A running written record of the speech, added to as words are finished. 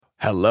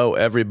Hello,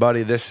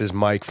 everybody. This is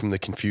Mike from the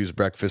Confused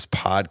Breakfast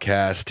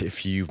Podcast.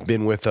 If you've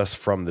been with us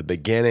from the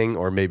beginning,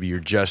 or maybe you're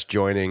just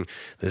joining,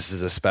 this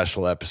is a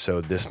special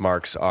episode. This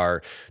marks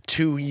our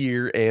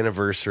 2-year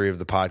anniversary of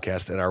the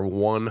podcast and our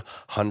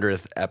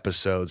 100th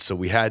episode. So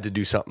we had to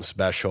do something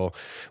special.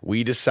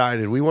 We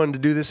decided we wanted to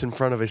do this in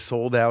front of a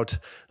sold-out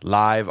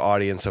live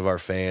audience of our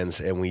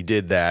fans, and we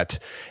did that.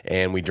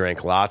 And we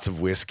drank lots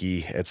of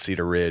whiskey at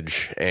Cedar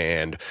Ridge,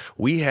 and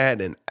we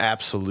had an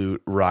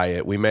absolute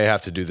riot. We may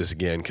have to do this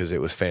again because it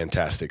was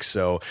fantastic.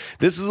 So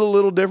this is a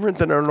little different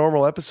than our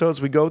normal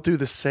episodes. We go through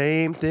the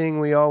same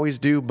thing we always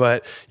do,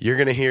 but you're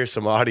going to hear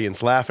some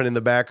audience laughing in the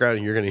background,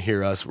 and you're going to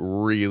hear us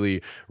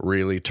really,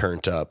 really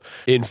turned up.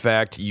 In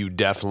fact, you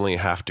definitely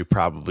have to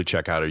probably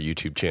check out our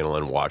YouTube channel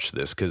and watch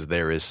this because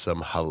there is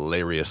some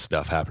hilarious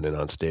stuff happening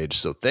on stage.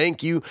 So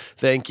thank you.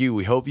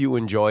 We hope you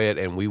enjoy it,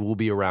 and we will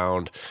be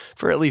around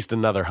for at least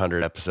another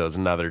 100 episodes,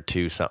 another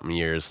 2-something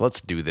years.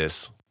 Let's do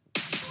this.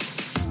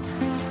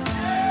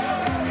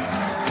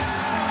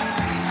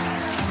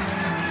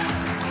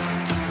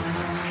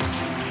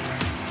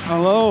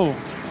 Hello.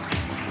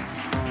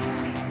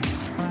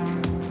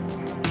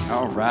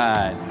 All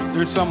right.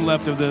 There's some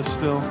left of this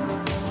still.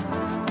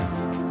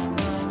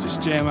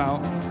 Just jam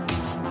out.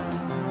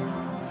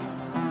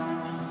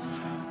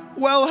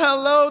 Well,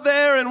 hello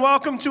there, and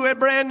welcome to a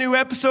brand new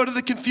episode of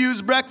the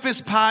Confused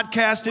Breakfast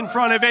Podcast in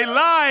front of a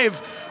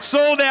live,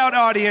 sold-out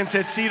audience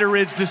at Cedar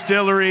Ridge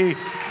Distillery.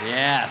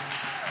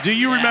 Yes. Do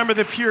you remember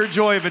the pure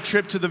joy of a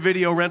trip to the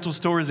video rental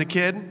store as a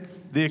kid?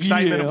 The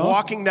excitement of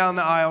walking down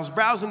the aisles,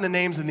 browsing the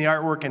names and the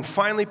artwork, and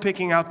finally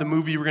picking out the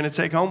movie you were going to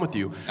take home with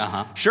you.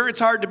 Sure, it's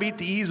hard to beat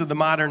the ease of the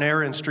modern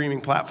era and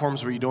streaming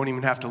platforms where you don't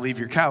even have to leave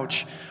your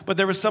couch, but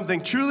there was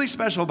something truly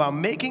special about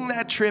making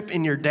that trip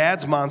in your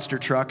dad's monster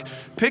truck,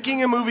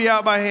 picking a movie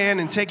out by hand,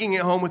 and taking it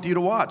home with you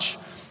to watch.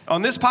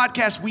 On this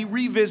podcast, we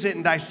revisit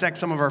and dissect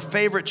some of our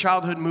favorite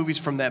childhood movies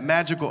from that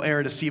magical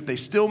era to see if they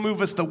still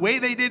move us the way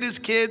they did as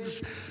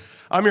kids.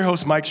 I'm your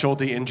host, Mike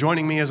Schulte, and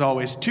joining me as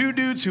always, two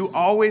dudes who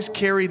always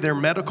carry their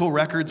medical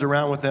records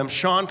around with them,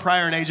 Sean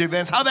Pryor and AJ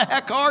Vance. How the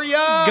heck are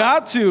ya?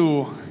 Got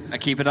to. I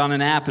keep it on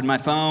an app in my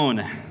phone.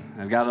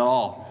 I've got it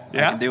all.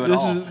 Yeah? I can do it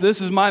all. This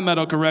is my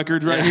medical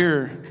record right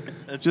here.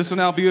 Just an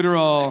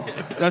albuterol.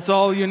 That's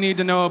all you need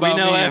to know about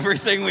me. We know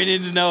everything we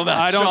need to know about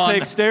I don't Sean.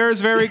 take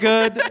stairs very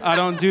good. I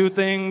don't do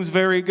things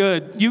very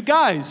good. You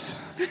guys,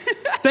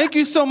 thank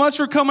you so much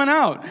for coming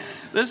out.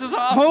 This is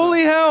awesome.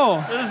 Holy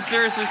hell. This is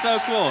seriously so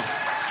cool.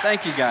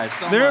 Thank you guys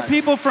so much. There are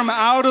people from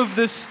out of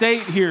this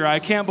state here. I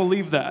can't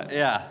believe that.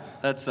 Yeah,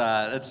 that's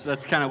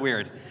kind of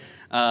weird.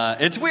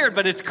 It's weird,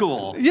 but it's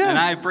cool. Yeah. And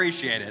I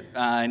appreciate it.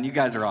 And you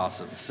guys are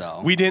awesome.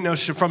 So We didn't know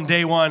from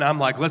day one. I'm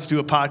like, let's do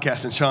a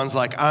podcast. And Sean's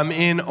like, I'm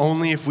in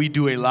only if we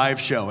do a live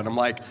show. And I'm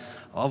like,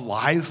 a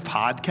live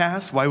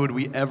podcast? Why would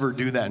we ever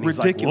do that? And he's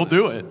Ridiculous. like,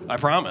 we'll do it. I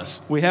promise.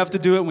 We have to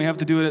do it, and we have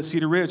to do it at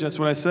Cedar Ridge. That's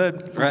what I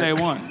said from day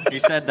one. You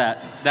said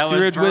that. That was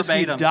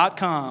verbatim.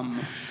 CedarRidgeWhiskey.com.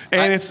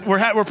 And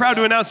we're proud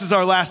to announce this is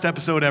our last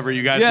episode ever,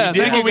 you guys. Yeah, we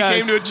did thank what you we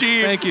guys. came to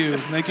achieve. Thank you.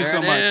 Thank you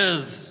so There much. it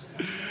is.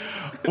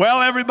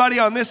 Well, everybody,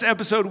 on this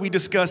episode, we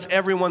discuss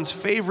everyone's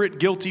favorite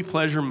guilty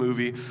pleasure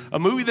movie, a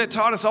movie that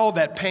taught us all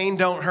that pain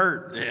don't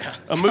hurt,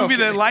 a movie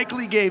that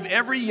likely gave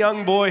every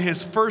young boy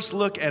his first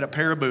look at a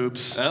pair of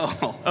boobs,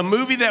 a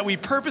movie that we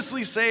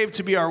purposely saved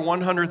to be our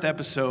 100th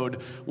episode,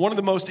 one of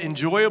the most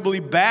enjoyably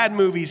bad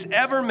movies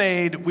ever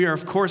made. We are,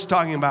 of course,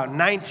 talking about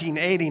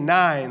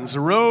 1989's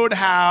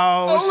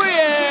Roadhouse. Oh,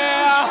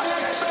 yeah!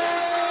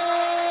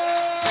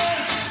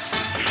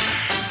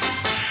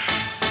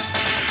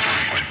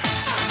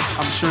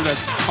 I'm sure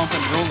that's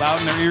pumping real loud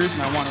in their ears,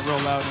 and I want it real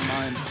loud in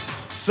mine.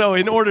 So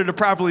in order to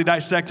properly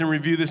dissect and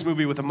review this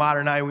movie with a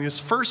modern eye, we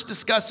must first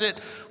discuss it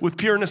with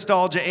pure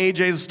nostalgia.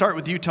 AJ, let's start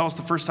with you. Tell us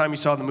the first time you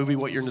saw the movie,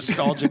 what your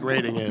nostalgic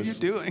rating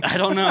is. What are you doing? I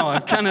don't know.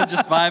 I'm kind of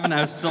just vibing.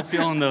 I was still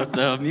feeling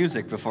the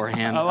music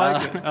beforehand.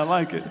 I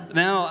like it.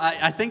 No,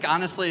 I think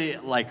honestly,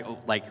 like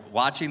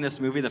watching this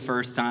movie the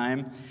first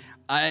time,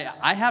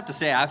 I have to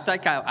say,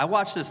 I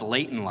watched this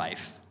late in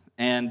life,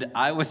 and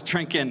I was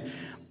drinking.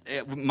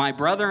 My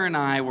brother and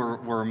I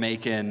were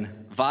making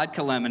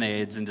vodka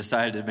lemonades and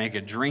decided to make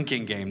a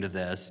drinking game to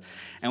this,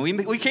 and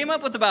we came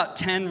up with about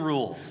 10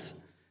 rules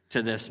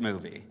to this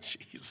movie.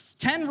 Jesus.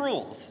 10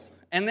 rules.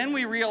 And then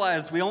we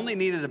realized we only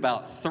needed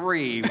about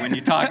 3 when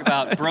you talk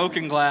about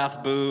broken glass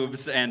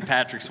boobs and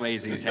Patrick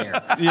Swayze's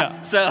hair. Yeah.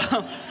 So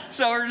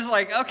we're just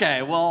like,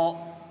 okay,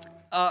 well,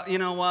 you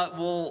know what?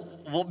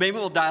 Maybe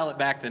we'll dial it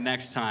back the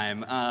next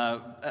time.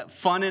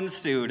 Fun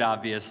ensued,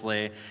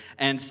 obviously,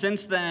 and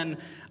since then,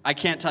 I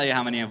can't tell you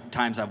how many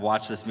times I've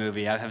watched this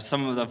movie. I have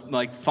some of the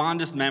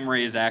fondest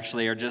memories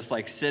actually are just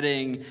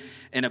sitting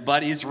in a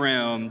buddy's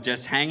room,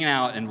 just hanging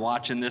out and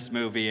watching this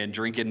movie and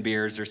drinking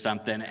beers or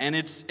something. And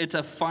it's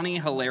a funny,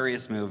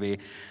 hilarious movie.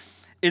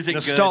 Is it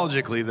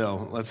nostalgically,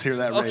 though? Let's hear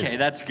that. Okay,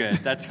 that's good.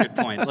 That's a good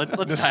point. Let's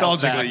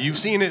nostalgically. You've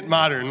seen it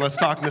modern. Let's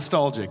talk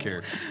nostalgic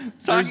here.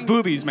 There's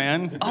boobies,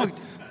 man. Oh,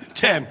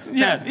 10.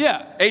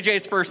 Yeah.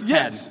 AJ's first 10.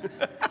 Yes.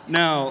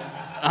 No,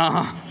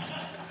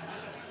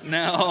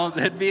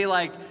 that'd be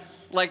like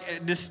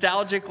like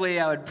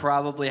nostalgically, I would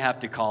probably have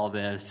to call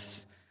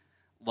this.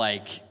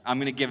 Like, I'm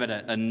going to give it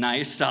a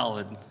nice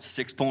solid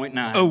 6.9,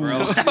 bro.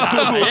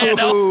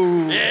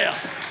 Yeah.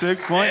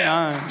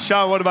 6.9.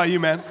 Sean, what about you,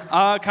 man?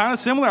 Kind of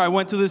similar. I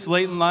went to this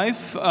late in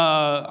life.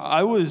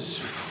 I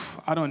was,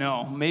 I don't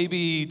know,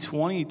 maybe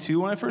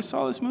 22 when I first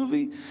saw this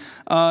movie.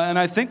 And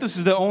I think this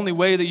is the only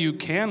way that you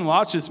can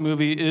watch this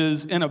movie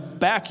is in a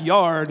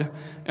backyard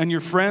in your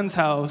friend's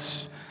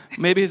house.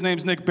 Maybe his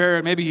name's Nick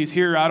Barrett. Maybe he's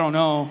here. I don't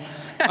know.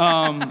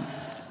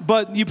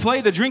 But you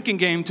play the drinking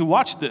game to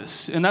watch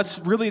this, and that's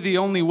really the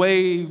only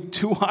way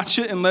to watch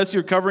it unless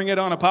you're covering it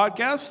on a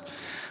podcast.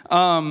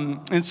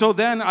 And so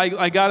then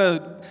I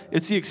gotta,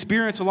 it's the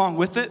experience along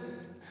with it.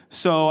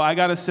 So I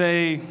gotta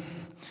say,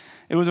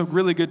 it was a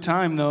really good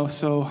time though.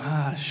 So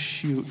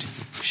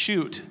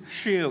shoot.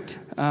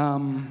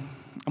 I'm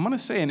gonna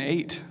say an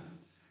 8.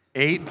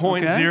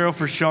 8.0 Okay.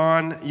 for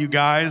Sean. You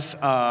guys,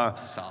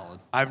 Solid.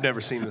 I've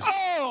never seen this.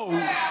 Oh!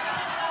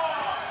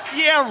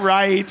 Yeah,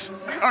 right.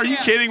 Are you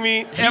kidding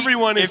me?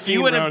 Everyone has If seen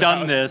you would have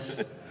done Roadhouse.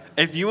 this,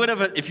 if you would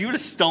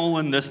have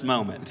stolen this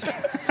moment,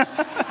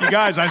 You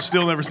guys, I've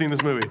still never seen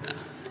this movie.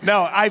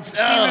 No, I've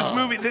seen this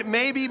movie that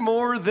maybe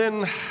more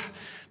than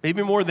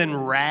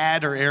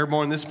Rad or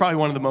Airborne. This is probably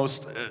one of the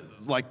most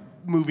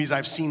movies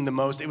I've seen the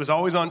most. It was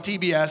always on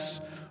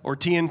TBS or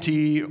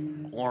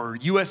TNT or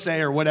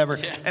USA or whatever.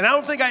 Yeah. And I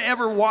don't think I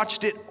ever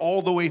watched it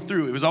all the way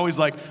through. It was always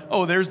like,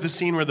 oh, there's the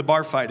scene where the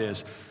bar fight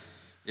is.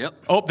 Yep.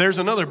 Oh, there's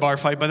another bar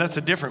fight, but that's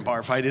a different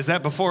bar fight. Is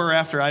that before or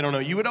after? I don't know.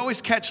 You would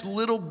always catch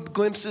little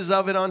glimpses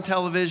of it on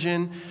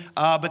television.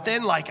 But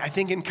then, I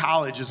think in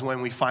college is when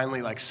we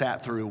finally,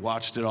 sat through,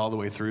 watched it all the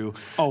way through.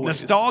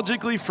 Always.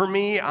 Nostalgically, for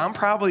me, I'm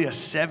probably a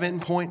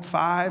 7.5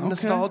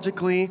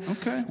 nostalgically.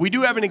 Okay. We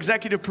do have an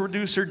executive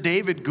producer,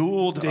 David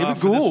Gould. David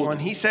for this Gould. one.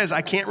 He says,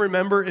 I can't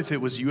remember if it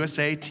was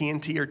USA,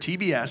 TNT, or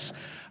TBS.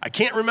 I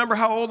can't remember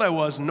how old I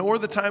was, nor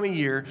the time of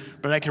year,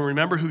 but I can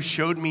remember who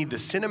showed me the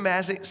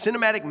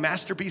cinematic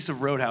masterpiece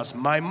of Roadhouse,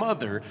 my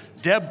mother,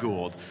 Deb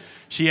Gould.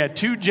 She had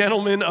 2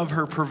 gentlemen of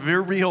her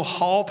proverbial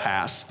hall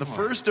pass, the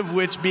first of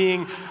which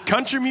being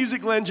country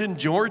music legend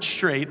George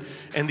Strait,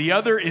 and the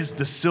other is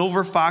the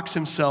Silver Fox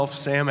himself,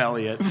 Sam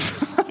Elliott.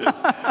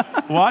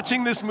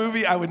 Watching this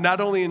movie, I would not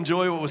only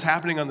enjoy what was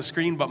happening on the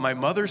screen, but my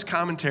mother's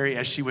commentary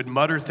as she would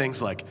mutter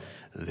things like,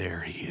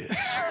 there he is.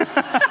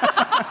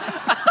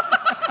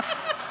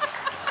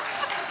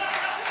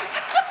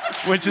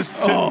 Which is,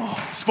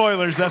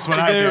 spoilers, that's what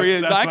I do. There he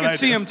is. That's I what can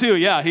see do. him too.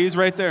 Yeah, he's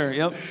right there.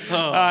 Yep.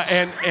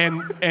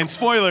 And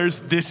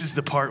spoilers, this is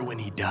the part when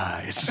he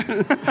dies.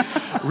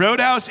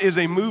 Roadhouse is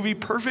a movie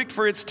perfect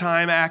for its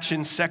time,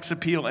 action, sex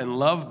appeal, and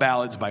love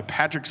ballads by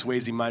Patrick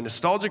Swayze. My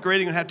nostalgic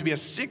rating would have to be a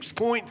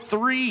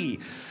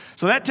 6.3.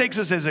 So that takes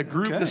us as a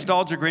group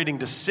nostalgic rating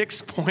to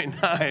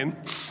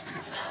 6.9.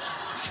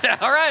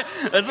 All right,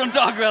 that's what I'm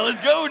talking about. Let's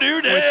go,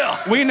 dude.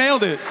 Yeah. We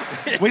nailed it.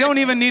 We don't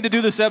even need to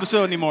do this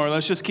episode anymore.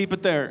 Let's just keep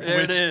it there.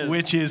 There it is.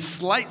 Which is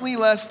slightly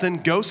less than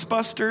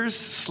Ghostbusters,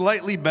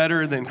 slightly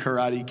better than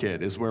Karate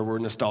Kid is where we're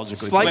nostalgically.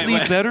 Slightly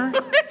Wait. better?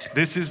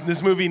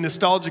 This movie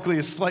nostalgically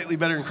is slightly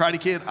better than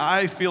Karate Kid.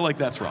 I feel like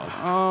that's wrong.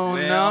 Oh,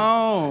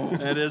 Well, no.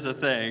 That is a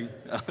thing.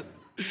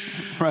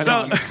 Right So-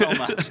 on. So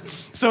much.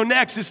 So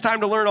next, it's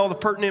time to learn all the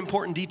pertinent,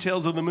 important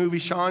details of the movie.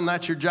 Sean,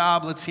 that's your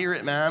job. Let's hear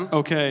it, man.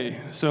 Okay,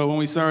 so when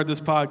we started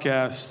this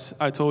podcast,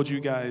 I told you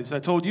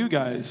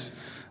guys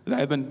that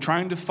I've been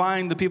trying to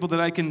find the people that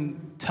I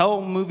can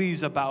tell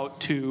movies about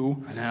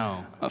to I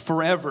know.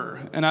 forever.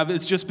 And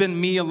it's just been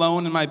me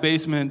alone in my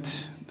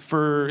basement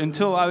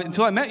until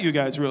I met you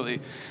guys,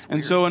 really.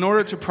 And so in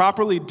order to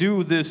properly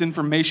do this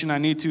information, I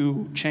need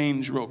to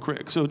change real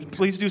quick. So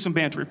please do some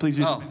banter. Please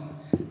do some.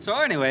 So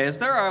anyways,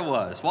 there I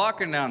was,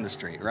 walking down the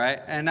street, right?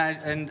 And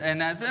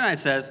then I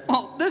says,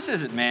 well, this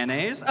isn't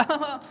mayonnaise.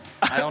 I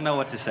don't know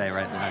what to say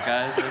right now,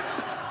 guys.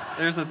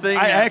 There's a thing.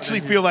 I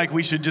actually feel like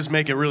we should just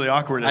make it really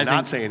awkward and I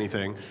not think- say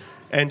anything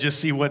and just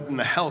see what in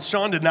the hell.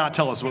 Sean did not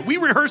tell us what. We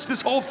rehearsed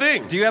this whole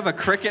thing. Do you have a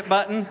cricket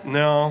button?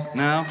 No.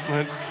 No?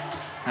 What?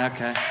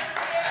 Okay.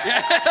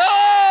 Yeah.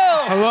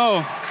 Oh!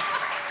 Hello.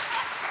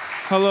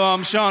 Hello,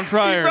 I'm Sean He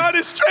Pryor. brought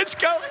his trench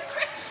coat.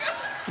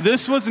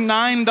 This was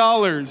 $9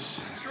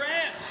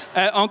 Trench.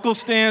 at Uncle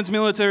Stan's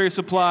Military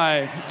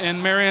Supply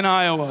in Marion,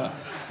 Iowa.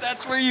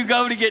 That's where you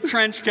go to get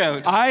trench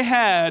coats. I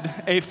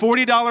had a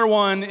 $40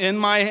 one in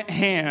my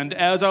hand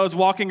as I was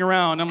walking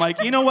around. I'm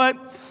like, you know what?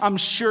 I'm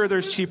sure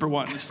there's cheaper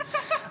ones.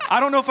 I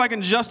don't know if I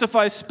can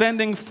justify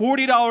spending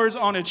 $40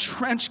 on a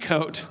trench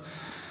coat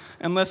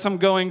unless I'm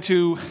going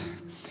to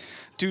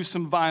do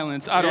some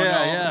violence. I don't know.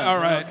 Yeah. All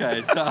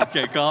right.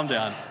 Okay, calm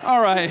down. All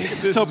right.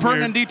 So is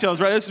pertinent weird. details,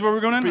 right? This is where we're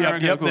going in? Yep, All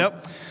right, yep, cool.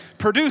 yep.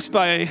 Produced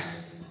by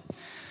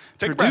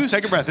Take a breath.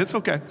 Take a breath. It's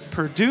okay.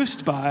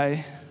 Produced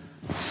by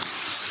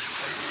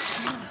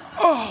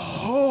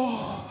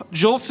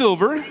Joel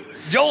Silver.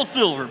 Joel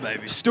Silver,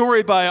 baby.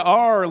 Story by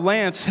R.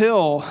 Lance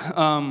Hill.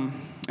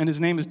 And his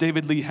name is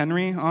David Lee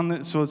Henry on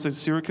this, so it's a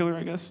serial killer,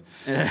 I guess.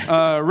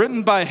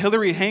 Written by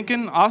Hilary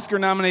Hankin, Oscar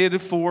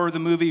nominated for the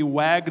movie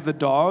Wag the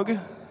Dog.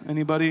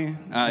 Anybody?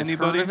 I've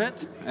Anybody? heard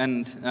of it,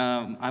 and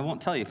I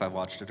won't tell you if I've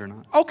watched it or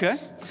not. Okay.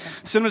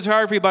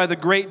 Cinematography by the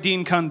great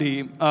Dean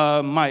Cundy.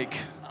 Mike.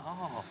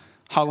 Oh.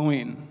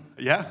 Halloween.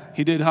 Yeah.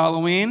 He did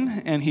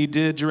Halloween, and he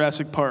did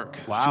Jurassic Park.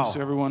 Wow. Just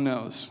so everyone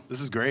knows. This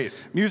is great.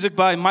 Music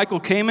by Michael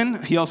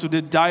Kamen. He also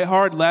did Die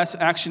Hard, Last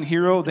Action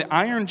Hero, The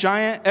Iron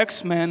Giant,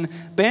 X-Men,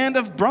 Band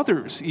of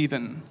Brothers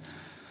even.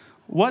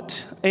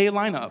 What a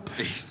lineup.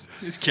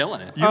 He's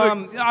killing it.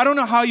 I don't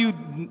know how you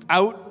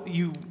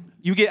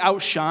get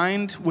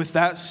outshined with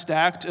that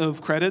stacked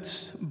of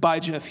credits by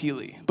Jeff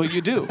Healey, but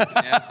you do.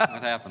 Yeah,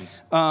 that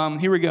happens.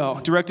 Here we go.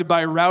 Directed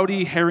by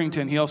Rowdy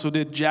Harrington. He also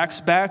did Jack's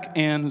Back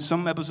and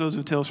some episodes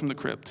of Tales from the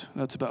Crypt.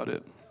 That's about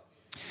it.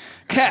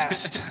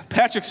 Cast: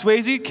 Patrick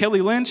Swayze, Kelly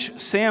Lynch,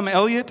 Sam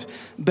Elliott,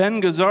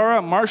 Ben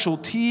Gazzara, Marshall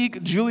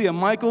Teague, Julia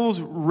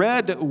Michaels,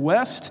 Red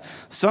West,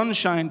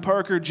 Sunshine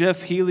Parker,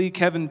 Jeff Healey,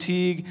 Kevin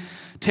Teague,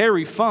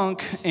 Terry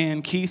Funk,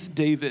 and Keith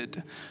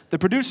David. The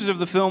producers of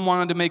the film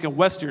wanted to make a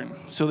Western,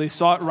 so they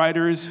sought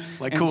writers...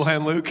 Like Cool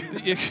Hand Luke?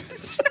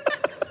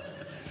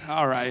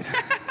 All right.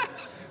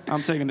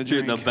 I'm taking a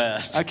drink. You're the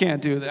best. I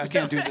can't do that. I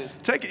can't do this.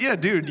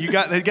 Dude, they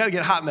got to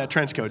get hot in that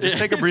trench coat. Just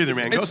take a breather,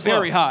 man. Go It's slow.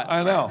 very hot.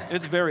 I know.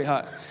 It's very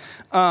hot.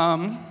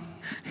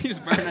 He was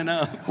burning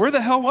up. Where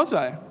the hell was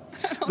I?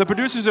 The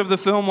producers of the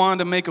film wanted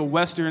to make a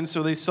Western,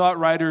 so they sought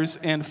writers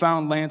and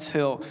found Lance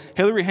Hill.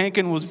 Hillary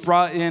Hankin was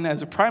brought in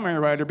as a primary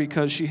writer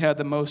because she had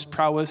the most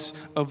prowess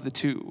of the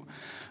two.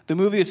 The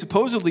movie is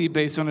supposedly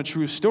based on a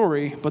true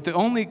story, but the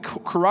only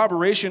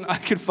corroboration I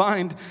could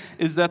find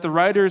is that the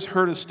writers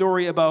heard a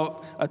story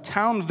about a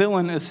town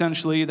villain,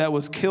 essentially, that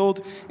was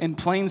killed in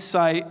plain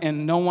sight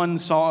and no one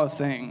saw a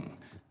thing.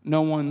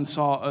 No one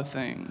saw a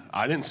thing.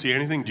 I didn't see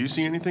anything. Did you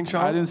see anything,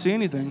 Sean? I didn't see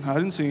anything.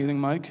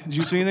 Mike. Did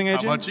you see anything,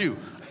 AJ? How about you?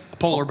 A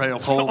polar bear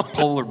fell.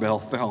 Polar bear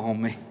fell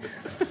on me.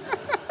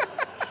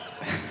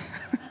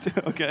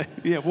 Okay.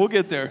 Yeah, we'll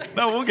get there.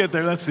 No, we'll get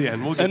there. That's the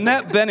end. We'll get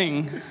Annette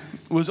Bening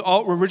was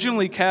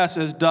originally cast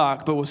as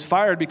Doc, but was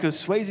fired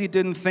because Swayze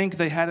didn't think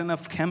they had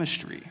enough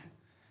chemistry.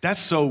 That's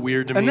so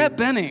weird to me. Annette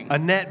Bening.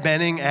 Annette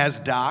Bening as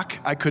Doc.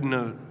 I couldn't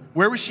have.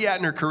 Where was she at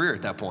in her career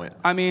at that point?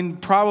 I mean,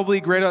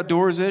 probably Great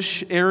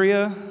Outdoors-ish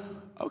area,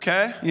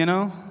 Okay. you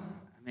know?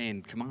 I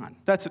mean, come on.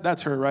 That's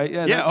her, right?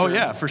 Yeah. that's Oh, her.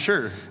 yeah, for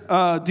sure.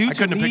 I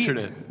couldn't have pictured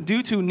it.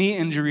 Due to knee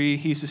injury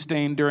he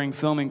sustained during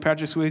filming,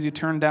 Patrick Swayze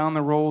turned down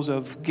the roles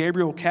of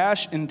Gabriel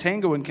Cash in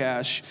Tango and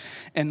Cash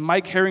and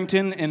Mike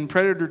Harrington in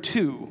Predator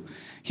 2.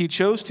 He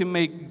chose to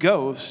make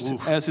Ghost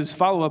as his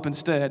follow-up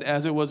instead,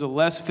 as it was a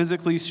less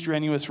physically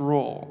strenuous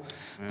role.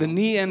 Yeah. The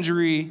knee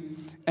injury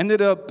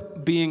ended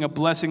up being a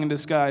blessing in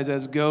disguise,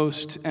 as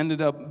Ghost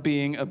ended up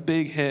being a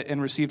big hit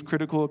and received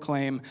critical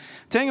acclaim.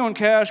 Tango and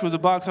Cash was a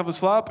box office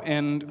flop,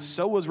 and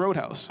so was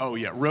Roadhouse. Oh,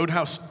 yeah.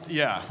 Roadhouse.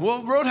 Yeah.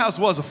 Well, Roadhouse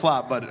was a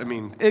flop, but, I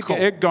mean,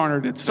 It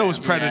garnered its So was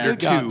fans. Predator It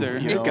got 2, there.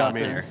 you know, It got I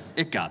mean- there.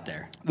 It got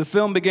there. The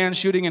film began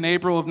shooting in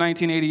April of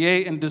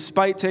 1988, and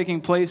despite taking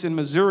place in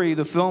Missouri,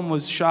 the film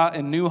was shot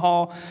in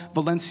Newhall,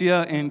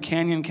 Valencia, and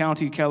Canyon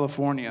County,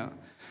 California.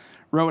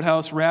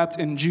 Roadhouse wrapped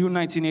in June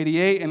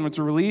 1988 and was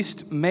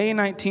released May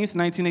 19th,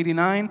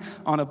 1989.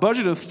 On a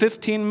budget of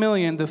 $15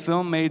 million, the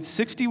film made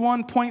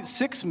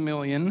 $61.6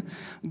 million,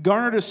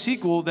 garnered a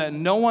sequel that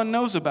no one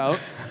knows about,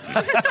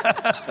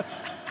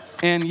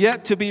 and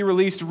yet to be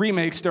released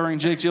remake starring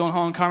Jake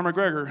Gyllenhaal and Conor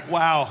McGregor.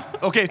 Wow.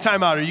 Okay,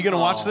 time out. Are you going to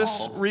watch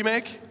this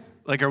remake?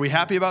 Like, are we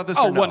happy about this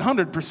Oh, or no?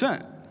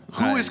 100%.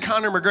 Who is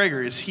Conor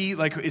McGregor? Is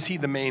he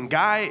the main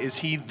guy? Is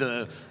he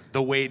the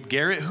Wade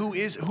Garrett? Who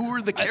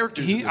are the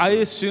characters? in this I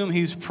movie? assume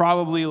he's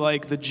probably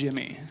like the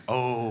Jimmy.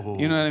 Oh.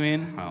 You know what I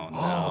mean?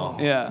 Oh,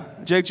 no. Yeah.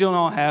 Jake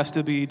Gyllenhaal has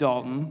to be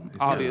Dalton,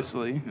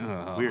 obviously.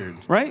 Weird.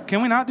 Right?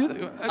 Can we not do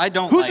that? I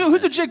don't Who's like a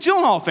this. Jake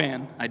Gyllenhaal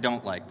fan? I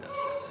don't like this.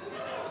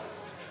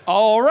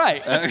 All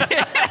right.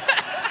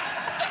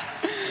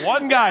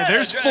 One guy.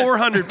 There's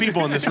 400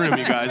 people in this room,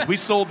 you guys. We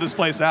sold this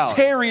place out.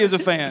 Terry is a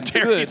fan.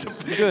 Terry's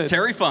Good. Good.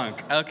 Terry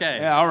Funk. Okay.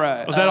 Yeah, all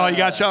right. Was that all you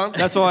got, Sean?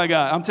 That's all I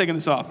got. I'm taking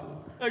this off.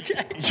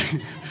 Okay.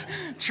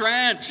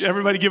 Trench.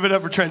 Everybody give it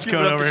up for Trenchcoat Give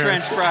it up over for here.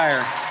 Trench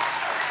Fryer.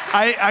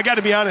 I got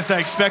to be honest, I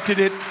expected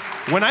it.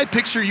 When I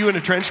picture you in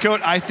a trench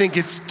coat, I think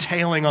it's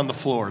tailing on the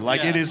floor.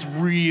 Like, Yeah. it is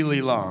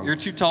really long. You're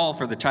too tall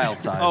for the child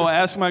size. Oh,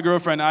 ask my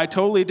girlfriend. I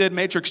totally did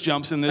Matrix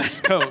jumps in this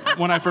coat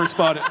when I first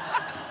bought it.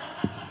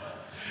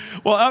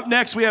 Well, up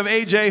next, we have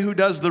AJ, who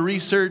does the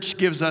research,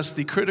 gives us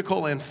the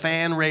critical and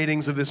fan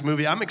ratings of this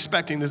movie. I'm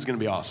expecting this is going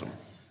to be awesome.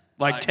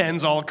 Like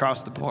 10s all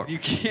across the board. You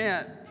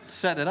can't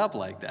set it up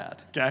like that.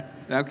 Okay?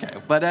 Okay.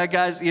 But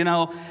guys, you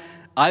know,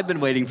 I've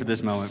been waiting for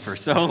this moment for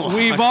so long.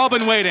 We've all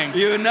been waiting.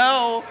 You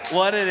know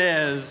what it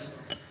is.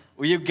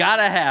 Well, you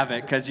gotta have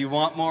it because you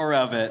want more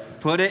of it.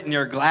 Put it in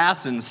your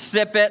glass and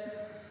sip it.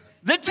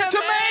 The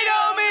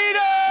tomato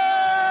meter!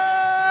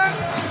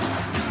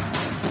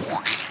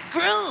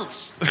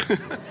 Gross!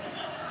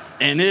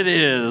 And it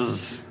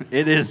is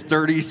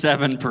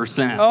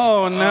 37%.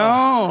 Oh,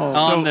 no.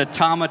 On the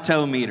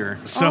tomato meter.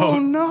 So Oh,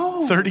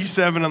 no.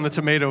 37 on the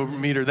tomato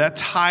meter. That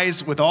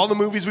ties with all the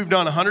movies we've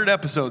done, 100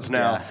 episodes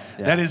now.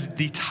 Yeah. That is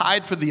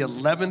tied for the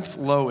 11th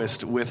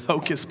lowest with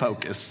Hocus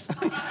Pocus.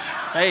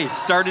 Hey,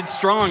 started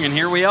strong, and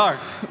here we are.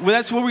 Well,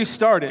 that's where we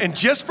started. And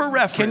just for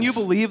reference. Can you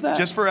believe that?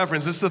 Just for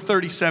reference, this is a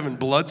 37.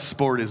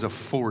 Bloodsport is a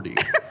 40.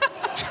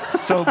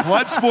 So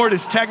Bloodsport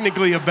is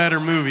technically a better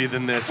movie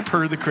than this,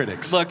 per the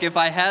critics. Look, if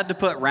I had to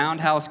put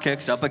roundhouse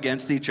kicks up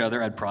against each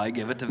other, I'd probably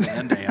give it to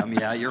Van Damme.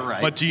 Yeah, you're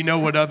right. But do you know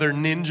what other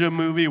ninja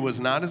movie was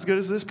not as good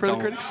as this, per the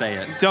Don't critics? say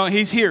it. Don't.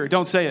 He's here.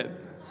 Don't say it.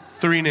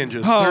 Three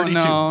Ninjas. Oh, 32.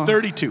 no.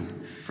 32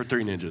 for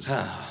Three Ninjas.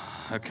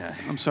 Okay.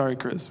 I'm sorry,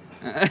 Chris.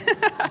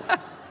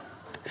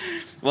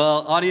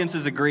 Well,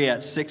 audiences agree at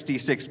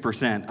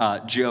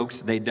 66%.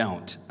 Jokes, they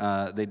don't.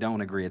 They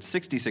don't agree. It's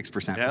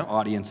 66% Yeah. for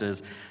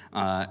audiences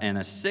and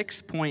a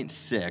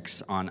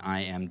 6.6 on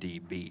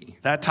IMDb.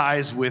 That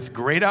ties with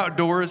Great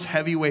Outdoors,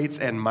 Heavyweights,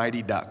 and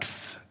Mighty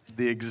Ducks.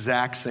 The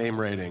exact same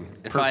rating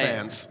per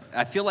fans.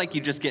 I feel like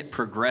you just get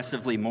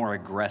progressively more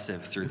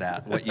aggressive through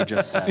that, what you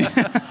just said.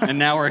 And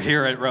now we're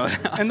here at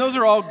Roadhouse. And those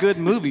are all good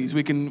movies.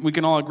 We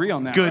can all agree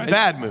on that. Good, right?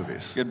 bad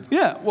movies. Good.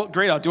 Yeah. Well,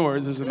 Great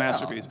Outdoors is a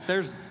masterpiece.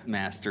 There's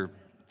master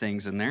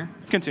things in there.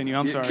 Continue.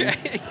 I'm sorry.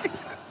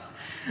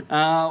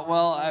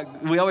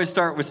 We always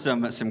start with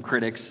some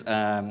critics,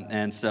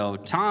 and so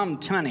Tom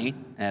Tunney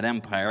at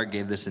Empire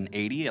gave this an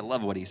 80. I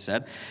love what he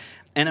said.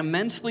 An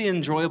immensely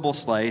enjoyable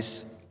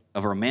slice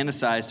of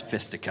romanticized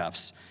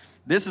fisticuffs.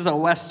 This is a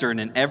Western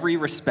in every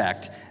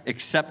respect,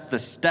 except the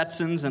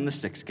Stetsons and the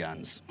Six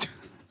Guns.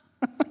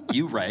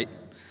 You right.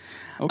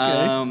 Okay.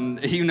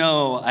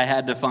 I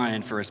had to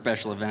find for a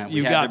special event. We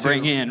You had got to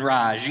bring to. in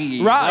Rajiv.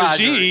 Rajiv?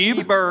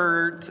 Roger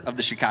Ebert of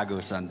the Chicago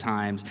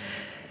Sun-Times.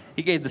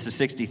 He gave this a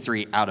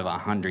 63 out of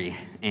 100,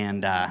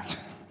 and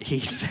he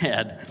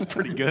said... It's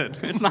pretty good.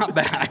 It's not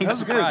bad. I'm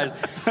surprised.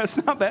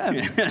 That's not bad.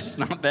 It's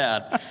not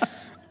bad.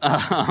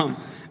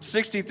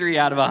 63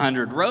 out of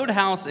 100.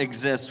 Roadhouse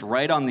exists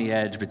right on the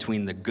edge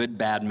between the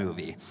good-bad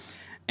movie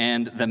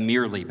and the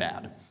merely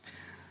bad.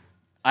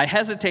 I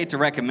hesitate to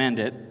recommend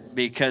it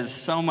because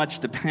so much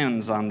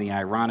depends on the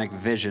ironic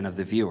vision of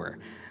the viewer.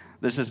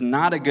 This is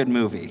not a good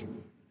movie.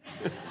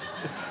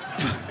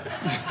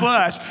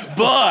 But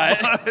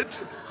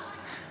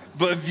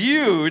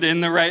viewed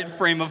in the right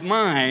frame of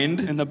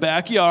mind. In the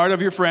backyard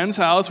of your friend's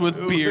house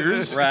with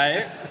beers.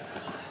 Right?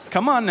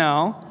 Come on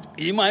now.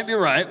 You might be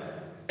right.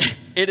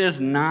 It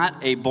is not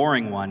a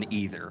boring one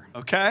either.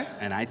 Okay.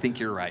 And I think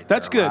you're right.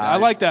 That's there, good. I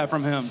Raj. like that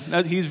from him.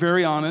 He's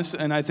very honest,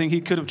 and I think he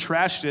could have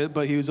trashed it,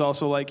 but he was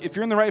also like, if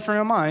you're in the right frame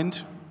of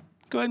mind,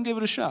 go ahead and give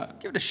it a shot.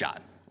 Give it a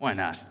shot. Why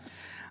not?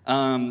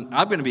 I'm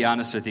going to be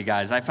honest with you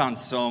guys. I found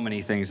so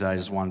many things that I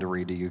just wanted to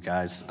read to you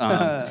guys.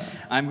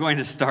 I'm going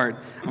to start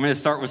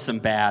with some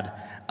bad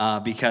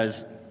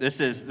because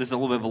this is a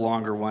little bit of a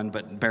longer one,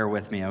 but bear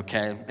with me,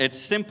 okay? It's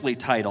simply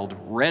titled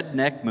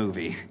Redneck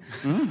Movie.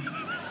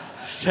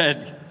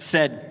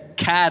 Said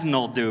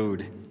Cardinal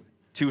Dude,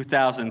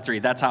 2003.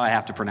 That's how I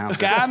have to pronounce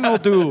it. Cardinal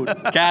Dude.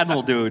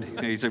 Cardinal Dude.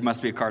 He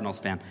must be a Cardinals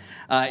fan.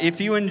 If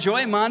you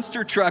enjoy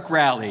monster truck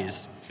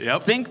rallies,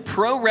 Yep. think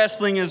pro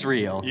wrestling is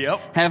real,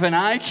 Yep. have an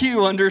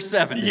IQ under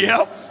 70,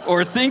 Yep.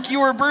 or think you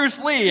were Bruce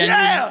Lee, and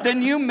Yeah.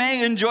 then you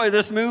may enjoy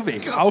this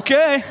movie.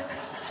 Okay.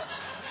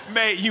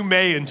 You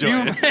may enjoy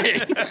You it.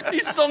 may.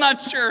 He's still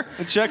not sure.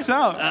 It checks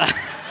out.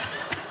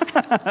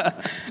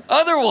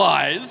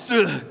 Otherwise,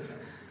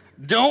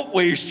 don't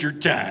waste your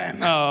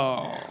time.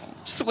 Oh.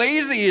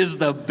 Swayze is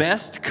the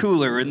best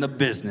cooler in the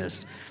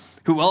business,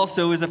 who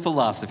also is a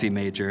philosophy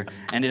major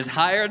and is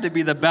hired to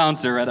be the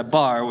bouncer at a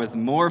bar with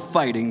more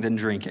fighting than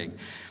drinking.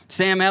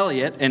 Sam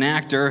Elliott, an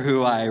actor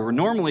who I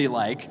normally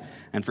like,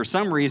 and for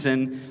some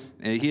reason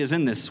he is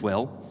in this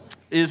swill,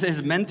 is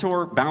his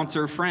mentor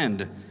bouncer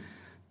friend.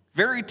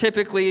 Very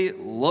typically,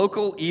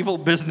 local evil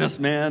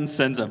businessman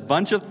sends a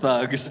bunch of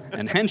thugs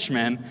and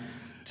henchmen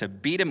to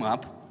beat him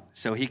up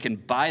so he can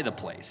buy the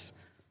place.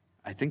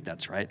 I think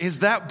that's right. Is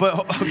that,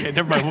 but, okay,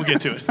 never mind, we'll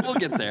get to it. We'll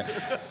get there.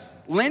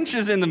 Lynch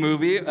is in the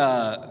movie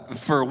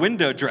for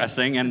window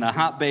dressing, and the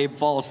hot babe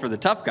falls for the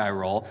tough guy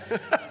role.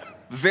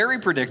 Very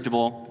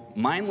predictable,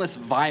 mindless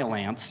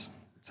violence.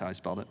 That's how I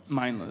spelled it.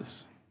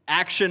 Mindless.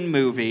 Action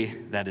movie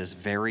that is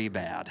very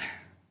bad.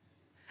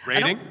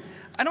 Rating?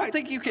 I don't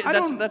think you can.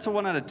 That's a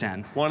 1 out of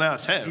 10. 1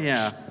 out of 10.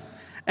 Yeah,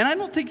 and I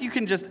don't think you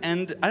can just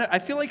end. I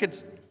feel like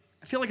it's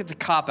a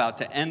cop out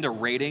to end a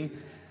rating.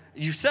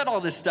 You said all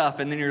this stuff,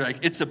 and then you're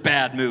like, it's a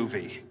bad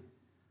movie.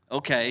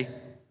 Okay.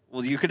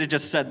 Well, you could have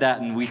just said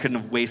that, and we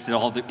couldn't have wasted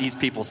all these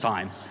people's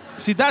time.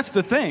 See, that's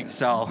the thing.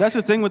 So, that's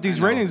the thing with these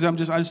ratings. I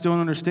just don't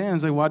understand.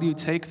 It's like, why do you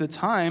take the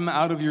time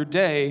out of your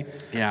day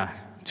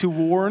to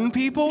warn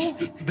people?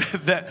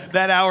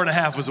 that hour and a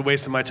half was a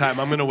waste of my time.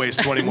 I'm going to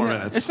waste 20 more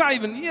minutes. It's not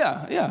even.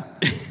 Yeah.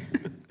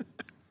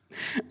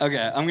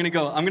 Okay, I'm gonna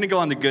go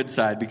on the good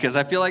side because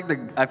I feel like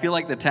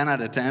the 10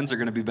 out of 10s are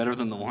gonna be better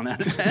than the 1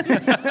 out of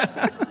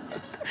 10s.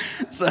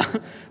 So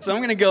I'm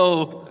going to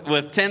go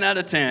with 10 out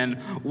of 10,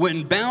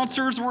 When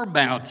Bouncers Were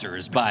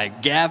Bouncers by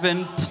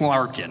Gavin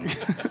Plarkin.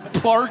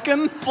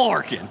 Plarkin?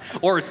 Plarkin.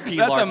 Or it's P.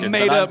 That's Larkin. a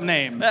made-up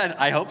name.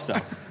 I hope so,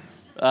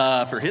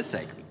 for his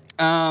sake.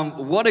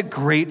 What a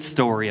great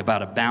story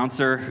about a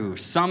bouncer who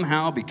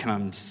somehow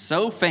becomes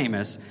so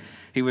famous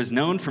he was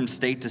known from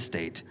state to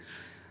state.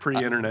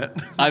 Pre-internet.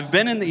 I've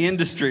been in the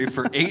industry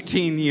for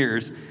 18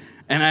 years,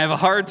 and I have a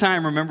hard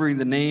time remembering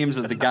the names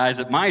of the guys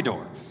at my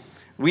door.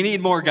 We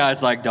need more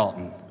guys like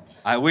Dalton.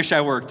 I wish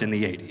I worked in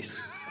the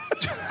 80s.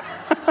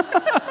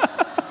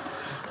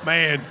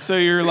 Man. So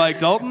you're like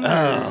Dalton?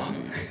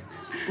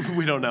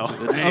 We don't know.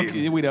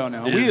 Okay, we don't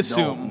know. We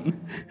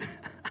assume.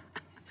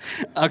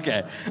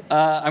 Okay,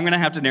 I'm going to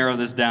have to narrow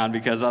this down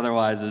because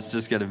otherwise it's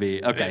just going to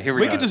be... Okay, here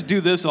we go. We could just do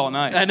this all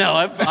night. I know,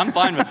 I'm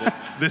fine with it.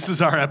 This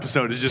is our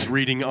episode, is just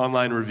reading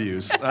online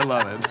reviews. I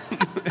love it.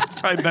 It's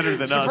probably better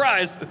than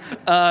Surprise!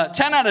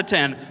 10 out of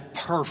 10,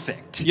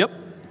 perfect. Yep.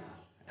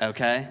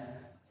 Okay?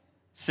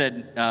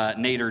 Said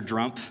Nader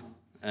Drumpf.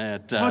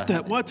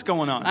 What's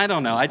going on? I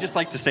don't know. I just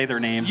like to say their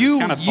names. You it's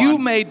kind of fun. you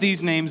made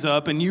these names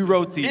up and you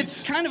wrote these.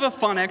 It's kind of a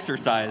fun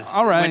exercise.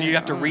 All right. When you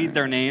have to read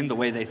their name the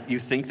way you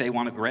think they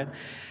want it read.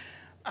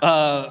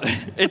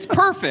 It's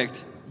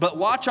perfect, but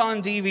watch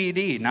on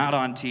DVD, not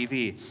on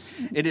TV.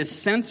 It is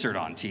censored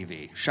on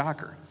TV.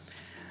 Shocker.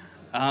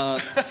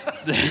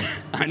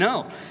 I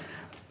know.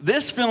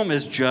 This film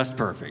is just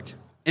perfect.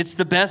 It's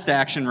the best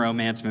action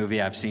romance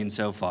movie I've seen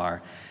so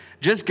far.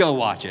 Just go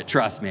watch it,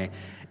 trust me.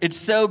 It's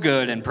so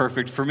good and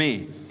perfect for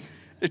me.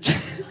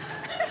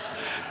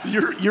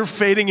 You're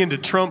fading into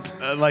Trump,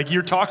 like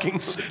you're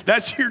talking.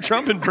 That's your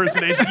Trump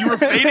impersonation. You were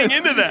fading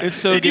into that. It's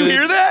so Did good. you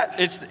hear that?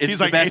 It's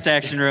the best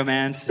action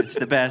romance. It's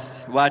the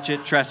best. Watch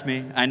it, trust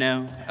me. I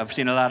know. I've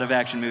seen a lot of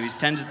action movies,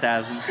 tens of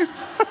thousands.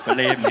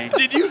 Believe me.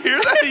 Did you hear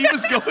that?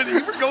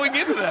 You were going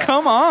into that.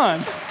 Come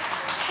on.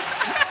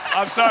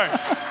 I'm sorry.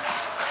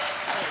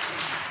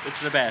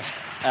 It's the best.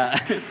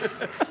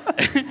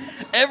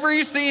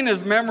 Every scene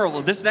is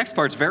memorable. This next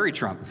part's very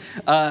Trump.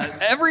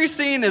 Every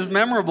scene is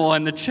memorable,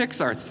 and the chicks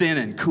are thin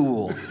and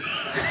cool.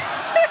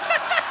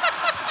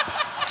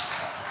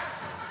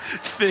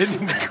 Thin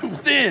and cool.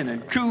 Thin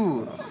and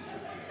cool.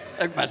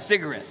 Like my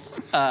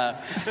cigarettes.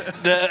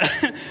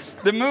 The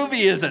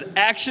movie is an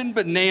action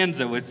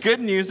bonanza with good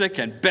music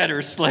and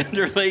better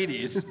slender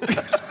ladies.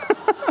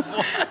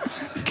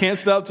 Can't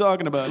stop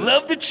talking about it.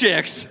 Love the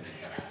chicks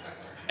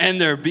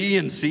and their B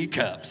and C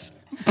cups.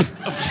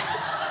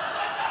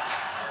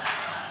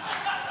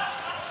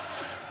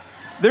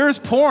 There's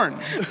porn.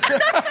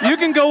 You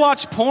can go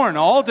watch porn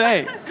all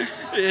day.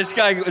 This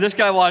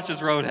guy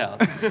watches Roadhouse.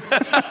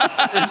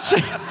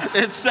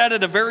 It's set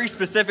at a very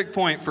specific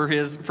point for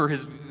his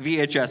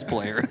VHS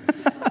player.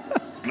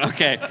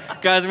 Okay,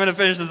 guys, I'm going to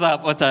finish this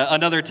up with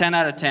another 10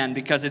 out of 10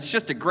 because it's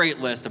just a great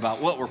list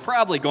about what we're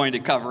probably going to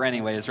cover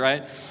anyways,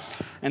 right?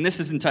 And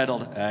this is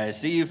entitled, I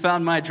See You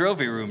Found My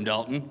Trophy Room,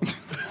 Dalton.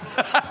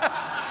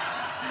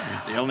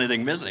 The only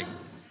thing missing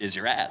is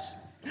your ass.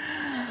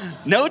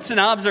 Notes and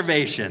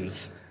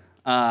observations.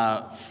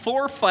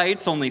 4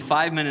 fights, only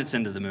 5 minutes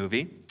into the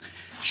movie.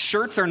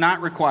 Shirts are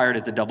not required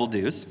at the Double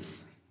Deuce.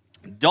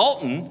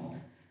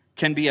 Dalton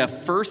can be a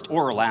first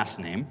or a last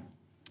name.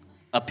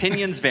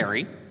 Opinions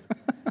vary.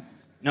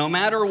 No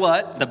matter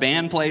what, the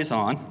band plays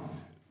on.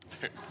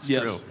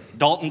 Yes.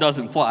 Dalton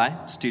doesn't fly.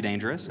 It's too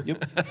dangerous.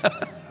 Yep.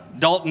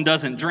 Dalton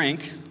doesn't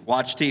drink,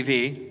 watch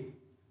TV,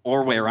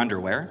 or wear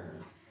underwear.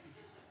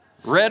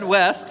 Red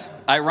West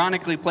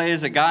ironically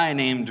plays a guy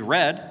named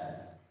Red.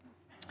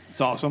 It's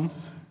awesome.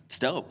 It's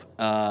dope.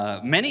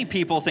 Many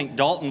people think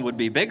Dalton would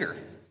be bigger.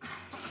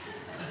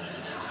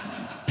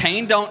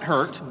 Pain don't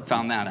hurt.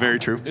 Found that out. Very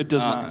true. It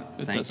does not.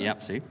 It doesn't.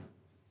 Yep, see?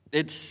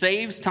 It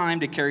saves time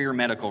to carry your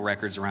medical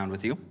records around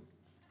with you.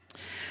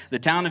 The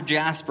town of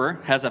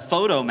Jasper has a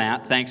photo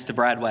mat thanks to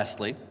Brad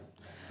Wesley.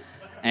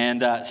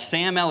 And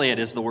Sam Elliott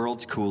is the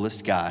world's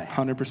coolest guy.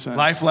 100%.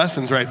 Life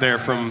lessons right there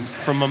from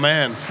a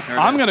man.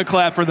 I'm going to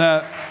clap for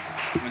that.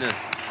 It is.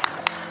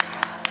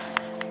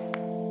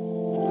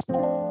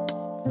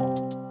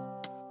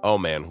 Oh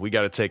man, we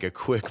got to take a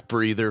quick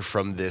breather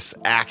from this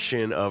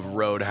action of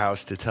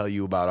Roadhouse to tell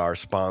you about our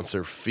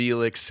sponsor,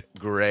 Felix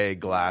Gray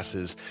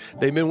Glasses.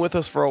 They've been with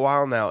us for a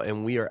while now,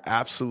 and we are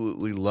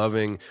absolutely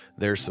loving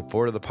their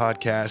support of the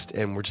podcast,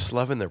 and we're just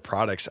loving their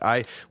products.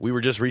 We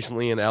were just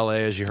recently in LA,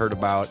 as you heard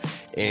about,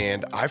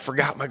 and I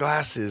forgot my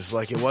glasses.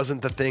 Like, it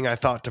wasn't the thing I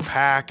thought to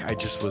pack. I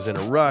just was in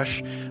a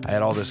rush. I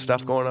had all this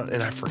stuff going on,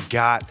 and I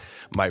forgot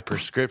my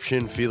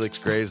prescription Felix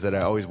Grays that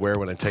I always wear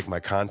when I take my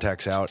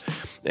contacts out.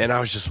 And I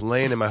was just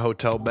laying in my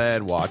hotel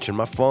bed, watching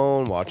my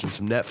phone, watching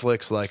some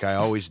Netflix like I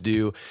always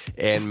do.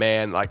 And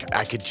man, like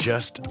I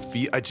just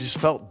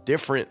felt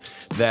different,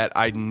 that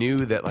I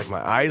knew that like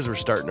my eyes were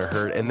starting to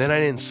hurt, and then I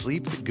didn't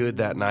sleep good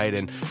that night.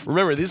 And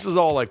remember, this is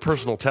all like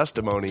personal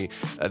testimony.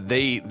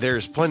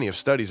 There's plenty of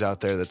studies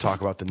out there that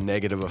talk about the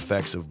negative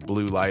effects of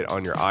blue light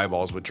on your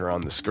eyeballs, which are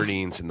on the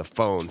screens and the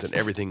phones and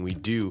everything we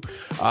do.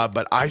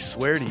 But I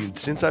swear to you,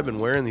 since I've been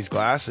wearing these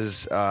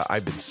glasses,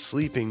 I've been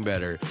sleeping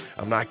better.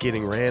 I'm not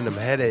getting random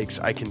headaches.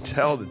 I can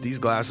tell that these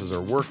glasses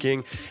are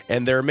working,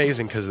 and they're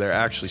amazing because they're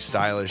actually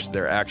stylish.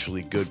 They're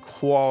actually good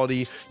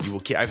quality.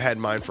 I've had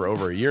mine for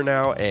over a year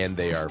now, and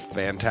they are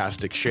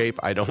fantastic shape.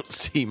 I don't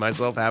see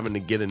myself having to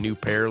get a new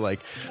pair like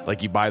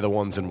you buy the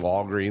ones in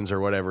Walgreens or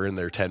whatever, and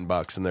they're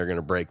 $10 and they're going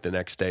to break the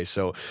next day.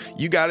 So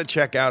you got to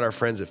check out our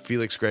friends at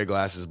Felix Gray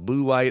Glasses.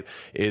 Blue light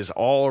is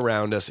all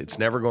around us. It's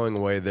never going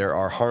away. There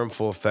are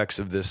harmful effects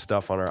of this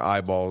stuff on our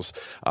eyeballs.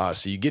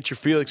 So you get your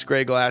Felix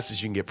Gray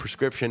glasses. You can get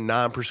prescription,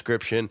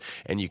 non-prescription,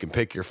 and you can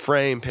pick your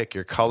frame, pick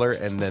your color,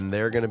 and then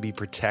they're going to be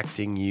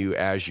protecting you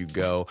as you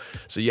go.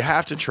 So you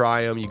have to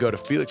try them. You go to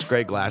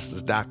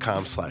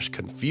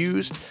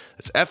FelixGrayGlasses.com/confused.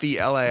 That's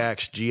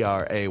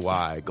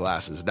FELIXGRAY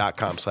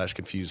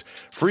glasses.com/confused.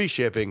 Free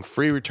shipping,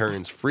 free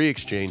returns, free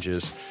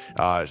exchanges.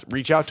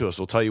 Reach out to us.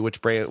 We'll tell you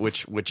which brand,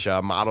 which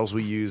models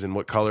we use and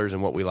what colors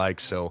and what we like.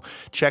 So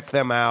check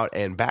them out,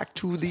 and back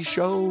to the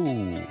show.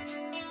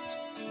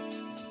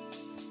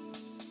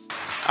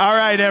 All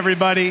right,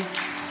 everybody.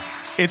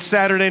 It's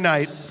Saturday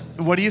night.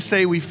 What do you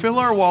say we fill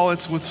our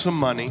wallets with some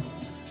money,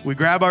 we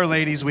grab our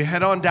ladies, we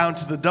head on down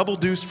to the Double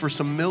Deuce for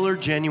some Miller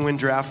Genuine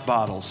Draft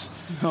bottles.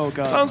 Oh,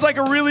 God. Sounds like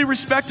a really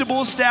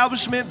respectable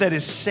establishment that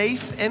is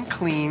safe and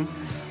clean.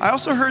 I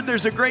also heard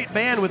there's a great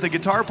band with a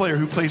guitar player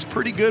who plays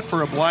pretty good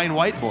for a blind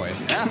white boy.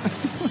 Yeah.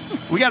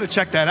 We got to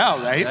check that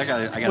out, right? I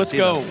gotta Let's see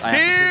go. this.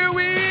 Here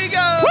we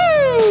go!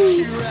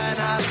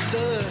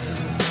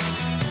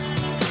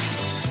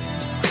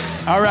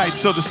 All right,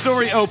 so the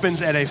story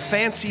opens at a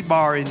fancy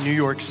bar in New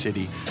York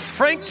City.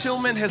 Frank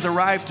Tillman has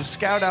arrived to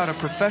scout out a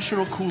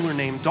professional cooler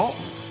named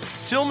Dalton.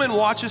 Tillman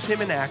watches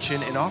him in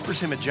action and offers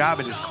him a job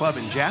at his club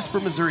in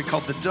Jasper, Missouri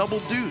called the Double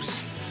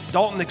Deuce.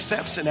 Dalton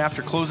accepts, and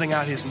after closing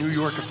out his New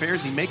York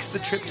affairs, he makes the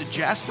trip to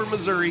Jasper,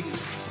 Missouri.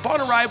 Upon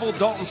arrival,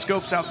 Dalton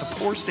scopes out the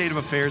poor state of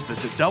affairs that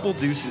the Double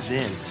Deuce is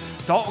in.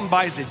 Dalton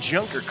buys a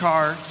junker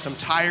car, some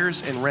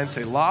tires, and rents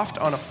a loft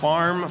on a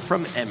farm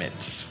from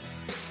Emmett.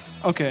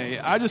 Okay,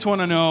 I just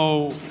want to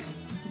know,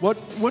 what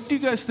do you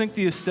guys think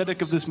the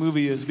aesthetic of this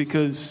movie is?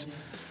 Because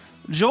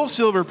Joel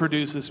Silver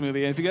produced this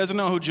movie. And if you guys don't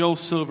know who Joel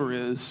Silver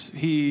is,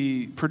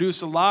 he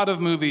produced a lot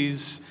of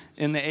movies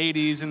in the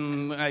 80s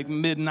and like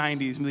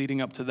mid-90s leading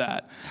up to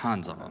that.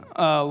 Tons of them.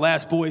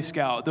 Last Boy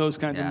Scout, those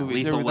kinds of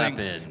movies. Lethal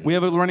everything. Weapon. We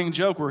have a running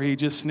joke where he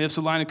just sniffs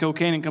a line of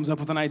cocaine and comes up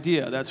with an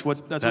idea. That's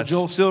what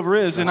Joel Silver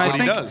is. That's and what I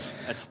think he does.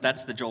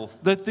 That's the Joel.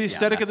 the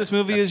aesthetic of this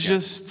movie is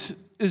just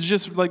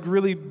like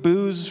really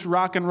booze,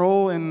 rock and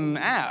roll, and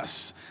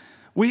ass.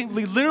 We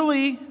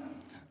literally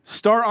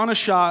start on a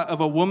shot of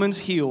a woman's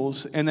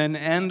heels and then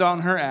end on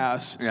her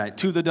ass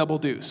to the Double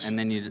Deuce. And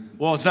then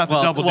It's not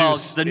the Double Deuce. Well,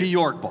 it's the New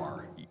York bar.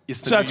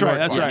 It's the So that's New York right,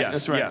 that's bar. right, Yes,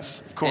 that's right.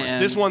 yes, of course. And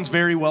this one's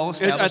very well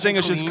established. I think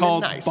it's just clean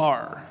called and nice.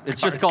 Bar.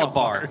 It's just called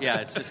bar. Yeah,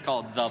 it's just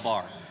called the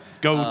bar.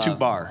 Go to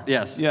bar.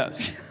 Yes.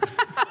 Yes.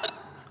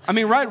 I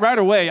mean, right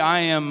away, I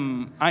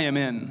am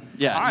in.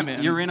 Yeah. I'm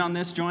in. You're in on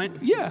this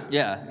joint? Yeah.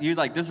 Yeah. You're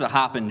like, this is a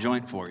hopping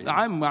joint for you.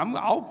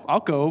 I'll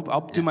go.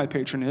 I'll do my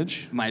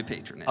patronage. My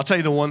patronage. I'll tell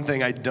you the one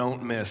thing I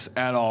don't miss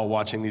at all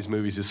watching these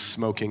movies is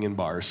smoking in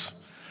bars.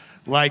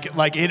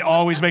 Like it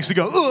always makes me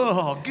go,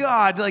 oh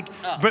God!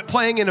 But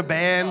playing in a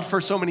band for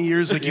so many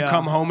years, you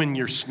come home and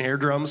your snare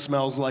drum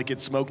smells like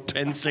it smoked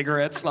 10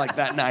 cigarettes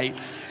that night,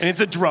 and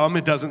it's a drum;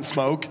 it doesn't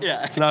smoke.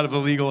 Yeah. It's not of the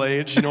legal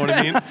age. You know what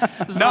I mean?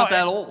 It's not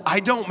that old. I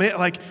don't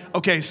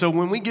okay. So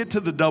when we get to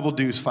the Double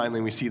Deuce,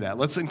 finally we see that.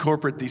 Let's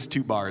incorporate these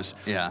two bars.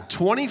 Yeah.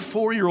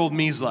 24-year-old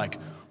me's like,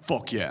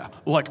 fuck yeah.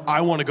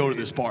 I want to go to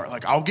this bar.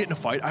 I'll get in a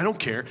fight. I don't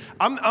care.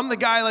 I'm the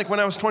guy, when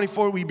I was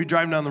 24, we'd be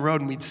driving down the road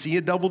and we'd see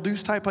a Double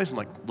Deuce type place. I'm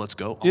like, let's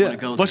go. I wanna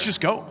go Let's there.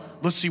 just go.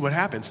 Let's see what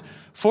happens.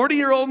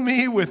 40-year-old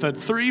me with a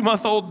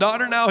 3-month-old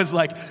daughter now is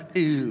like,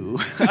 ew.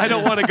 I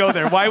don't want to go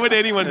there. Why would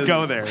anyone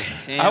go there?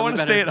 Yeah, I want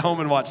to stay at home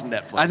and watch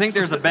Netflix. I think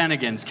there's a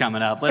Bennigan's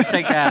coming up. Let's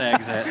take that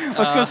exit.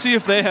 Let's go see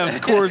if they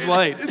have Coors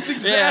Light. It's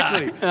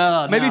exactly.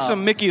 Yeah. Maybe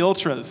some Mickey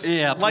Ultras.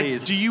 Yeah,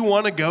 please. Do you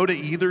want to go to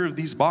either of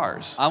these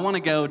bars? I want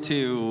to go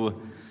to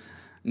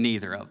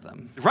neither of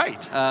them.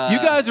 Right. You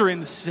guys are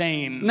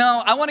insane.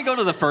 No, I want to go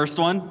to the first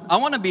one. I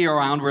want to be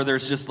around where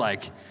there's just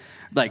like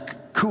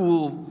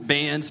cool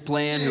bands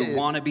playing who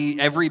want to be,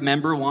 every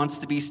member wants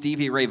to be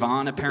Stevie Ray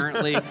Vaughan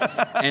apparently.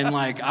 And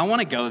I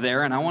want to go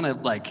there and I want to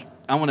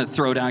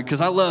throw down,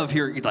 because I love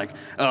hearing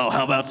oh,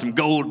 how about some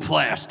gold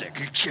plastic?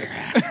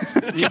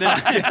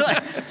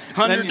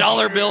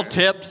 $100 bill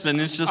tips,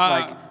 and it's just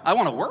I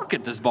want to work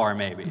at this bar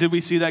maybe. Did we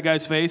see that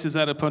guy's face? Is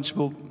that a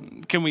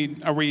punchable Are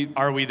we?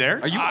 Are we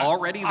there? Are you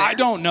already there? I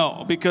don't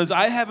know because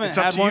I haven't It's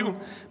up had to one. you.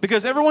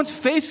 Because everyone's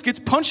face gets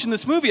punched in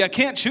this movie. I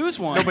can't choose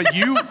one. No, but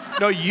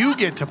you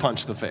get to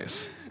punch the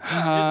face.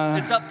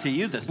 It's up to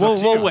you this time.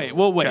 We'll wait.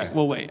 Okay.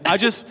 We'll wait.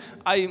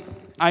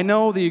 I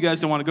know that you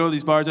guys don't want to go to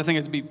these bars. I think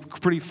it'd be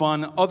pretty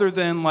fun. Other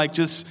than like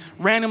just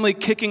randomly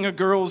kicking a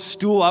girl's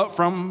stool out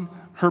from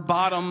her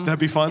bottom. That'd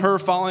be fun? Her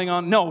falling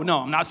on. No,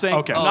 I'm not saying.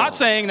 Okay. I'm not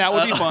saying that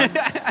would be fun.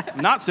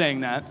 I'm not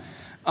saying that.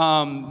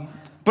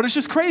 But it's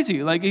just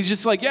crazy. Like he's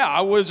just like, yeah,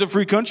 I was a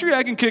free country.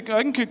 I can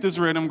kick this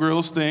random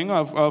girl's thing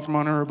off from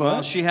under her butt.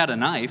 Well, she had a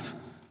knife.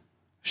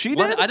 She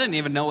Well, did. I didn't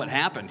even know what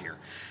happened here.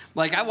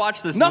 Like, I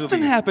watched this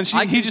Nothing movie. happened.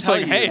 He's just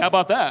like, hey, how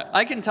about that?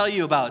 I can tell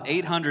you about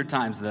 800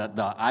 times that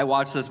I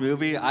watched this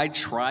movie. I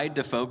tried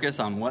to focus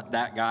on what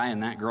that guy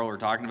and that girl were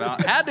talking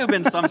about. Had to have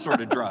been some sort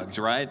of drugs,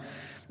 right?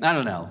 I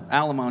don't know.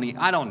 Alimony.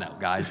 I don't know,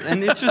 guys.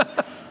 And it's just,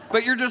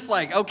 but you're just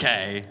like,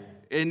 okay.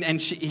 And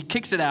he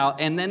kicks it out,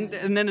 and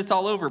then it's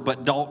all over.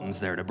 But Dalton's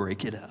there to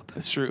break it up.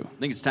 That's true. I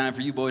think it's time for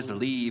you boys to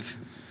leave,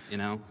 you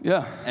know?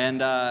 Yeah.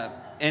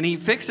 And he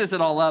fixes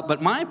it all up.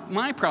 But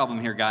my problem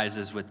here, guys,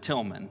 is with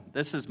Tillman.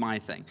 This is my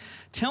thing.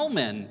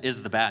 Tillman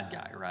is the bad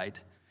guy, right?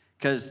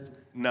 Because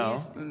No,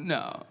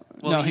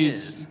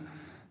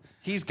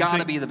 he's got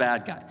to be the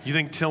bad guy. You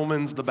think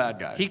Tillman's the bad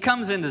guy? He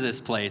comes into this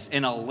place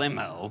in a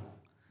limo,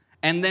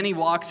 and then he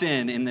walks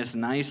in this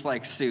nice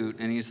like suit,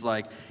 and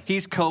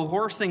he's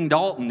coercing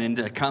Dalton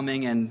into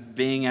coming and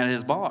being at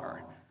his bar.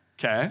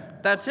 Okay.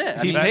 That's it.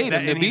 I he mean, paid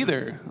him to be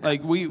there.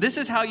 Like this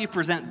is how you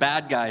present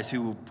bad guys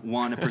who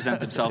want to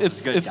present themselves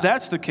as good if guys.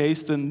 that's the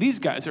case, then these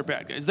guys are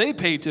bad guys. They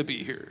paid to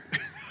be here.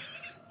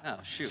 Oh,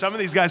 shoot. Some of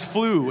these guys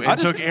flew and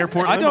took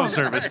airport limo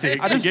service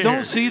to I just get don't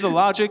here. see the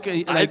logic.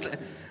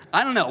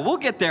 I don't know. We'll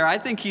get there. I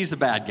think he's a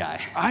bad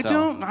guy. I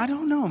don't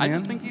know, man. I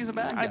just think he's a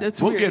bad guy.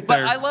 That's We'll weird. get But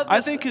there. I love this.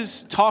 I think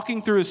his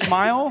talking through his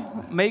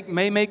smile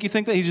may make you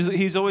think that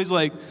he's always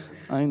like,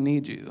 I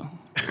need you.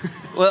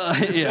 Well,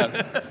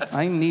 yeah.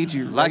 I need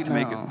you Like right to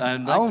make now. it-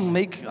 I'd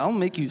like I'll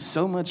make you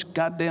so much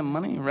goddamn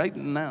money right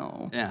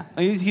now. Yeah.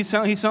 He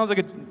sounds like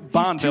a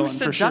Bond He's too villain for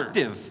sure.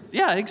 seductive.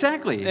 Yeah,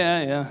 exactly.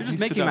 Yeah. You're just He's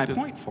making seductive.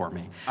 my point for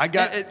me. I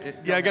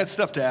got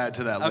stuff to add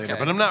to that later, Okay.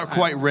 but I'm not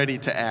quite ready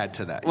to add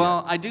to that.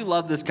 Well, I do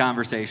love this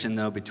conversation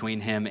though between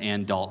him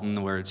and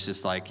Dalton, where it's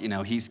just like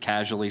he's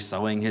casually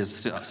sewing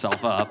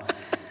himself up,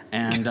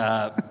 and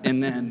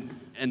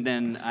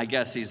then I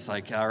guess he's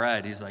like, all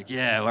right. He's like,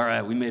 yeah, all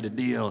right, we made a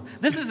deal.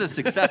 This is a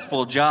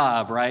successful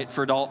job, right,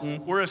 for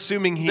Dalton? We're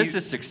assuming This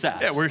is success.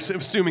 Yeah, we're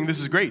assuming this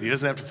is great. He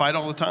doesn't have to fight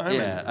all the time.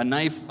 Yeah, a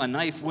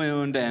knife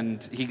wound,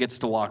 and he gets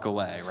to walk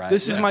away, right?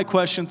 This is my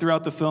question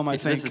throughout the film, I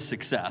think. This is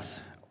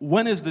success.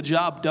 When is the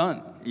job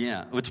done?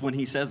 Yeah, it's when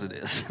he says it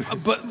is.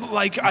 But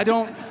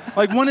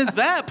when is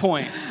that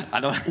point? I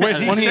don't.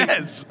 When he When he-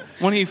 says.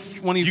 When he You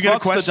gonna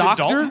fucks the question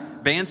doctor? Dalton?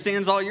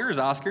 Bandstand's all yours,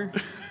 Oscar.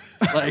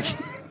 Like,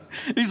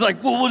 he's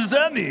like, well, what does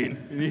that mean?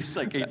 And he's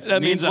like, it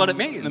That means what it I'm-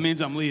 means. That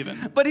means I'm leaving.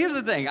 But here's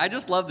the thing. I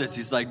just love this.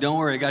 He's like, don't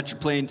worry, I got your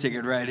plane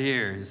ticket right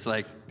here. He's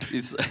like,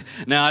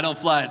 no, I don't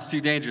fly. It's too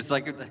dangerous.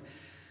 Like,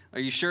 are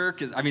you sure?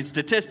 Because, I mean,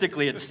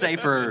 statistically, it's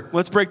safer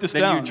Let's break this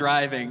than down. you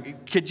driving.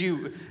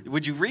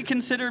 Would you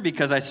reconsider?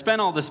 Because I spent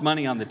all this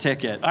money on the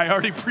ticket. I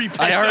already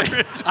prepaid for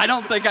it. I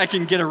don't think I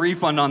can get a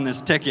refund on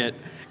this ticket.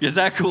 Is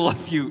that cool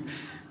if you...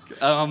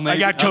 I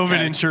got COVID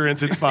okay.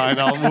 insurance. It's fine.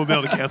 We'll be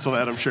able to cancel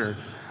that, I'm sure.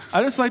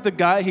 I just like the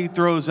guy he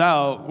throws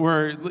out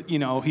where,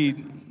 he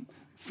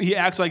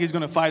acts like he's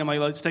going to fight him,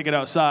 like, let's take it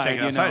outside. Take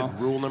it outside. You know?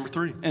 Rule number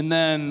 3. And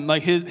then,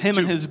 like, him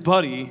and his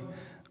buddy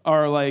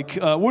are like,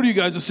 what are you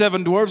guys, the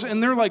Seven Dwarves?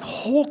 And they're like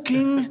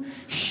hulking,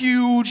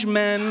 huge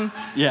men.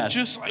 Yes.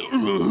 Just like,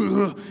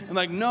 and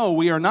like, no,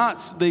 we are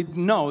not.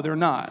 No, they're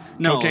not.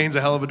 No. Cocaine's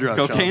a hell of a drug,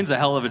 Cocaine's a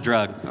hell of a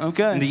drug.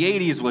 Okay. And the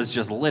 80s was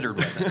just littered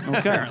with it,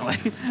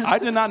 apparently. I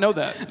did not know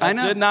that. I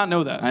know. did not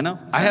know that. I know.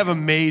 I have a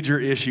major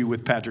issue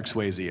with Patrick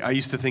Swayze. I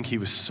used to think he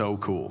was so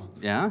cool.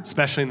 Yeah?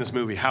 Especially in this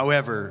movie.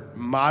 However,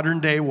 modern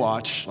day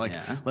watch,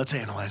 let's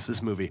analyze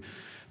this movie.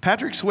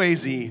 Patrick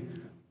Swayze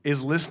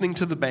is listening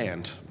to the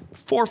band.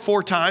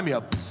 4/4 time,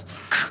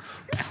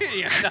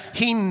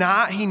 he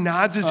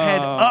nods his head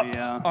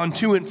up on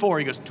 2 and 4.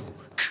 He goes,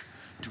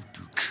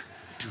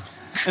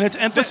 And it's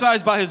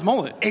emphasized by his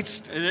mullet.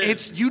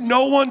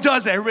 no one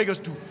does that. Everybody goes,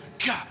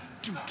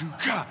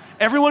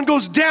 everyone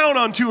goes down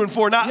on 2 and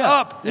 4, not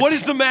up. What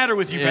is the matter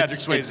with you, Patrick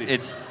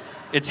Swayze?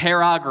 It's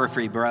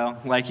hairography, bro.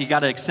 Like, you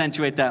got to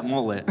accentuate that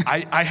mullet.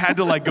 I had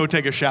to go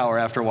take a shower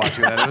after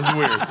watching that. It was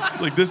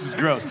weird. Like, this is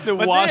gross. To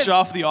wash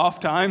off the off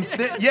time.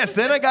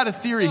 Then I got a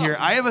theory here.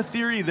 I have a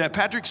theory that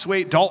Patrick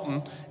Swayze,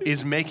 Dalton,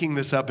 is making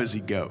this up as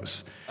he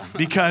goes.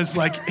 Because,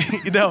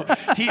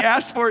 he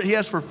asked for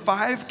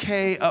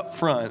 $5K up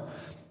front,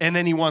 and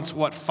then he wants,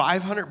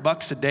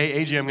 $500 a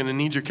day? AJ, I'm going to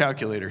need your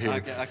calculator here.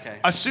 Okay.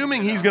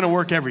 Assuming he's going to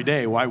work every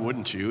day, why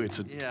wouldn't you? It's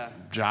a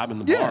job in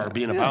the bar,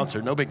 being a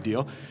bouncer, no big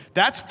deal.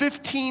 That's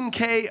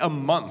 $15K a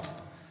month.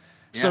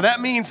 So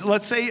that means,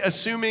 let's say,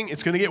 assuming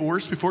it's going to get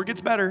worse before it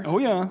gets better. Oh,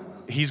 yeah.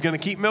 He's going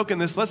to keep milking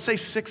this. Let's say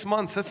 6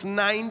 months. That's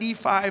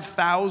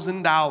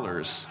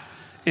 $95,000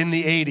 in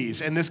the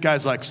 80s. And this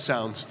guy's like,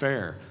 sounds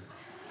fair.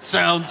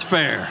 Sounds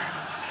fair.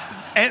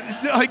 And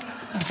like,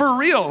 for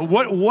real,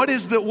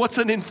 what's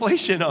an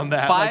inflation on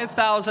that?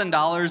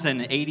 $5,000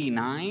 in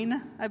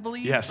 89, I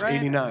believe. Yes, right?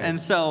 89. And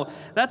so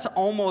that's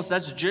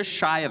just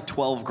shy of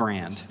 12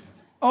 grand.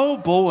 Oh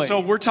boy. So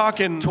we're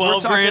talking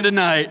 12 grand a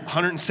night.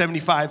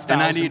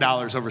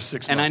 $175,000 over 6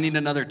 months. And I need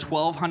another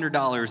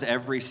 $1,200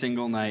 every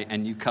single night,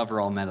 and you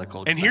cover all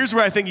medical expenses. And here's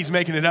where I think he's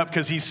making it up,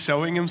 because he's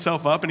sewing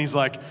himself up, and he's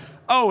like,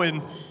 oh,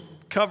 and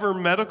cover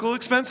medical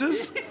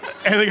expenses?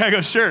 And the guy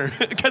goes, sure.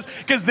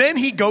 Because then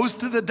he goes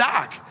to the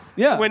doc.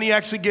 Yeah. When he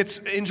actually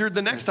gets injured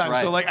the next time.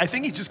 right. So like, I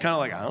think he's just kind of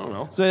like, I don't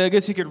know. So I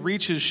guess he could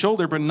reach his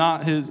shoulder, but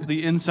not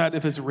the inside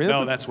of his rib.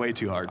 No, that's way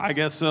too hard. I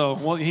guess so.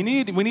 Well, we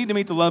need to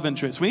meet the love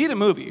interest. We need a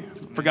movie,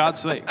 for God's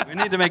sake. We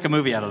need to make a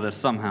movie out of this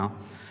somehow.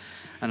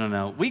 I don't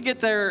know. We get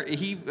there.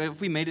 If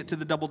we made it to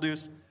the Double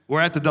Deuce. We're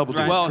at the Double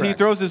Deuce. Well, he correct.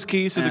 throws his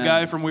keys to the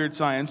guy from Weird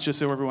Science, just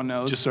so everyone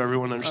knows. Just so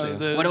everyone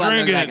understands. What do I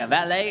look Drink like, it. a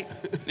valet?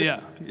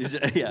 Yeah.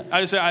 Yeah.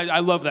 I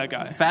love that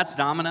guy. Fats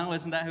Domino,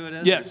 isn't that who it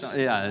is? Yes.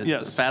 Yeah, it's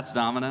Yes. Fats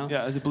Domino.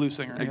 Yeah, as a blues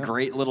singer. A yeah.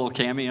 great little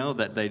cameo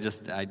that they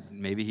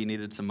maybe he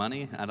needed some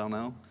money. I don't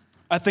know.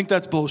 I think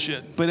that's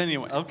bullshit. But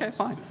anyway. Okay,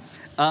 fine.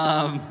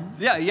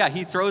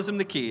 He throws him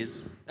the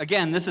keys.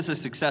 Again, this is a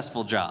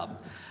successful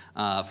job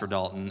for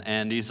Dalton.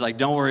 And he's like,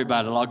 don't worry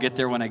about it. I'll get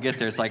there when I get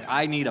there. It's like,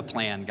 I need a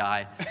plan,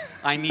 guy.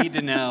 I need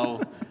to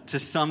know to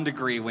some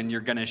degree when you're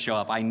going to show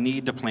up. I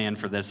need to plan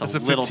for this It's a a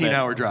little bit.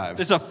 15-hour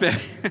drive. It's a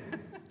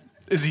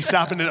Is he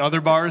stopping at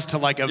other bars to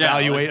like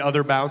evaluate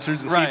other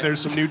bouncers and see Right. if there's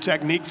some new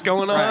techniques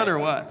going on Right. or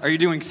what? Are you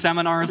doing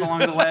seminars along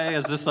the way?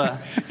 Is this a...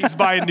 He's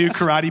buying new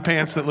karate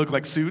pants that look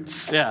like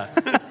suits. Yeah.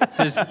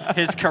 His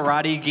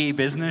karate gi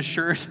business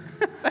shirt.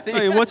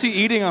 Hey, what's he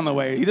eating on the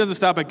way? He doesn't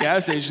stop at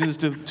gas stations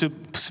to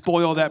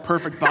spoil that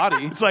perfect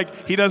body. It's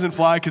like he doesn't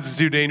fly because it's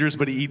too dangerous,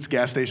 but he eats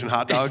gas station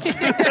hot dogs.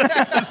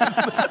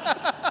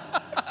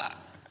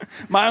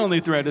 My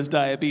only threat is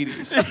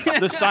diabetes,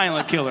 the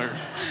silent killer.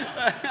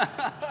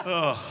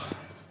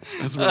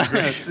 That's really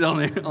great. It's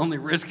the only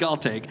risk I'll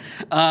take.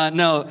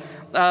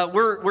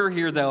 We're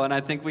here though, and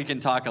I think we can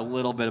talk a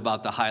little bit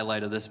about the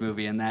highlight of this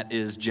movie, and that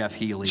is Jeff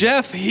Healey.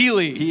 Jeff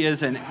Healey. He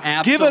is an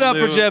absolute Give it up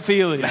for Jeff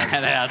Healey.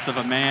 badass of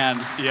a man.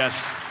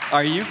 Yes.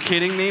 Are you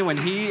kidding me? When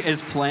he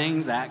is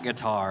playing that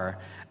guitar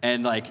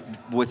and like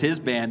with his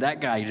band,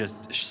 that guy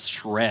just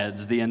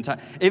shreds the entire.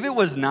 If it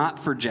was not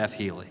for Jeff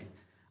Healey,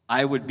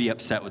 I would be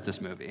upset with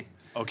this movie.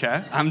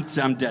 Okay. I'm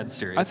dead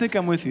serious. I think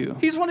I'm with you.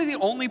 He's one of the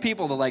only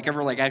people to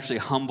ever actually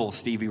humble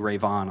Stevie Ray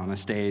Vaughan on a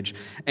stage,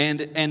 and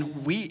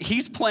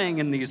he's playing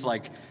in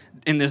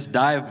in this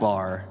dive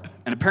bar,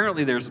 and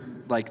apparently there's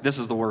this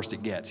is the worst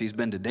it gets. He's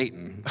been to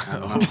Dayton. I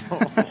don't know.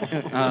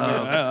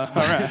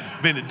 All right.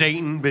 Been to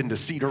Dayton, been to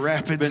Cedar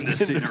Rapids, Been to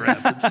Cedar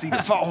Rapids.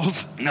 Cedar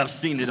Falls. I've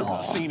seen it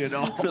all. Seen it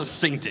all. I've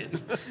seen it.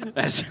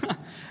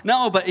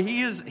 No, but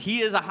he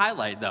is a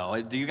highlight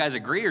though. Do you guys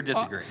agree or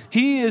disagree?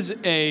 He is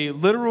a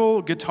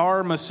literal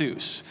guitar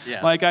masseuse.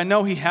 Yes. Like, I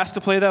know he has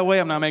to play that way.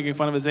 I'm not making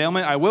fun of his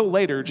ailment. I will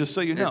later, just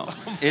so you know.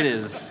 It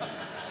is.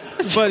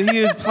 But he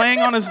is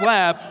playing on his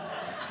lap.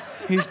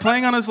 He's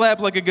playing on his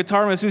lap like a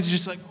guitar masseuse. He's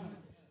just like,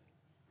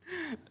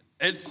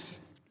 It's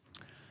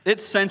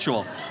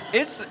sensual.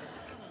 If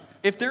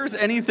there's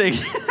anything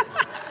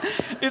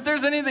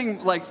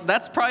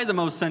that's probably the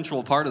most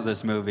sensual part of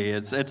this movie.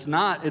 It's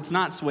not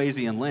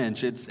Swayze and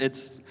Lynch.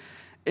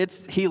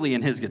 It's Healey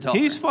and his guitar.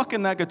 he's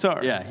fucking that guitar.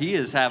 Yeah, he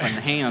is having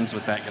hands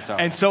with that guitar.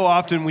 And so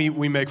often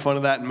we make fun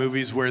of that in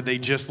movies where they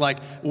just like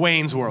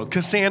Wayne's World,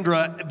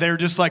 Cassandra, they're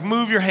just like,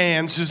 move your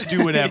hands, just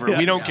do whatever. Yes.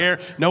 We don't care.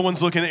 No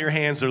one's looking at your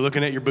hands. They're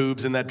looking at your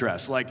boobs in that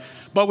dress.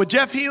 But with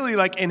Jeff Healey,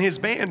 and his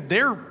band,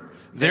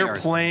 they're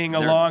playing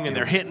along and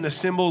they're hitting the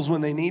cymbals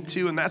when they need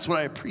to, and that's what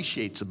I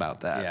appreciate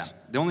about that. Yeah.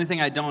 The only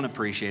thing I don't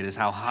appreciate is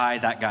how high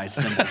that guy's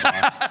cymbals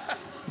are.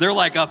 They're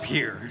up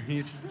here.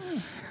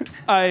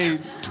 I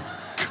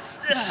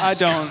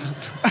don't.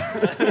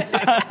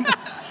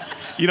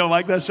 You don't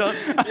like that, Sean?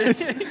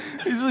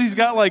 He's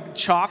got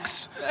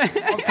chalks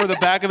for the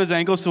back of his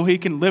ankles so he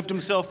can lift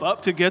himself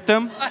up to get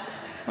them.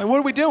 What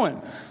are we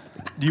doing?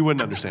 You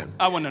wouldn't understand.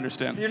 I wouldn't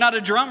understand. You're not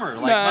a drummer.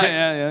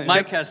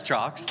 Mike has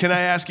chalks. Can I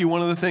ask you,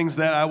 one of the things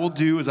that I will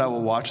do is I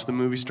will watch the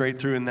movie straight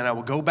through, and then I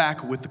will go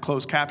back with the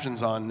closed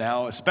captions on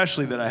now,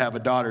 especially that I have a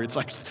daughter. It's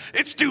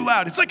it's too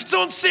loud. It's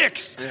on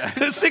 6. Yeah.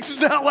 6 is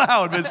not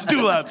loud, but it's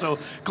too loud. So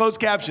closed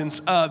captions.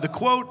 The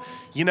quote,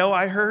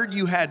 I heard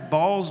you had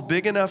balls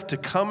big enough to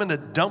come in a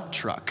dump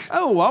truck.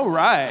 Oh, all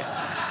right.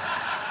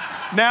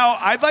 Now,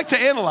 I'd like to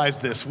analyze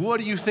this.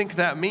 What do you think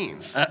that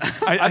means?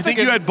 I think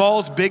you had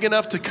balls big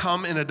enough to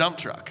come in a dump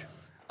truck.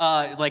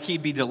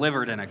 He'd be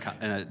delivered in a dump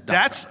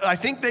truck. I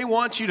think they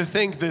want you to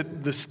think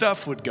that the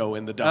stuff would go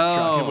in the dump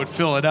truck and would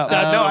fill it up.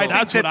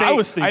 That's what I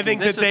was thinking. I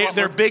think that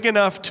they're big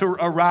enough to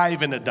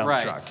arrive in a dump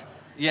truck.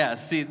 Yeah,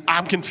 see,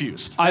 I'm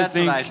confused. That's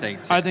what I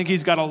think, too. I think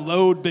he's got a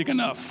load big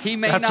enough.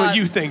 That's what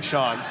you think,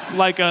 Sean.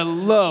 Like a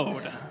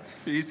load.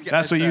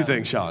 That's what you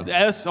think, Sean.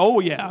 Yes. Oh,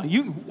 yeah.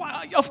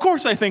 Of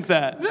course I think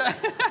that.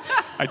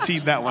 I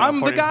teed that one up I'm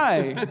for the you.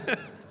 guy.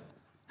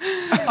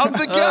 I'm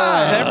the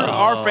guy. Whenever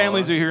our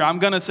families are here, I'm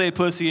going to say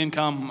pussy and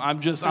cum.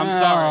 I'm sorry.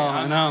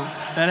 I know.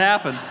 That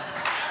happens.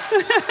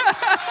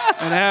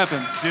 It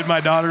happens. Did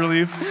my daughter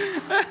leave?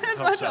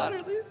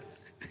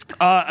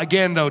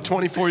 Again, though,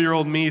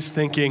 24-year-old me is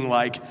thinking,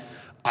 like,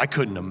 I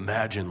couldn't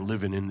imagine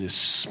living in this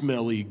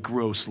smelly,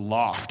 gross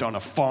loft on a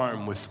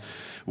farm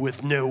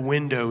with no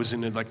windows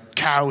and like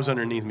cows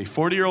underneath me.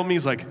 40-year-old me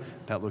is like,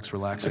 that looks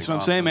relaxing. That's what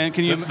I'm saying, man.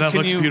 That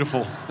looks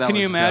beautiful. Can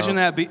you imagine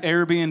that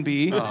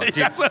Airbnb? Oh,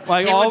 dude.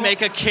 Like he would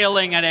make a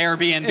killing at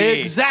Airbnb.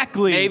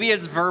 Exactly. Maybe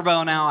it's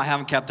Verbo now. I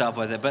haven't kept up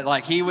with it, but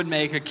like he would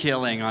make a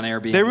killing on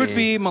Airbnb. There would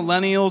be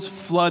millennials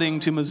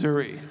flooding to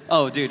Missouri.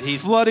 Oh, dude,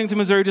 he's flooding to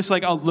Missouri, just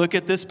like, oh, look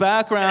at this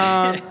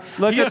background.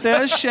 Look at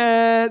this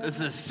shit.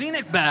 It's a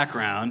scenic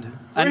background.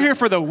 We're here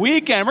for the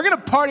weekend. We're gonna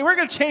party. We're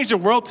gonna change the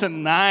world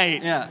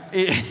tonight. Yeah.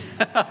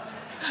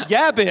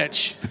 Yeah,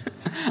 bitch.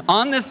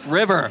 On this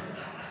river.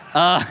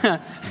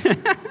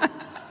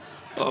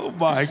 Oh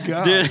my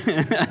God. Dude,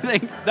 I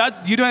think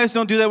You guys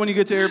don't do that when you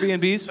get to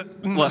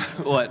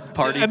Airbnbs? what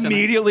party tonight?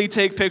 Immediately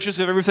take pictures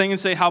of everything and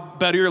say how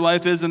better your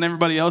life is than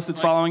everybody else that's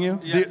following you?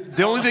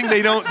 The only thing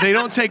they don't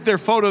take their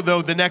photo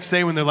though the next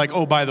day when they're like,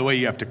 oh, by the way,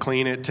 you have to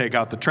clean it, take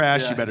out the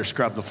trash, you better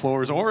scrub the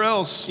floors, or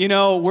else staying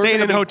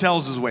in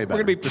hotels is way better.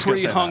 We're gonna be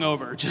pretty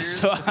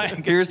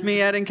hungover. Here's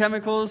me adding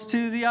chemicals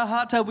to the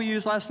hot tub we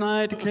used last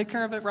night to take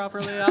care of it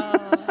properly.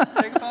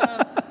 Take a photo.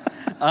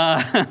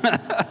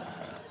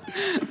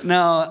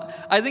 No,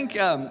 I think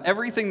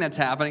everything that's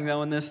happening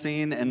though in this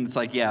scene, and it's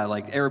like, yeah,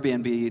 like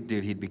Airbnb,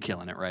 dude, he'd be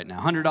killing it right now.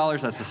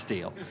 $100, that's a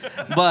steal.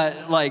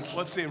 But like,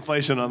 what's the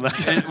inflation on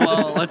that?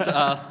 Well,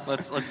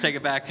 let's take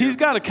it back. He's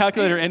got a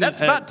calculator in his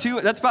head.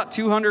 That's about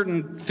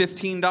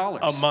 $215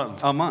 a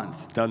month. A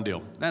month. Done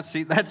deal. That's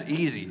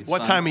easy.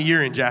 What time of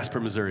year in Jasper,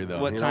 Missouri though?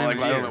 What time of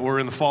year? I don't know, we're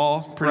in the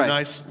fall. Pretty Right.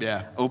 nice.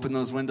 Yeah. Open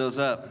those windows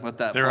up. Let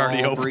that They're fall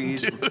already open,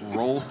 breeze dude.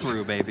 roll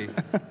through, baby.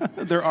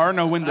 There are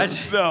no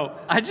windows.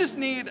 I just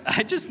need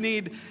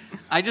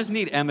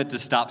Emmett to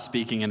stop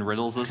speaking in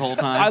riddles this whole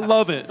time. I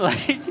love it.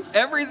 Like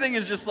everything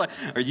is just like,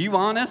 are you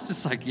honest?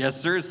 It's like, yes,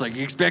 sir. It's like,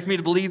 you expect me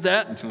to believe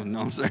that?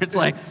 No, sir. It's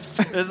like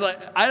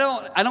I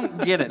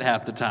don't get it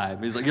half the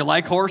time. He's like, you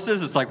like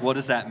horses? It's like, what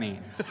does that mean?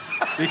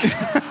 Because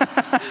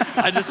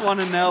I just want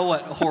to know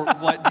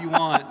what you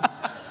want.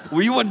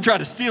 Well, you wouldn't try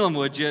to steal them,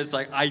 would you? It's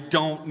like, I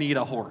don't need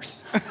a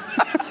horse.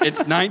 It's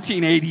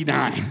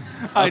 1989. Okay?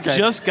 I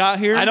just got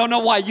here. I don't know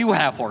why you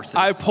have horses.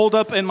 I pulled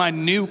up in my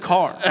new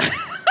car.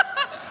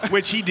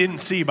 Which he didn't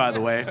see, by the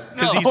way,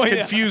 because he's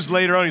confused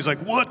later on. He's like,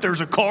 what? There's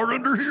a car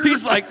under here?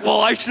 He's like, well,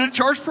 I should have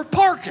charged for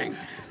parking.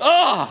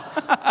 Oh.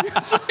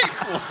 It's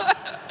like, what?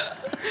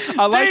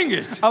 Dang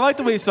it. I like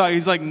the way he saw it.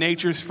 He's like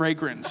nature's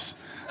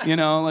fragrance. You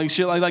know, like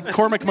shit like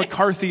Cormac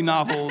McCarthy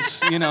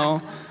novels, you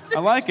know. I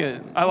like it.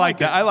 I like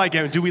that. I like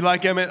Emmett. Do we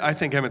like Emmett? I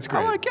think Emmett's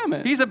great. I like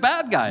Emmett. He's a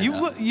bad guy.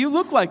 You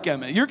look like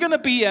Emmett. You're going to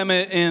be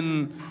Emmett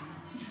in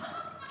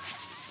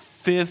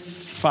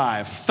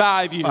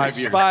 5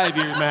 years. 5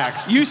 years.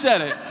 Max. You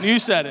said it.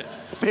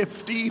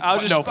 50? I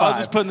was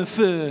just putting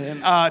the in.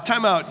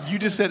 Time out. You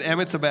just said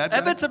Emmett's a bad guy?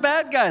 Emmett's a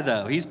bad guy,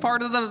 though. He's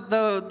part of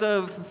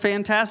the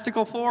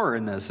Fantastical Four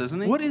in this, isn't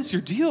he? What is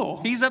your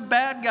deal? He's a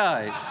bad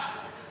guy.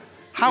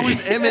 How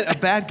is Emmett a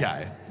bad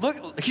guy?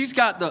 Look, he's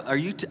got the. I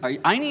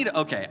need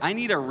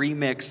a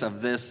remix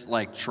of this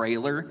like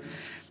trailer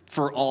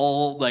for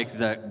all like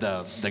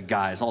the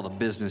guys, all the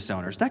business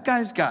owners. That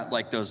guy's got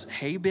like those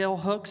hay bale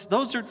hooks.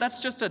 That's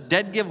just a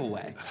dead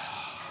giveaway.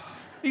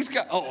 He's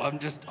got. Oh, I'm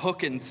just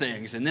hooking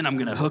things, and then I'm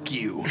gonna hook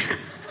you.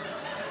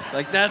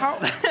 Like that's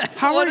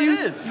how what are it you?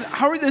 is.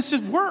 How are this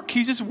is work?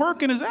 He's just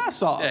working his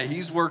ass off. Yeah,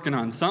 he's working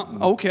on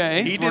something.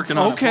 Okay, He's working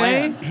on a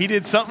plan. He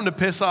did something to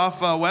piss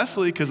off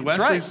Wesley because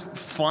Wesley's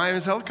flying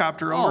his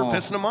helicopter over,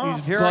 pissing him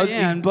off.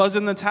 He's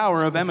buzzing the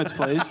tower of Emmett's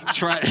place.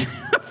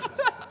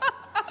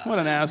 What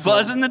an asshole.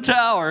 Buzzing the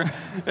tower.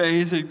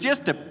 He's like,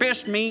 just to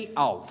piss me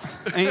off.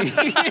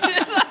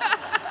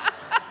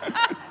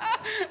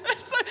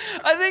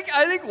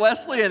 I think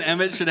Wesley and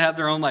Emmett should have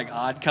their own like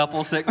Odd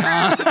Couple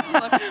sitcom.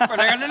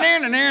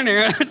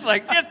 It's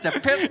like, just to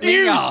piss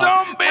me off. You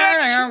some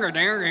bitch.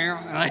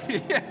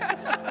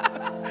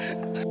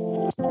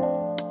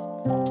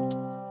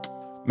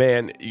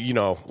 Man, you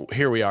know,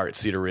 here we are at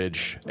Cedar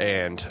Ridge,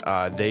 and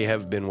they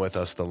have been with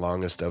us the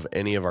longest of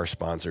any of our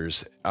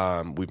sponsors.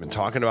 We've been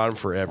talking about them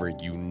forever.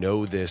 You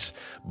know this,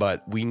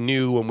 but we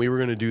knew when we were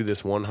going to do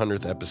this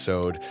 100th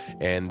episode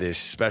and this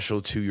special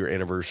 2-year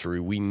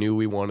anniversary, we knew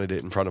we wanted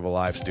it in front of a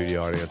live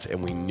studio audience,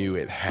 and we knew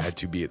it had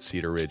to be at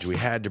Cedar Ridge. We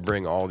had to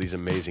bring all these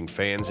amazing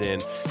fans in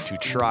to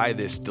try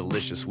this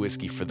delicious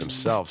whiskey for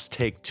themselves,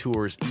 take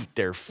tours, eat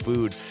their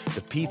food.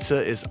 The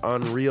pizza is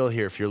unreal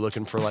here if you're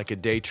looking for like a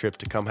day trip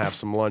to come have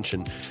some lunch lunch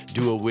and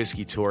do a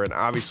whiskey tour. And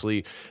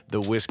obviously,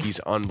 the whiskey's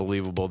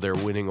unbelievable. They're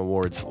winning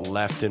awards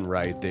left and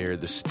right there.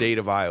 The state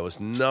of Iowa's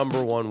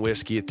 #1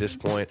 whiskey at this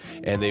point,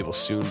 and they will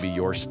soon be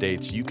your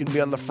state's. You can be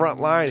on the front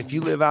line. If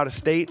you live out of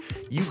state,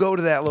 you go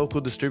to that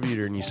local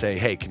distributor and you say,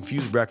 hey,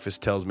 Confused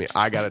Breakfast tells me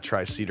I got to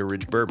try Cedar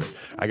Ridge Bourbon.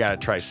 I got to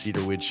try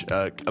Cedar Ridge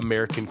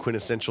American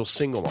Quintessential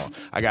Single Malt.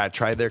 I got to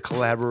try their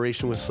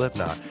collaboration with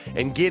Slipknot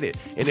and get it.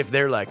 And if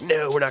they're like,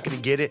 no, we're not going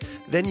to get it,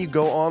 then you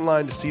go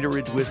online to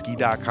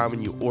cedarridgewhiskey.com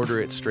and you order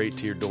it straight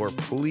to your door.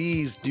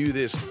 Please do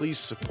this. Please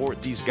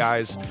support these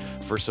guys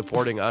for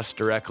supporting us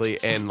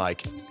directly. And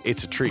like,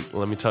 it's a treat.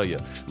 Let me tell you,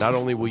 not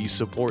only will you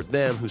support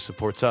them who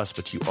supports us,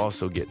 but you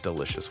also get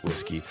delicious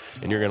whiskey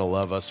and you're going to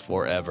love us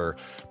forever.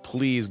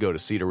 Please go to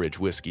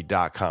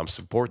cedarridgewhiskey.com,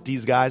 support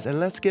these guys, and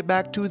let's get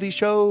back to the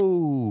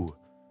show.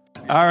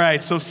 All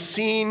right, so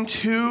scene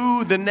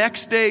 2. The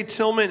next day,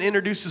 Tillman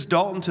introduces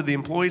Dalton to the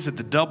employees at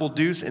the Double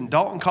Deuce, and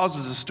Dalton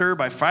causes a stir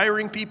by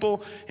firing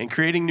people and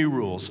creating new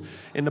rules.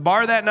 In the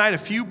bar that night, a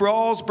few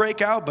brawls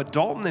break out, but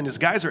Dalton and his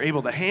guys are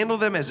able to handle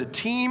them as a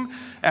team.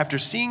 After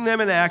seeing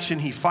them in action,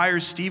 he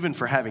fires Steven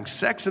for having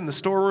sex in the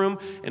storeroom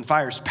and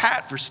fires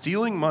Pat for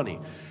stealing money.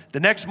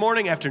 The next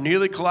morning, after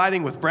nearly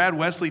colliding with Brad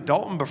Wesley,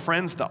 Dalton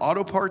befriends the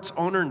auto parts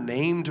owner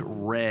named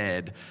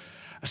Red.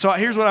 So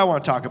here's what I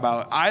want to talk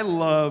about. I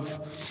love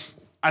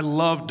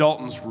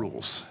Dalton's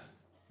rules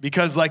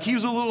because, like, he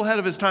was a little ahead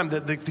of his time.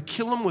 The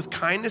kill him with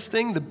kindness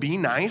thing, the be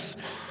nice,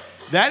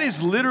 that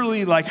is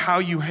literally like how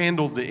you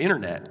handle the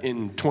internet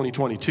in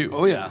 2022.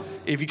 Oh, yeah.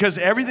 Because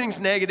everything's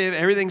negative,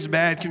 everything's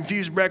bad.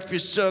 Confused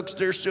Breakfast sucks.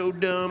 They're so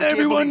dumb.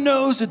 Everyone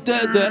knows that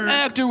the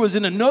actor was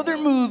in another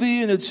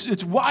movie, and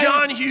it's why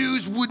John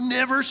Hughes would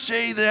never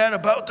say that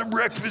about the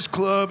Breakfast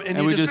Club.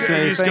 And we just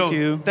say, thank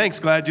you. Thanks,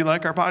 glad you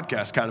like our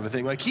podcast, kind of a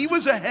thing. Like, he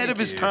was ahead of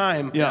his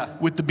time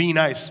with the be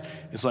nice.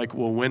 It's like,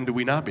 well, when do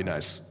we not be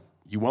nice?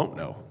 You won't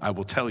know. I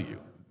will tell you.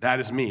 That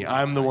is me.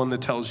 I'm the one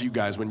that tells you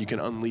guys when you can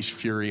unleash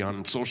fury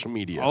on social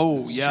media.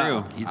 Oh, yeah.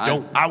 True. You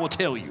don't. I will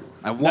tell you.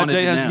 I That wanted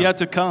day to has know. yet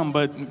to come,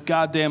 but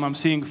goddamn, I'm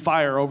seeing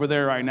fire over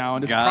there right now,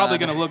 and it's probably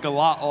going to look a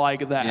lot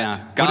like that.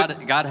 Yeah.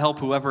 God help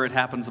whoever it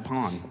happens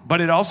upon.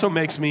 But it also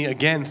makes me,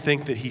 again,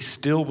 think that he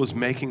still was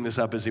making this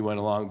up as he went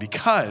along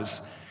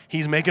because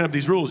he's making up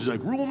these rules. He's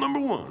like, rule number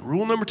 1,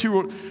 rule number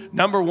 2.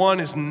 Number 1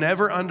 is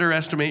never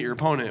underestimate your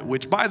opponent,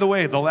 which, by the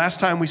way, the last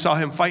time we saw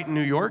him fight in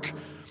New York,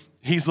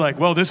 he's like,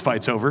 well, this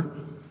fight's over.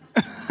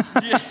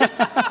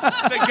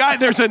 The guy,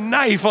 there's a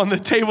knife on the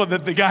table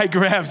that the guy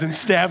grabs and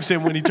stabs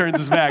him when he turns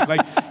his back.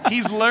 Like,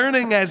 he's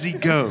learning as he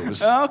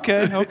goes.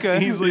 Okay.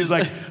 He's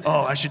like,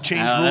 oh, I should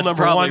change rule That's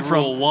number probably 1 from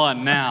rule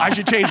 1 now. I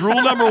should change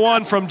rule number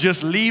 1 from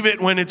just leave it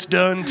when it's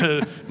done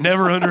to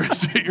never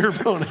underestimate your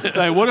opponent.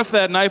 Like, what if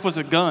that knife was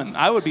a gun?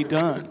 I would be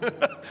done.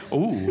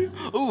 Ooh,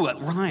 it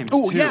rhymes.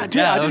 Oh, too. yeah,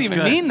 dude, I that didn't was even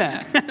good. mean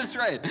that. That's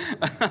right.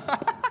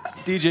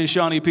 DJ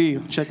Shawnee P,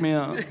 check me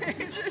out.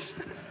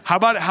 How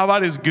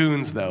about his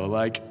goons though?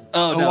 Like,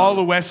 no. all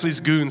the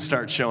Wesley's goons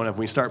start showing up.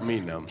 We start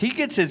meeting them. He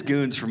gets his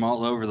goons from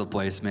all over the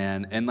place,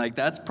 man. And, like,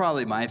 that's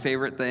probably my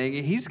favorite thing.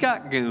 He's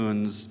got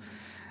goons,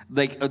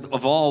 like,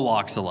 of all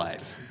walks of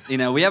life. You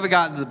know, we haven't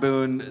gotten to the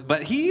Boone,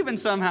 but he even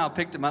somehow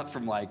picked him up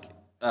from, like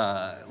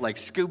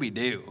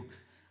Scooby-Doo.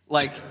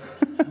 Like,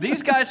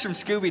 these guys from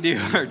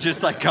Scooby-Doo are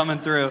just, like, coming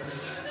through.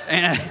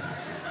 And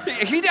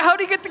how'd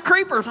he get the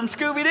creeper from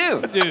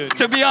Scooby-Doo? Dude.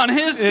 To be on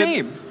his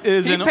team.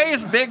 He an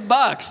pays big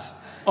bucks.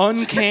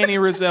 uncanny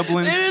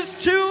resemblance. It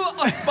is too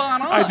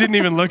spot on. I didn't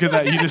even look at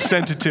that. You just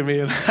sent it to me,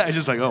 and I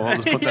just like, oh, I'll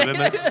just put that in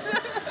there.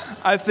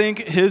 I think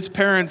his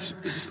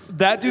parents,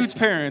 that dude's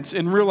parents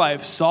in real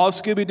life saw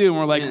Scooby-Doo and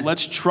were like,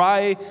 let's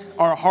try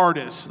our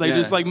hardest. They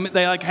just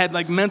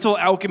had mental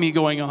alchemy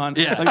going on.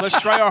 Yeah. Like, let's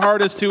try our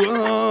hardest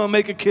to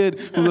make a kid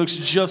who looks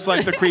just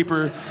like the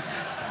creeper.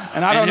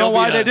 And I don't know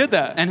why they did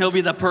that. And he'll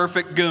be the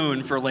perfect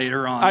goon for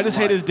later on. I just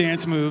hate his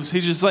dance moves.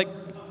 He's just like,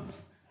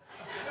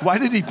 Why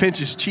did he pinch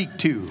his cheek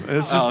too?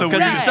 It's just the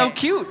because weird. he's so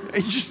cute.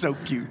 He's just so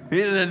cute.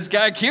 Is this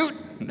guy cute?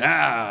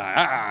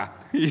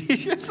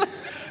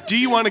 Do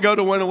you want to go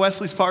to one of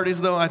Wesley's parties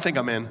though? I think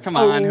I'm in. Come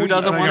on, who I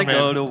doesn't think want to I'm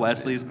go in. to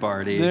Wesley's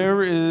party?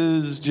 there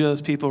is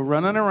just people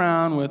running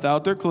around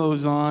without their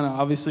clothes on.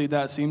 Obviously,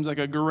 that seems like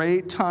a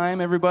great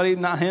time. Everybody,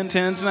 not hint,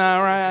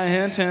 now, right?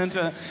 Hint.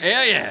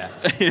 Yeah.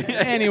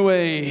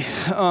 Anyway,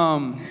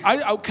 can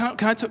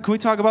we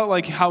talk about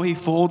like how he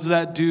folds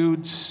that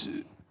dude's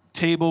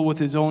table with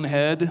his own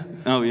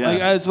head? Oh, yeah. Like,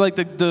 as like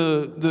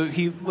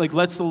he like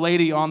lets the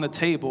lady on the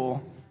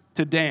table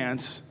to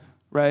dance,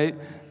 right?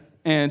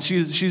 And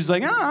she's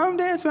like, I'm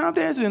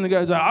dancing. And the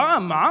guy's like,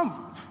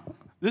 I'm.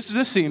 This is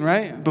this scene,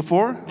 right?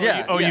 Before?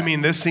 Yeah. Oh, you mean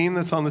this scene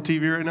that's on the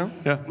TV right now?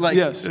 Yeah. Like,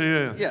 Yes.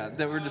 Yeah,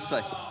 that we're just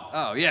like,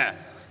 oh, yeah.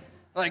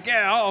 Like,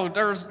 yeah, oh,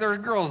 there's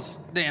girls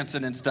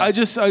dancing and stuff.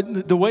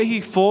 The way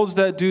he folds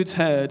that dude's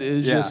head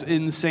is Yeah. just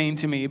insane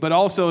to me. But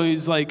also,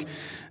 he's like,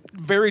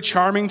 very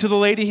charming to the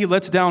lady he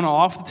lets down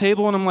off the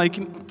table, and I'm like,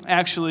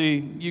 actually,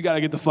 you got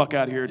to get the fuck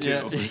out of here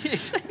too,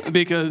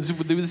 because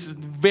this is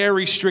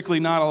very strictly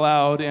not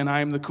allowed, and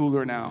I'm the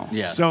cooler now.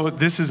 Yes. So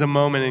this is a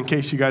moment, in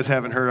case you guys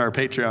haven't heard our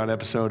Patreon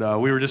episode,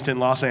 we were just in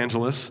Los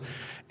Angeles,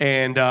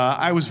 and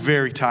I was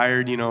very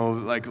tired,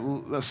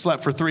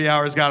 slept for 3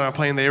 hours, got on a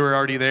plane, they were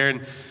already there,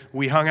 and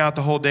we hung out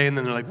the whole day, and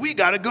then they're like, we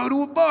got to go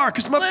to a bar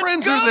because my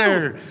friends are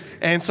there.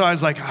 And so I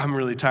was like, I'm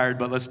really tired,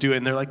 but let's do it.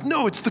 And they're like,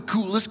 no, it's the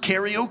coolest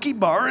karaoke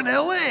bar in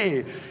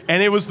L.A.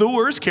 And it was the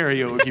worst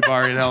karaoke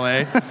bar in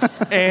L.A.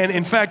 And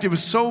in fact, it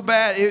was so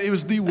bad. It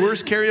was the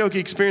worst karaoke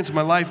experience of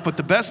my life. But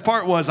the best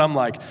part was I'm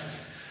like,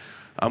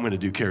 I'm going to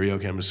do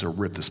karaoke. I'm just going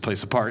to rip this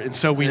place apart. And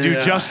so we do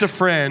Just a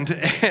Friend.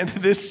 And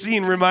this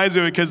scene reminds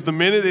me of it because the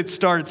minute it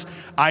starts,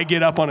 I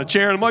get up on a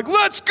chair and I'm like,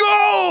 let's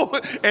go.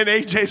 And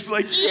AJ's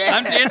like, yeah.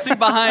 I'm dancing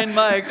behind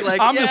Mike.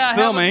 Like, I'm just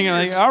filming.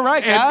 And like, all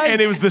right, guys.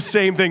 And it was the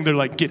same thing. They're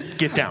like, get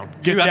down.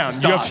 Get down. Have to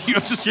stop. You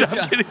have to stop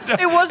getting down.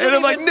 It wasn't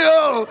and I'm even- like,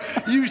 no.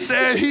 You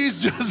said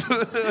he's just...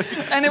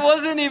 And it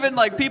wasn't even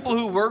like people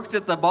who worked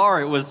at the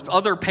bar. It was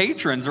other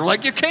patrons. They're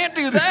like, you can't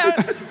do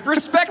that.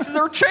 Respect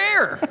their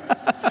chair.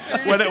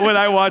 When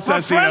I watched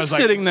that scene, I was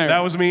like, sitting there.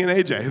 that was me and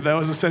AJ. That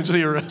was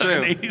essentially an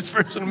true. 80s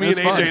version of me It's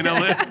and AJ fun. in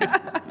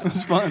LA. It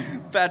was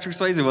fun. Patrick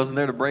Swayze wasn't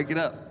there to break it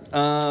up.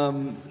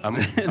 I'm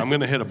going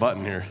to hit a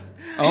button here.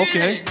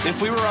 Okay.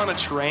 If we were on a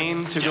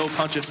train to go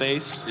punch a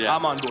face,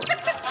 I'm on board.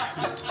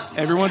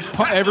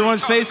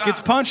 Everyone's face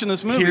gets punched in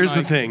this movie. Here's the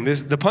Mike. thing.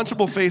 The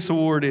Punchable Face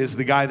Award is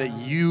the guy that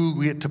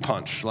you get to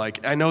punch.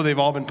 Like, I know they've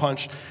all been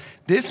punched.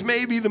 This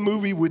may be the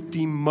movie with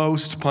the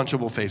most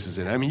punchable faces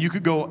in it. I mean, you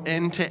could go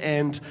end to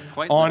end,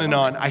 on and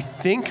on. I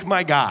think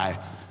my guy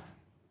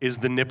is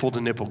the nipple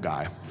to nipple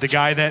guy. The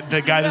guy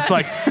that's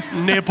like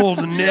nipple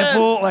to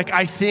nipple. Yes. Like,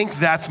 I think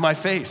that's my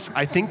face.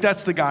 I think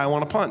that's the guy I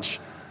want to punch.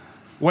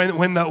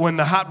 When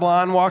the hot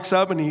blonde walks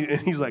up and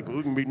he's like,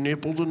 we can be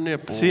nipple to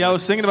nipple. See, I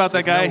was thinking about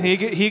that guy. no.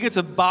 He gets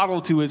a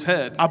bottle to his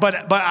head.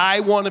 But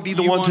I want to be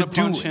the You one to wanna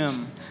do punch it.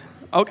 him.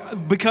 Okay,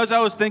 because I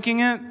was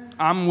thinking it.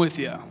 I'm with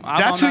you.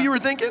 That's who you were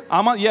thinking?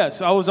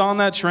 Yes, I was on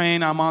that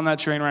train. I'm on that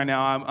train right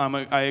now.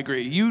 I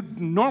agree. You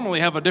normally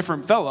have a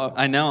different fella.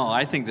 I know.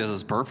 I think this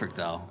is perfect,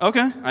 though.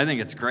 Okay. I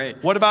think it's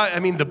great. What about,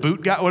 the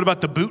boot guy? What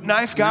about the boot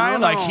knife guy?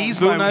 No. He's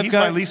Boot my knife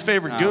guy? least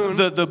favorite goon.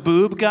 The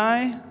boob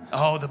guy.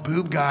 Oh, the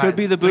boob guy. Could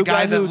be the boob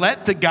guy that who-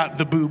 let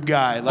the boob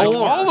guy. Like,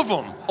 all of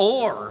them.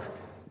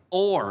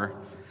 Or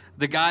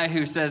the guy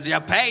who says, you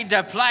paid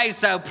to play,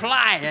 so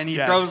play, and he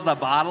Yes. throws the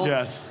bottle.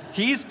 Yes.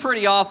 He's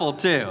pretty awful,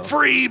 too.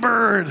 Free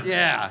bird.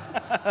 Yeah.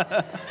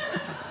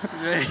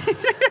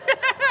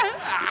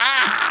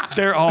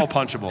 They're all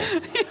punchable.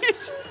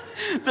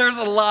 There's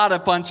a lot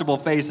of punchable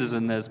faces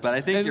in this, but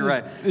I think you're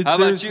right. How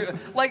about you?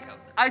 Like,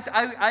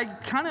 I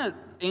kind of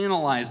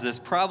analyzed this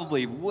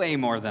probably way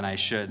more than I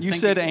should. You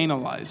said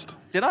analyzed.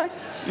 Did I?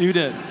 You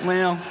did.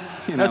 Well,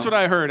 That's what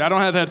I heard. I don't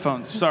have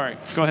headphones. Sorry.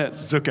 Go ahead.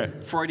 It's okay.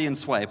 Freudian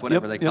swipe,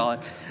 whatever Yep, they call it.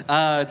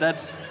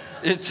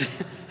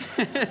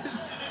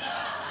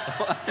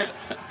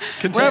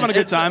 We're having a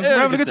good time. We're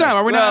having a good time.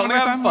 Are we not having a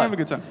good time? We're having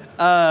a good time.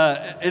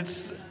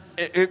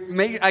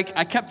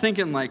 I kept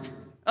thinking like,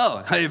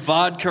 oh, hey,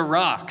 vodka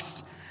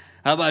rocks.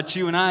 How about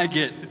you and I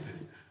get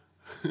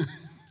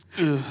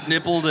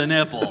nipple to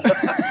nipple?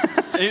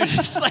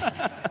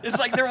 It's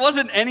like there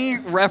wasn't any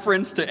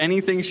reference to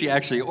anything she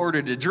actually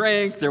ordered to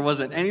drink. There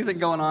wasn't anything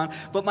going on.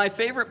 But my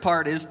favorite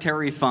part is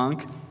Terry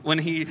Funk when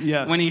he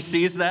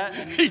sees that.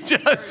 He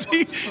does.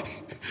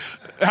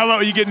 How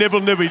about you get nipple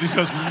to nipple? He just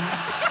goes.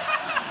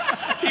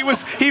 He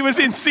was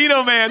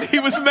Encino Man. He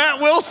was Matt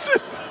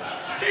Wilson.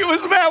 He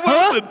was Matt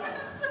Wilson.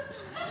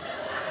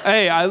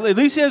 Hey, at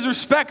least he has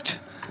respect.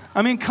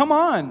 I mean, come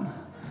on.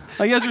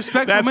 Like, he has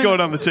respect. That's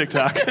going on the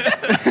TikTok.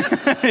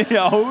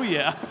 Yeah, oh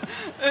yeah.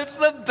 It's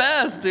the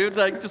best, dude.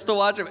 Like, just to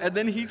watch him. And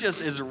then he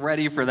just is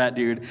ready for that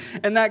dude.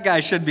 And that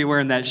guy should be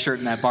wearing that shirt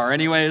in that bar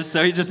anyways,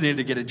 so he just needed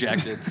to get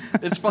ejected.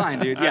 It's fine,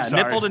 dude. Yeah,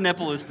 sorry. nipple to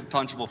nipple is the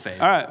punchable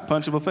face. All right,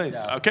 punchable face.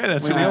 Okay,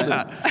 that's We nailed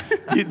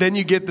Then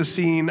you get the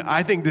scene.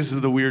 I think this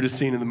is the weirdest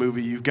scene in the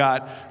movie. You've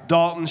got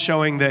Dalton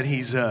showing that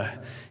he's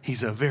a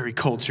very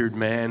cultured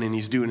man and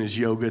he's doing his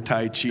yoga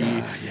tai chi.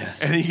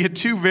 Yes. And you get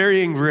two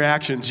varying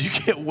reactions. You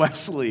get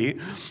Wesley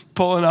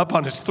pulling up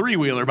on his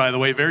three-wheeler, by the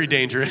way, very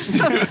dangerous.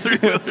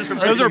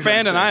 Those are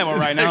banned in Iowa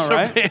right now, They're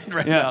right? so banned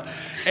right now.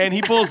 And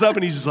he pulls up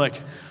and he's just like,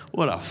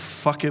 what a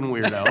fucking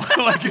weirdo.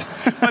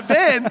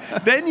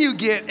 But then you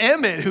get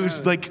Emmett,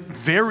 who's like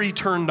very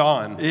turned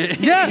on.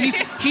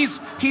 Yes.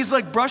 He's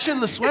like brushing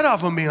the sweat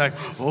off him, being like,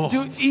 oh,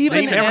 Dude, even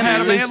ain't never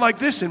had a Emmett man is- like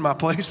this in my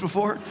place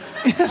before.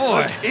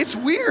 Boy, it's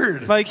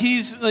weird. Like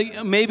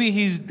maybe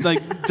he's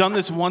like done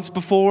this once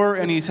before,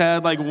 and he's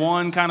had like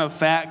one kind of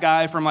fat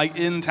guy from like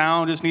in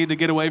town just needed to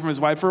get away from his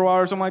wife for a while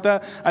or something like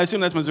that. I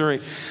assume that's Missouri.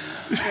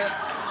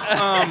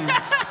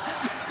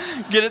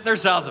 Get it? They're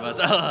south of us.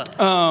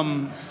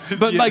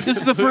 But like, this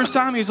is the first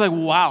time he's like,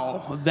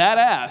 wow, that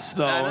ass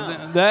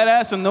though, that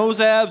ass and those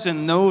abs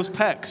and those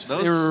pecs,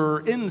 they're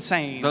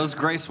insane. Those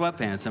gray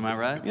sweatpants, am I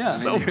right? Yeah,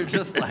 I mean, you're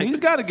just like, he's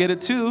got to get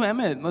it too.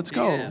 Emmett, let's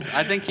go.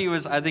 I think he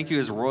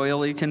was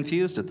royally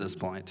confused at this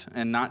point,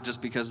 and not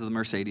just because of the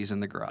Mercedes in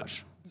the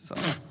garage. So.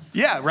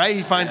 Yeah, right?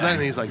 He finds that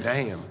and he's like,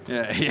 damn.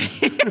 Yeah.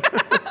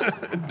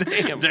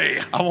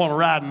 Damn. I want to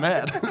ride in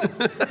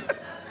that.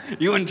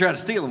 You wouldn't try to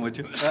steal them, would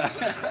you?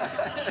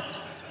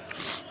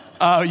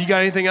 You got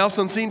anything else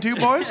on scene 2,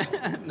 boys?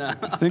 No.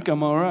 I think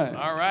I'm all right.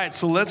 All right,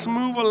 so let's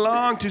move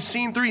along to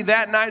scene 3.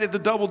 That night at the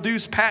Double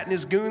Deuce, Pat and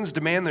his goons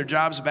demand their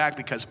jobs back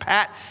because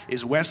Pat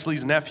is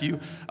Wesley's nephew.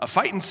 A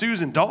fight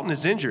ensues and Dalton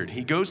is injured.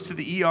 He goes to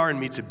the ER and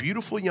meets a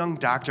beautiful young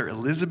doctor,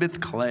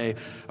 Elizabeth Clay.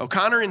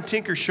 O'Connor and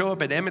Tinker show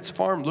up at Emmett's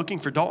farm looking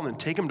for Dalton and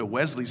take him to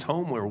Wesley's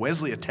home, where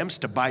Wesley attempts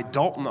to buy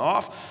Dalton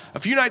off. A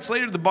few nights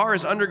later, the bar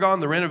has undergone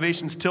the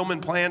renovations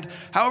Tillman planned.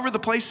 However, the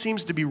place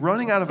seems to be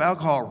running out of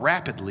alcohol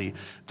rapidly.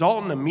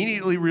 Dalton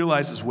immediately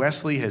realizes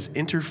Wesley has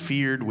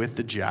interfered with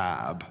the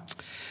job.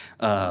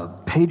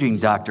 Paging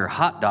Dr.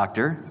 Hot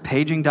Doctor.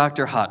 Paging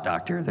Dr. Hot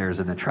Doctor.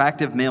 There's an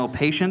attractive male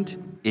patient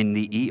in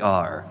the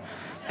ER.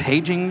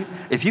 Paging,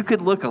 if you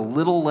could look a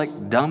little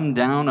like dumbed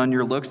down on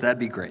your looks, that'd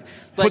be great.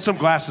 Like, Put some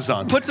glasses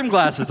on. Put some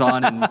glasses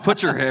on and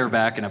put your hair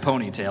back in a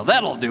ponytail.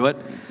 That'll do it.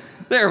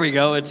 There we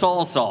go. It's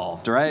all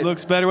solved, right?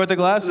 Looks better with the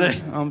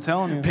glasses. I'm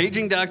telling you.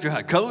 Paging Dr.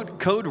 Hot.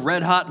 Code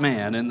Red Hot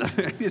Man. And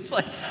it's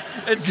like,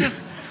 it's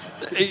just...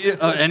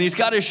 and he's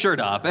got his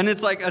shirt off, and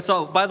it's like,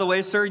 so by the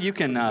way, sir, you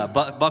can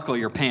buckle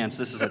your pants.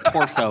 This is a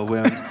torso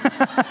wound.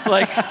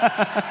 Like,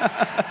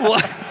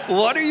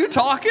 what are you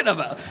talking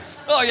about?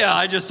 Oh yeah,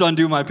 I just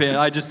undo my pants.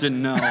 I just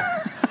didn't know.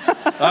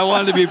 I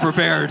wanted to be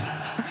prepared.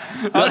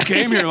 I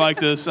came here like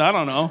this. I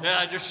don't know. Yeah,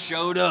 I just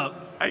showed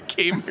up. I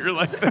came here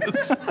like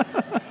this.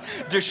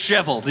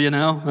 Disheveled, you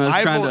know.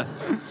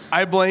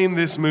 I blame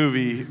this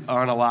movie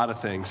on a lot of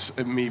things.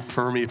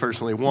 For me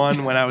personally,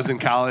 one, when I was in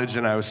college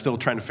and I was still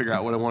trying to figure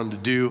out what I wanted to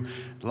do,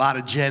 a lot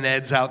of gen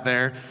eds out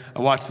there.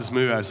 I watched this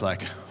movie, I was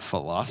like,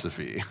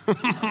 philosophy.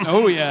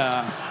 Oh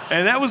yeah,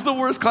 and that was the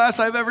worst class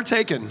I've ever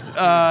taken.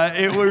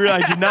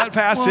 I did not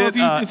pass it.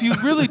 If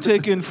you've really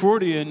taken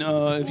Freudian,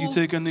 if you've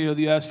taken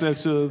the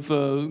aspects of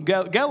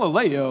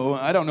Galileo,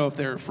 I don't know if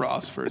they're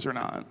philosophers or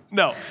not.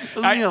 No,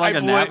 Isn't he like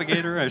a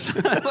navigator?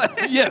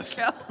 Yes,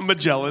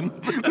 Magellan.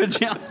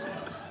 Magellan.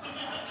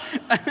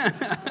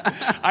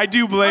 I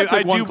do blame. I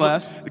took one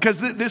class because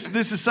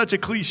this is such a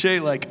cliche.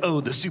 Like,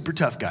 oh, the super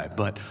tough guy,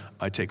 but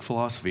I take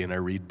philosophy and I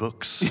read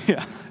books.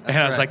 Yeah, and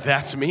I was like,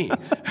 that's me.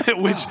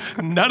 Which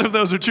none of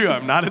those are true.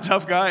 I'm not a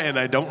tough guy, and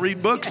I don't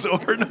read books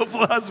or no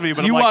philosophy.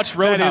 But you I'm watch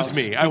like, Roadhouse. That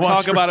is me. I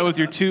talk about it with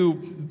your two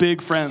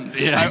big friends.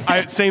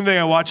 Yeah. Same thing.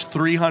 I watched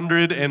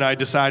 300, and I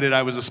decided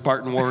I was a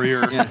Spartan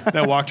warrior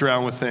that walked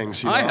around with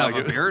things. You know, I have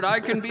a beard.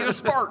 I can be a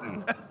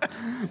Spartan.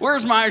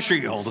 Where's my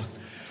shield?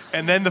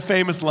 And then the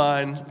famous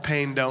line,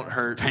 "Pain don't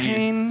hurt."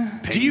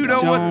 Pain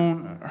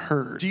don't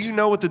hurt. Do you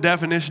know what the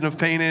definition of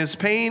pain is?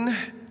 Pain,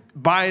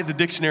 by the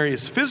dictionary,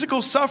 is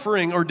physical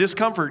suffering or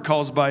discomfort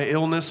caused by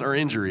illness or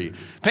injury.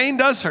 Pain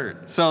does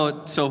hurt.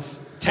 So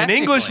and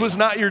English was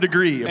not your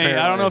degree, apparently. Hey,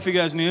 I don't know if you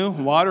guys knew,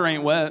 water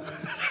ain't wet.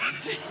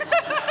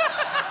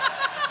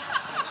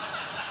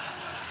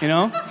 You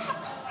know?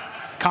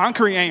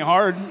 Concrete ain't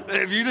hard.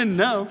 If you didn't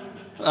know.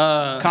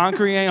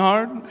 Concrete ain't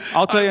hard.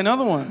 I'll tell you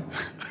another one.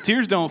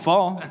 Tears don't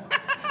fall.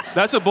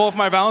 That's a Both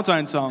My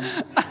Valentine song.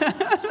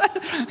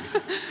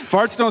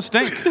 Farts don't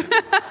stink.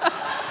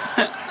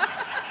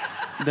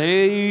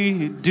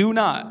 They do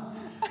not.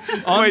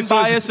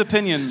 Unbiased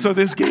opinion. So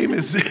this game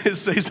is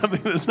say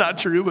something that's not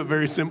true, but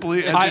very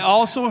simply. I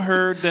also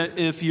heard that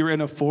if you're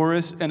in a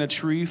forest and a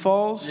tree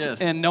falls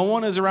and no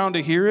one is around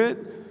to hear it,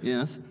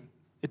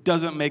 it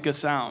doesn't make a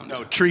sound.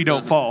 No, tree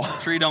don't fall.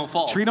 Tree don't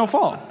fall. Tree don't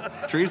fall.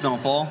 Trees don't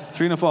fall.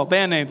 Tree don't fall.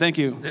 Band name, thank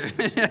you.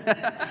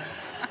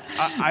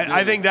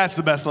 I think that's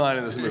the best line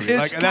in this movie.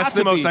 That's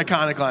the most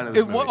iconic line in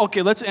this movie.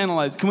 Okay, let's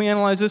analyze. Can we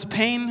analyze this?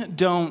 Pain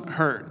don't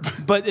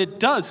hurt, but it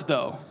does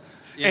though.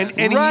 Yes.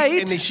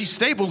 And she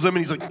staples him,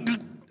 and he's like,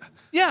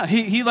 yeah,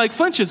 he like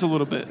flinches a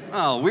little bit.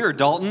 Oh, weird,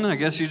 Dalton. I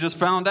guess you just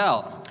found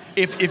out.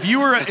 If you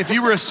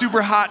were a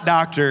super hot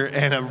doctor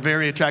and a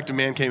very attractive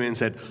man came in and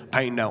said,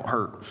 "Pain don't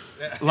hurt,"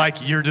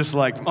 like you're just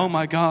like, oh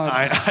my God,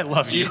 I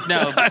love you.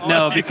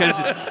 No,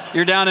 because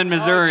you're down in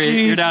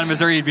Missouri. You're down in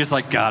Missouri. You'd be just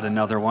like, God,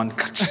 another one.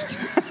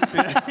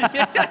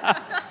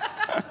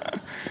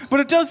 But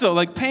it does though.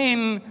 Like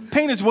pain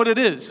is what it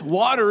is.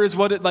 Water is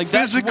what it like.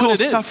 Physical that's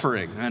what it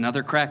suffering. Is.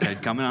 Another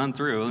crackhead coming on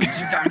through.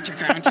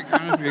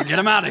 Get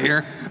him out of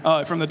here.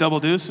 Oh, from the Double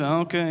Deuce.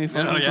 Okay.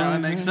 Oh yeah,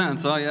 that makes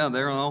sense. Oh yeah,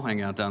 they'll all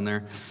hang out down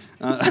there.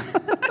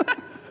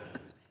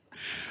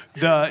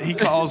 He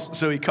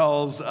calls.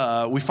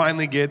 We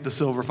finally get the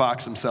Silver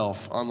Fox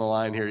himself on the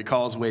line here. He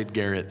calls Wade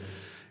Garrett.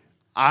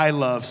 I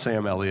love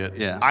Sam Elliott.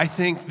 Yeah. I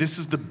think this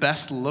is the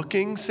best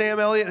looking Sam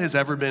Elliott has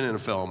ever been in a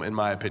film, in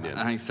my opinion.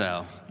 I think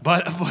so.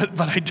 But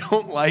I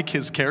don't like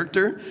his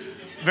character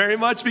very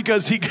much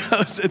because he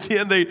goes at the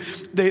end.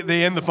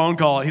 They end the phone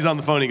call. He's on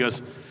the phone. He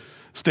goes,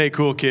 "Stay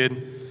cool,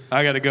 kid.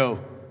 I got to go.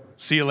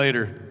 See you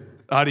later.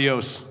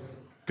 Adios.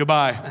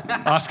 Goodbye.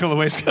 Hasta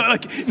luego.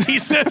 Like, he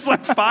says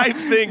like 5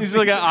 things. He's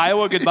like an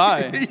Iowa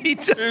goodbye.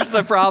 Here's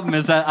the problem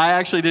is that I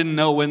actually didn't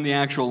know when the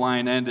actual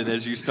line ended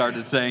as you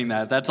started saying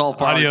that. That's all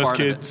part Adios, of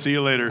kid. it. See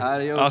you later.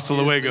 Adios, Hasta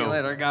kid. luego. See you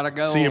later. Gotta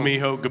go. See you,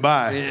 mijo.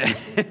 Goodbye.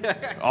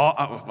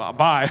 Yeah.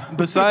 Bye.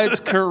 Besides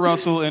Kurt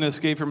Russell in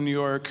Escape from New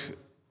York,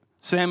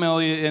 Sam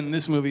Elliott in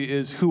this movie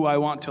is who I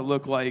want to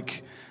look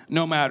like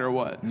no matter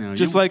what. No,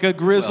 just like a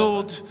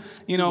grizzled,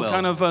 will.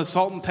 kind of a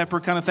salt and pepper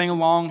kind of thing,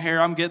 long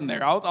hair. I'm getting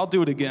there. I'll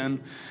do it again.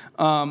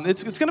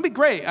 It's going to be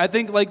great. I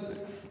think like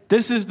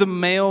this is the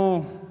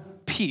male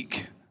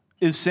peak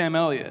is Sam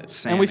Elliott.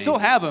 Sammy. And we still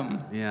have him.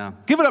 Yeah.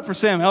 Give it up for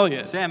Sam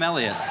Elliott. Sam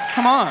Elliott.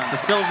 Come on. The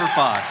Silver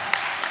Fox.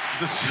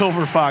 The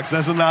Silver Fox.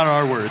 That's not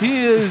our words. He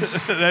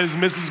is That is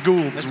Mrs.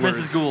 Gould's That's words.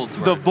 Mrs. Gould's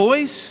the word.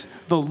 voice,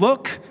 the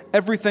look,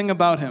 everything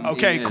about him.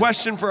 Okay, He is.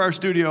 question for our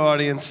studio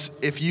audience.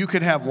 If you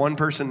could have one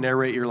person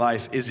narrate your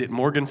life, is it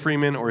Morgan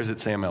Freeman or is it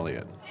Sam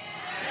Elliott?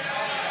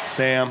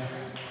 Sam.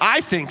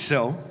 I think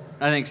so.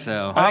 I think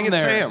so. I think I'm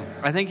it's there. Sam.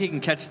 I think he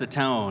can catch the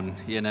tone,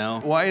 you know?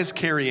 Why is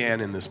Carrie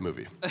Ann in this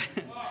movie?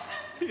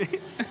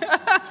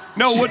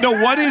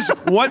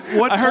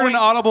 What I heard point, an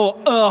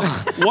audible ugh.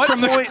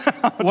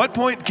 what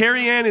point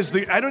Carrie Ann is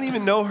I don't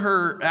even know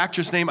her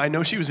actress name. I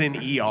know she was in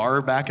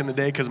ER back in the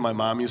day because my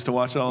mom used to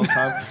watch it all the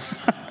time.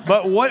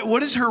 But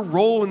what is her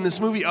role in this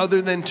movie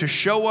other than to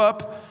show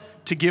up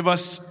to give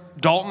us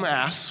Dalton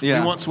ass? Yeah.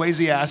 We want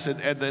Swayze ass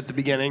at the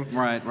beginning.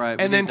 Right. We And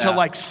then need to that.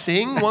 like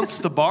sing once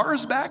the bar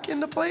is back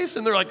into place.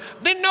 And they're like,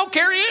 didn't know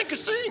Carrie Ann could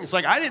sing. It's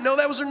like, I didn't know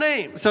that was her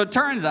name. So it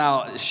turns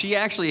out she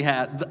actually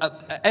had,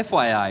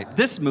 FYI,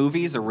 this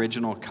movie's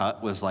original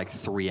cut was like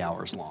 3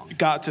 hours long.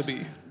 Got to be.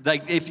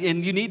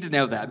 And you need to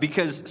know that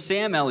because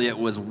Sam Elliott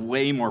was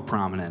way more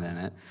prominent in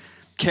it.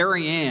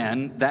 Carrie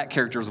Ann, that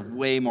character was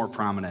way more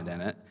prominent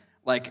in it.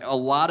 Like a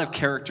lot of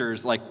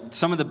characters, like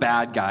some of the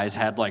bad guys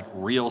had like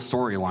real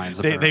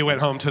storylines. They went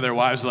home to their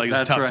wives like, it's a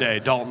That's tough right. day.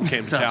 Dalton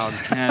came to town.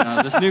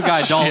 And this new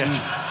guy Dalton.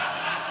 Shit.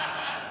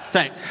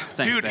 Thanks,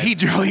 Dude, babe. he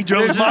drove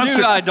There's his a new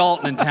monster. guy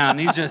Dalton in town.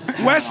 He just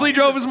Wesley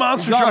drove his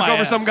monster He's on truck my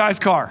over ass. some guy's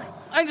car.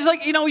 I just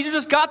like, you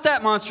just got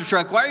that monster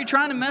truck. Why are you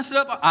trying to mess it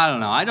up? I don't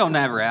know. I don't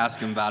ever ask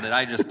him about it.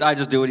 I just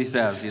do what he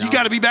says. You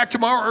got to be back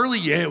tomorrow early?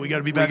 Yeah, we got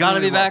to be back We got to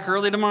early be tomorrow. back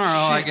early tomorrow,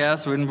 I Shit.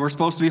 guess. When we're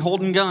supposed to be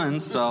holding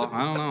guns, so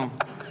I don't know.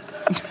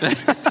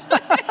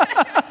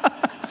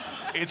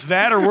 It's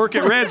that or work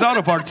at Red's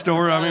Auto Parts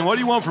store. I mean, what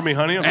do you want from me,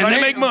 honey? I'm trying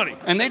to make money.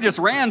 And they just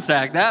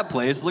ransacked that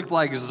place. Looked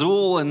like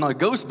Zool and the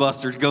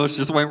Ghostbusters ghost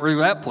just went through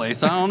that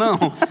place. I don't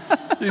know.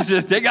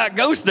 They got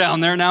ghosts down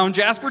there now in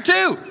Jasper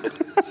too.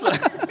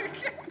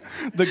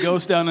 The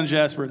Ghost Down in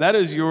Jasper. That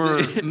is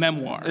your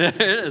memoir. It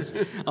is.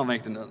 I'll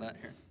make the note of that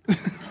here.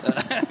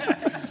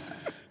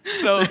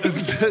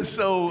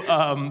 So,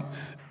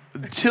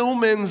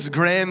 Tillman's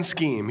grand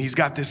scheme. He's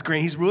got this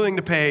he's willing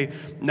to pay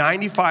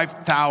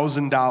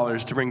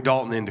 $95,000 to bring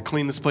Dalton in to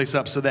clean this place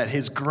up so that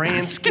his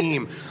grand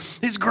scheme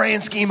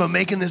of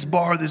making this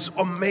bar, this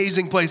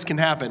amazing place can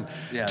happen.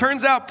 Yes.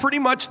 Turns out pretty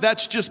much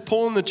that's just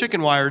pulling the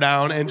chicken wire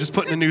down and just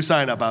putting a new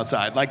sign up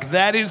outside. Like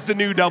that is the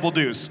new Double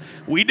Deuce.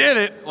 We did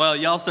it. Well,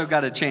 you also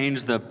got to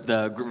change the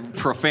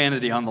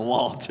profanity on the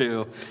wall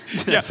too.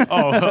 Yeah.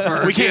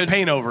 Oh, we can't good-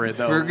 paint over it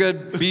though. For a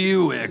good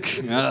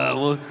Buick.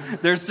 Well,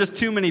 there's just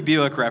too many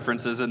Buick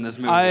references in this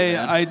movie.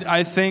 man.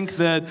 I think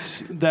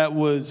that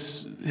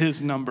was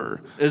his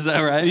number. Is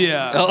that right?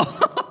 Yeah.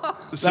 Oh.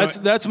 So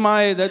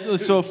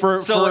for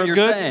what a you're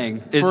good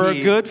saying is for a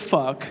he- good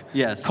fuck,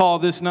 Yes. call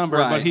this number,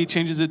 Right. but he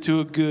changes it to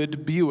a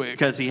good Buick.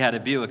 Because he had a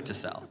Buick to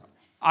sell.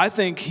 I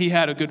think he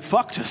had a good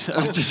fuck to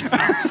sell.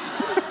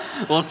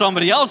 Well,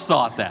 somebody else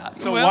thought that.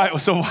 So why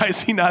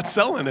is he not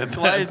selling it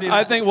then? Why is he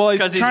I think, well, he's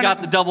because he's trying got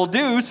to- the Double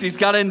Deuce. He's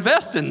got to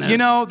invest in this.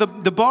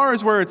 The bar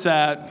is where it's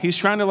at. He's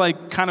trying to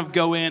like kind of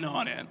go in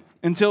on it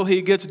until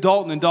he gets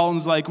Dalton, and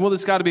Dalton's like, well,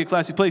 this got to be a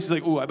classy place. He's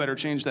like, oh, I better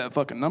change that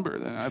fucking number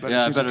then. I better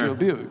change it to a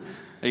Buick.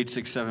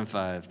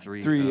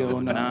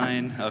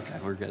 8675309. Okay,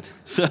 we're good.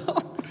 So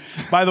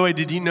By the way,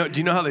 do you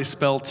know how they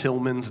spell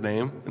Tillman's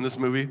name in this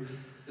movie?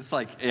 it's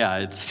like, yeah,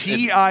 it's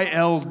Tilghman.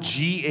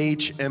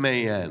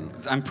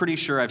 I'm pretty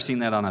sure I've seen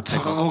that on a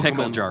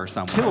pickle jar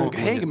somewhere.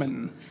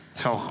 Hageman.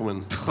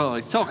 Tilghman.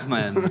 Oh,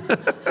 Tolkman.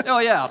 Oh,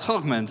 yeah,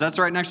 Tolkman's. That's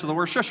right next to the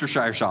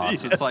Worcestershire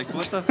sauce. It's like,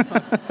 what the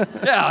fuck?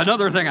 Yeah,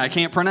 another thing I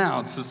can't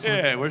pronounce. It's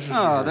like, Yeah,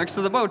 Worcestershire. next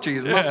to the boat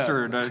cheese,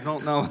 mustard. I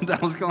don't know what the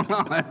hell's going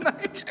on.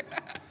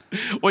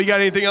 Well, you got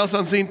anything else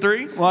on scene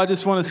 3? Well, I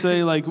just want to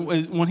say, like,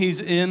 when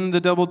he's in the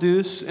Double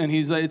Deuce and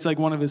it's like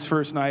one of his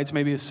first nights,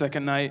 maybe his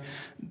second night,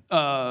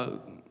 Ben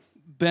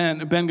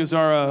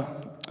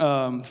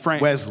Gazzara,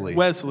 Frank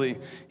Wesley.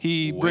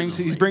 he brings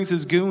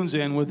his goons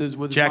in with his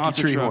Jackie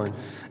monster Treehorn. truck.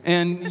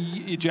 And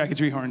Jackie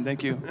Treehorn,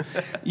 thank you.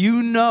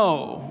 You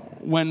know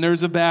when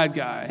there's a bad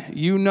guy.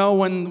 You know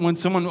when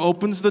someone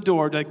opens the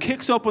door, that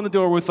kicks open the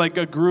door with like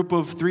a group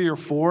of 3 or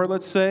 4,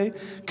 let's say,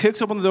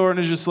 kicks open the door and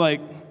is just like,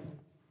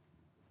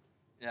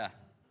 Yeah.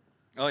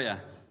 Oh, yeah.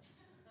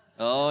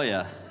 Oh,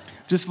 yeah.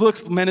 just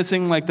looks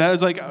menacing like that.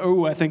 It's like,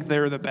 oh, I think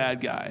they're the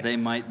bad guy. They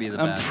might be the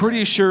bad guy. I'm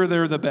pretty sure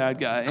they're the bad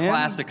guy.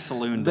 Classic And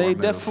saloon door They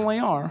move. definitely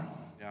are.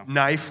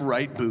 Knife,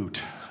 right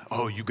boot.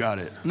 Oh, you got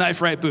it.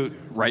 Knife, right boot.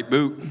 Right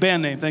boot.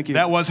 Band name, thank you.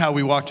 That was how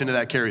we walked into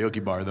that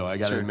karaoke bar, though. I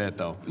got to admit,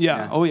 though.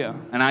 yeah, oh yeah.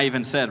 And I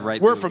even said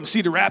right We're boot. from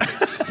Cedar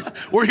Rapids.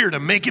 We're here to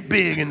make it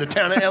big in the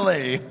town of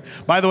L.A.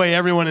 By the way,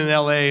 everyone in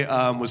L.A.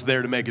 Was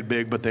there to make it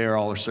big, but they are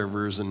all our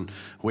servers and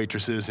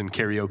waitresses and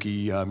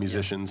karaoke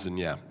musicians, and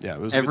yeah, it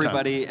was a good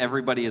time.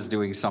 Everybody is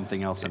doing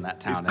something else in that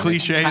town. And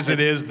Cliche as it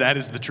is, that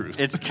is the truth.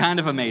 It's kind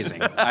of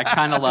amazing. I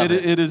kind of love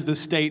it. It is the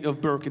state of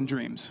broken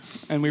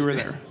dreams, and we were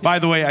there. By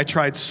the way, I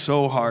tried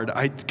so hard.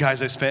 I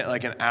spent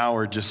like an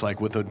hour just like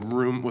with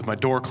my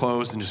door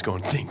closed and just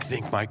going,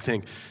 think, Mike,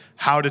 think.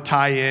 How to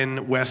tie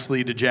in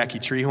Wesley to Jackie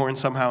Treehorn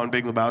somehow in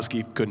Big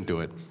Lebowski. Couldn't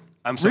do it.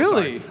 I'm so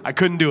Really? sorry. I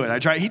couldn't do it. I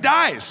tried. He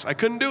dies. I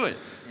couldn't do it.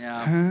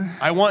 Yeah.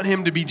 I want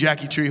him to be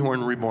Jackie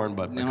Treehorn reborn,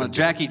 but I couldn't do it.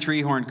 Jackie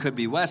Treehorn could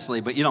be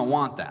Wesley, but you don't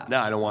want that. No,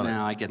 I don't want it.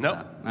 No, I get Nope.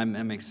 that.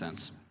 That makes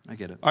sense. I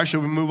get it. All right,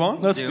 should we move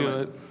on? Let's Do do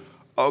it. it.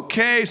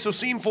 Okay, so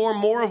scene 4,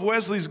 more of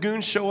Wesley's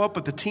goons show up,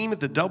 but the team at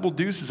the Double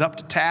Deuce is up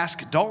to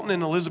task. Dalton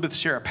and Elizabeth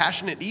share a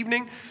passionate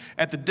evening.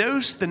 At the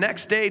Deuce, the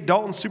next day,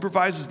 Dalton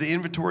supervises the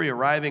inventory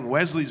arriving.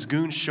 Wesley's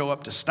goons show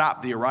up to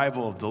stop the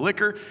arrival of the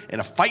liquor, and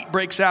a fight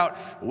breaks out.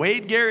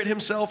 Wade Garrett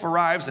himself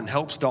arrives and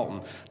helps Dalton.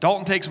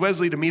 Dalton takes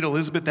Wesley to meet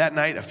Elizabeth that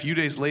night. A few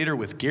days later,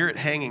 with Garrett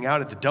hanging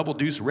out at the Double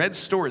Deuce, Red's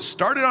store is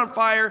started on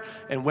fire,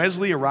 and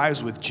Wesley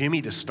arrives with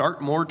Jimmy to start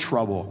more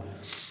trouble.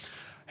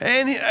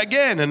 And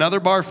again, another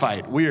bar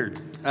fight. Weird.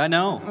 I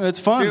know. It's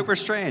fun. Super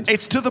strange.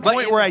 It's to the But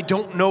point where I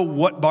don't know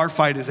what bar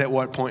fight is at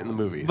what point in the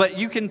movie. But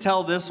you can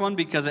tell this one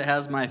because it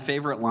has my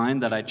favorite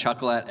line that I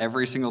chuckle at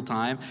every single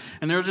time.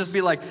 And it'll just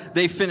be like,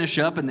 they finish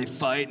up and they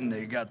fight and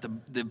they got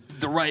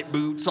the right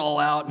boots all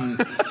out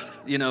and,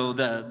 you know,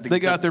 They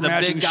got their the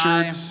matching big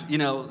guy, shirts. you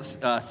know,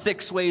 Thick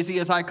Swayze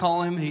as I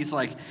call him.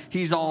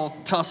 He's all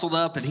tussled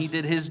up and he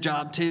did his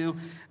job too.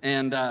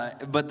 And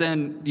but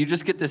then you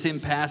just get this in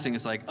passing.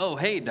 It's like, oh,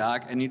 hey,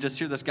 Doc. And you just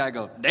hear this guy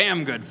go,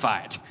 damn good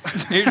fight.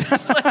 You're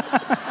just like,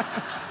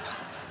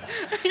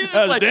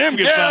 That was a damn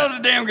good yeah, fight. that was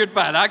a damn good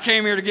fight. I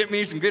came here to get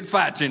me some good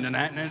fights in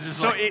tonight. And it's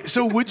just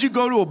So would you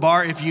go to a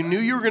bar if you knew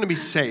you were going to be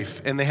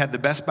safe and they had the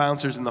best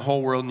bouncers in the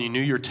whole world and you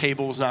knew your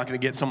table was not going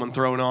to get someone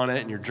thrown on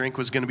it and your drink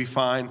was going to be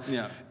fine?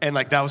 Yeah. And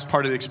like that was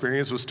part of the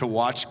experience was to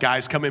watch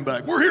guys come in and be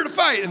like, we're here to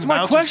fight. And It's my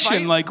bouncers question.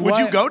 fight. Like, would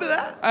why- you go to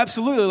that?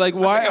 Absolutely. Like,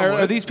 why think I are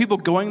would. these people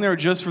going there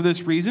just for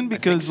this reason?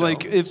 Because, so.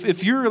 like,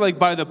 if you're like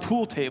by the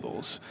pool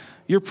tables,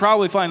 you're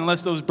probably fine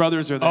unless those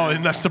brothers are there. Oh,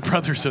 unless the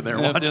brothers are there.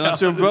 Watch Unless out.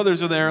 their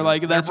brothers are there,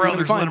 like that's really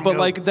brothers, let fine. 'em But go.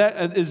 like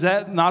that, is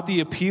that not the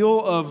appeal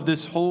of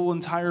this whole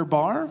entire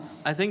bar?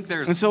 I think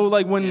there's. And so,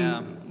 like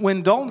Yeah.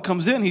 when Dalton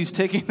comes in, he's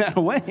taking that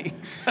away.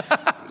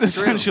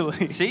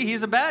 Essentially, See,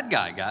 he's a bad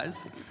guy, guys.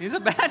 He's a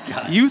bad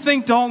guy. you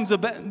think Dalton's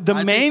the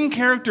I main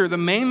character, the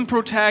main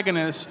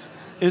protagonist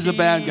is a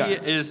bad guy. He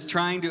is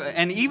trying to,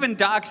 and even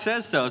Doc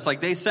says so. It's like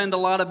they send a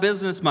lot of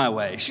business my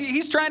way.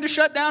 He's trying to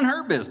shut down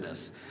her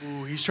business.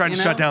 Ooh, he's trying to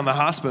You shut know? down the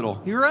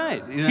hospital. You're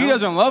right. You know? He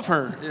doesn't love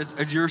her.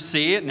 You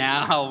see it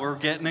now. We're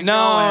getting it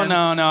No, going.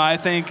 no. I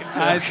think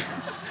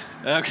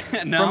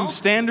Okay, no. from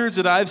standards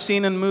that I've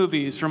seen in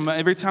movies, from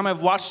every time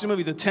I've watched a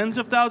movie, the tens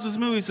of thousands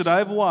of movies that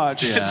I've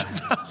watched, Yeah.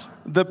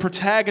 the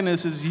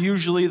protagonist is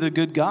usually the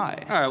good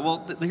guy. All right,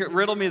 well,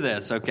 riddle me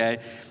this, okay?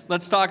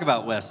 Let's talk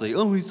about Wesley.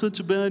 Oh, he's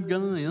such a bad guy.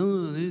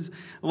 Oh,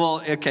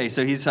 well, okay,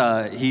 so he's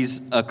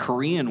a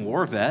Korean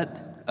war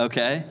vet,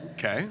 okay?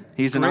 Okay.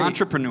 He's an Great.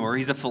 entrepreneur.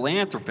 He's a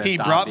philanthropist. He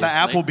brought the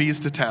obviously. Applebee's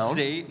to town.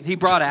 See, he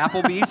brought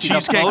Applebee's. He's a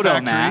Cheesecake photo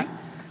Factory. mat.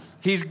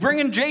 He's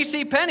bringing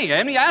J.C. Penney.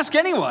 I mean, ask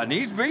anyone.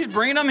 He's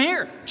bringing them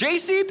here.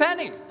 J.C.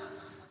 Penney.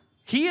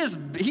 He is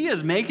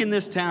making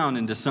this town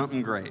into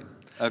something great.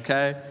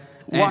 Okay.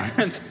 Why?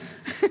 And-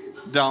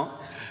 don't.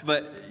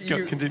 But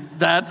Go, continue.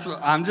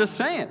 I'm just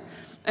saying.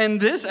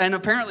 And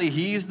apparently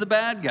he's the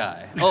bad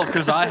guy. Oh,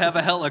 because I have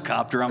a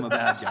helicopter, I'm a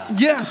bad guy.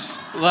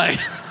 Yes, Like,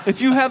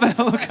 if you have a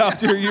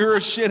helicopter, you're a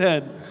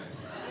shithead.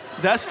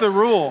 That's the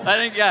rule. I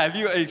think,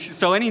 yeah.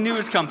 So any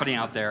news company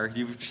out there,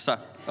 you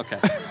suck. Okay.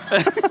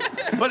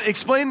 But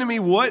explain to me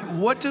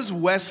what does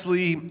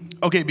Wesley?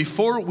 Okay,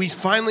 before we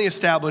finally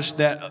established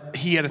that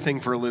he had a thing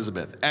for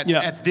Elizabeth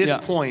at this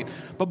point,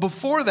 but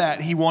before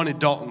that he wanted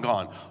Dalton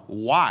gone.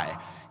 Why?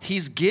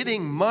 He's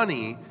getting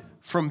money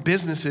from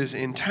businesses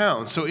in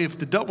town. So if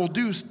the Double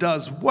Deuce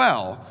does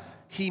well,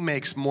 he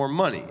makes more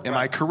money. Am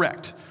I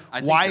correct? I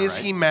think Why you're is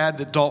right. he mad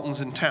that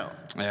Dalton's in town?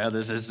 Yeah,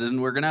 this isn't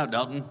working out,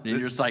 Dalton. And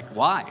you're just like,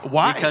 why?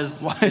 Why?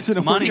 Because Why it's isn't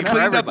it money He for cleaned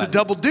up everybody. the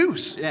Double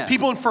Deuce. Yeah.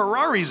 People in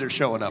Ferraris are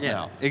showing up Yeah,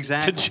 now.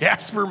 exactly. To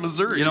Jasper,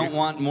 Missouri. You don't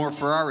want more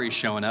Ferraris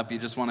showing up. You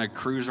just want to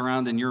cruise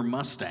around in your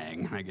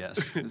Mustang, I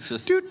guess. It's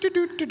just.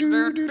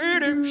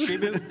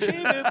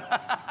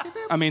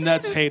 I mean,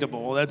 that's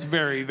hateable. That's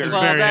very, very,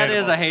 Well, very that hateable.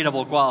 is a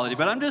hateable quality,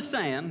 but I'm just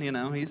saying,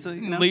 he's a,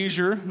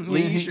 Leisure.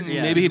 Leisure,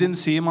 yeah. Maybe he didn't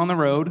see him on the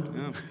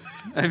road.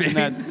 I mean,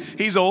 That-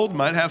 He's old,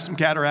 might have some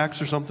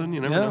cataracts or something.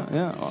 You never know.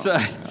 yeah. So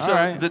All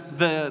right.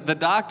 the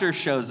doctor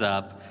shows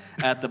up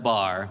at the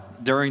bar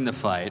during the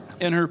fight.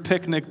 In her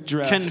picnic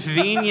dress.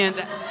 Convenient.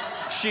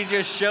 She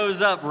just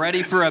shows up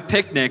ready for a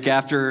picnic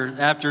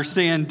after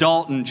seeing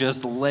Dalton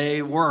just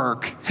lay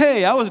work.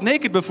 Hey, I was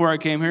naked before I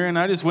came here, and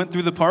I just went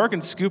through the park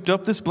and scooped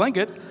up this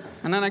blanket.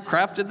 And then I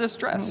crafted this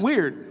dress.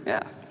 Weird.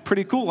 Yeah.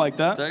 Pretty cool like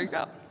that. There you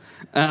go.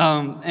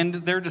 And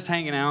they're just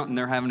hanging out, and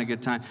they're having a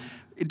good time.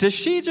 Does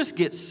she just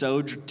get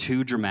so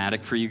too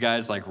dramatic for you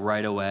guys, like,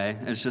 right away?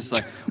 It's just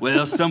like,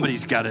 well,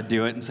 somebody's got to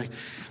do it. And it's like,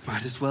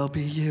 might as well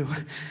be you.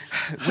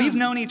 We've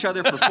known each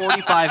other for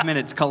 45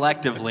 minutes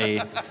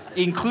collectively,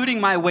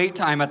 including my wait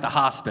time at the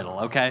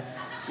hospital, okay?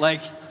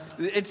 Like,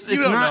 it's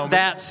not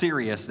that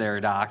serious there,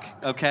 Doc,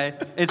 okay?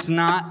 It's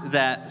not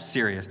that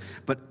serious.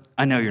 But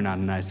I know you're not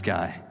a nice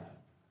guy.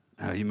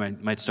 You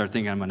might start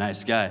thinking I'm a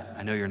nice guy.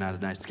 I know you're not a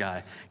nice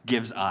guy.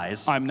 Gives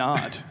eyes. I'm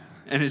not.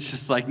 And it's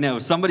just like, no,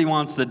 somebody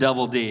wants the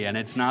double D, and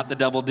it's not the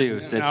double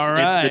deuce. It's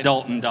right. it's the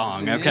Dalton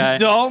Dong, okay?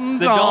 Dalton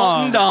the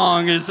Dong. Dalton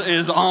Dong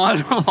is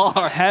on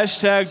our...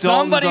 Hashtag Dalton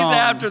Somebody's Dong.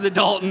 after the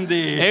Dalton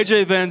D.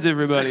 AJ Venz,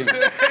 everybody.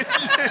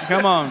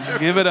 Come on,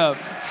 give it up.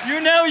 You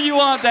know you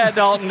want that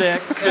Dalton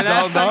Dick. The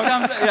Dalton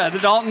Dong? Yeah, the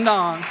Dalton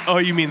Dong. Oh,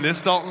 you mean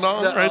this Dalton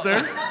Dong right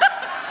there?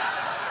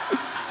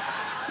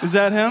 Is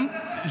that him?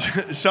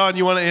 Sean,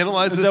 you want to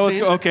analyze Is this that what's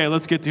scene? Okay,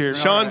 let's get to here.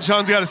 Sean's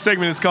got a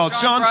segment. It's called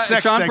Sean's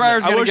Sex Sean Segment.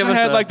 Pryor's I gonna wish give I us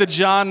had the like the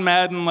John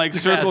Madden like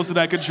circles that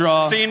I could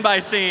draw. Scene by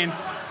scene.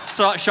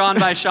 Sean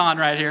by Sean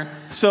right here.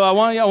 So I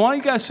want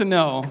you guys to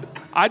know.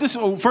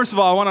 First of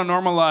all, I want to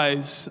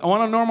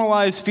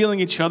normalize feeling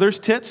each other's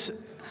tits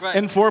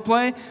in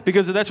foreplay,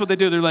 because that's what they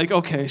do. They're like,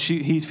 okay,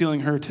 he's feeling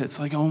her tits.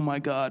 Like, oh my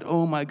god,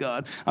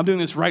 I'm doing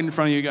this right in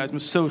front of you guys. I'm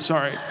so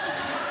sorry.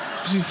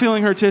 She's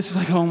feeling her tits. He's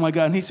like, oh my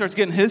god, and he starts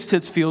getting his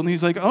tits feeled, and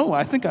he's like, oh,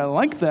 I think I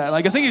like that.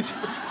 Like, I think he's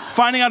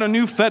finding out a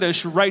new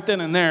fetish right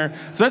then and there.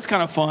 So that's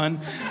kind of fun.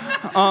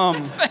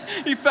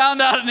 He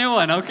found out a new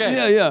one.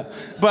 Okay. Yeah.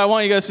 But I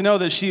want you guys to know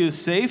that she is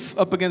safe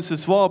up against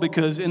this wall,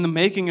 because in the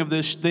making of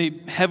this, they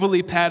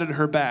heavily padded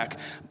her back.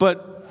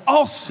 But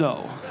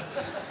also,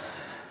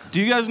 do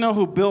you guys know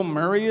who Bill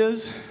Murray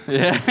is?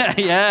 Yeah.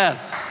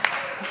 Yes.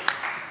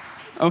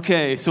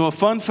 Okay, so a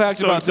fun fact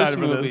So about this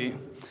excited for this. movie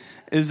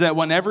is that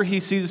whenever he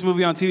sees this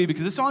movie on TV,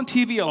 because it's on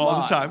TV a lot.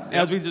 All the time, yep.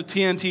 As we do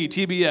TNT,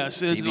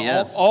 TBS. it's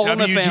TBS. All in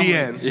the Family.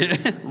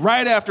 WGN.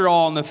 Right after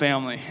All in the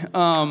Family.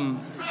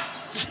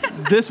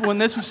 When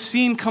this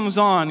scene comes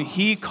on,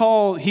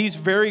 he's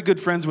very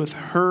good friends with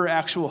her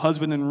actual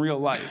husband in real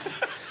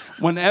life.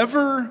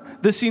 Whenever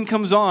this scene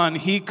comes on,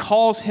 he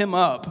calls him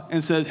up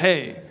and says,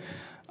 hey,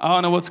 I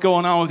don't know what's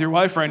going on with your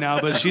wife right now,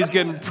 but she's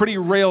getting pretty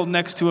railed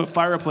next to a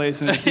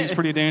fireplace, and it seems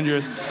pretty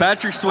dangerous.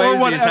 Patrick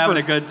Swayze is having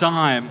a good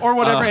time. Or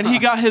whatever, and he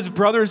got his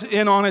brothers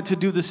in on it to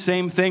do the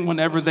same thing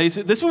whenever they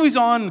say, this movie's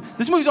on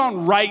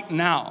right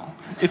now.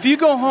 If you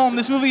go home,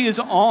 this movie is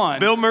on.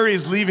 Bill Murray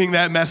is leaving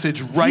that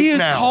message right now. He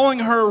is calling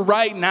her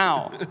right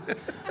now.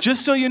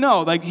 Just so you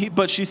know,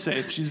 but she's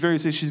safe. She's very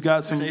safe. She's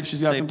got some Safe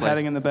padding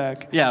place. in the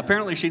back. Yeah,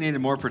 apparently she needed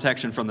more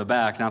protection from the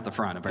back, not the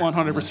front.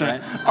 Apparently,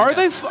 100%.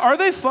 Right? Are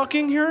they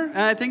fucking here?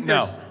 I think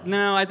there's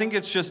no. I think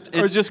it's just.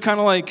 Or just kind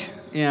of like,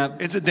 Yeah.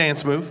 It's a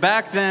dance move.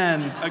 Back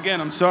then,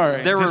 again, I'm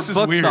sorry. there were This is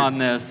books weird. on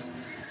this.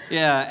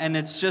 Yeah, and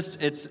it's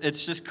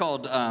just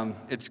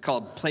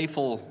called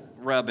playful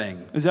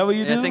rubbing. Is that what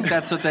you do? I think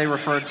that's what they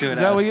referred to it Is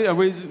that as.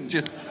 what you?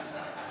 Just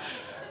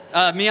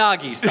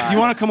Miyagi style. You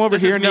want to come over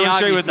This here is and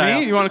demonstrate Miyagi with style.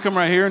 me? You want to come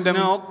right here and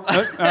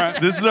demonstrate? No. All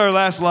right. This is our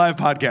last live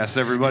podcast,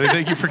 everybody.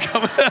 Thank you for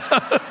coming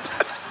out.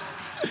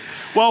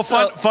 Well,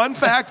 fun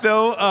fact,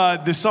 though,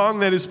 the song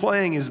that is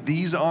playing is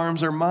These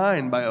Arms Are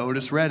Mine by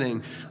Otis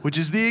Redding, which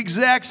is the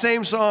exact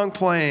same song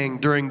playing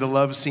during the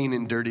love scene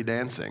in Dirty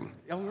Dancing.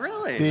 Oh,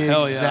 really? The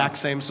Hell yeah. exact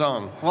same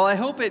song. Well, I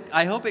hope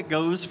it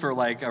goes for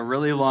like a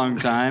really long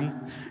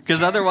time,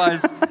 because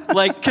otherwise,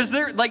 because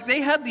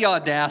they had the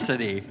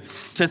audacity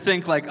to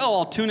think like, oh,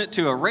 I'll tune it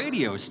to a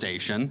radio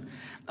station.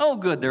 Oh,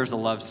 good, there's a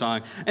love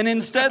song, and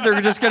instead they're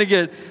just gonna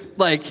get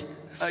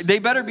they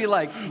better be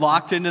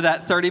locked into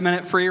that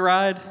 30-minute free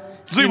ride.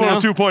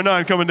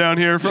 Z102.9 coming down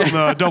here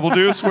from Double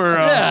Deuce, where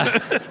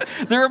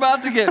They're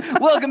about to get,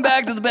 welcome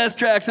back to the best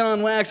tracks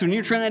on wax. When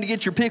you're trying to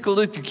get your pickled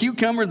with your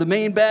cucumber, the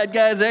main bad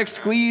guy's X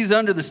squeeze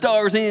under the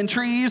stars and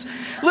trees.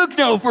 Look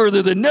no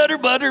further than Nutter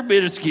Butter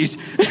Bitterskis.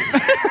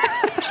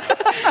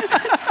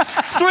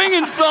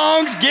 Swinging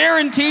songs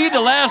guaranteed to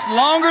last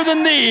longer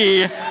than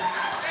thee.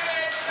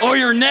 Or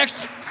your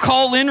next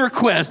call-in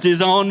request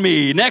is on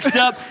me. Next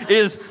up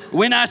is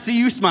When I See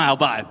You Smile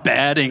by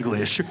Bad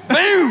English.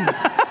 Boom!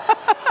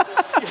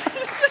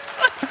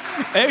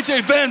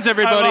 AJ Venz,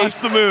 everybody. I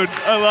lost the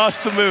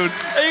mood.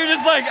 And you're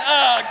just like,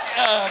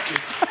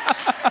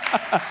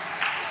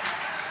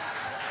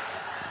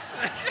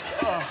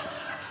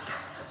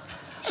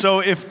 So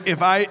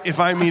if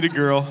I meet a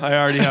girl, I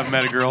already have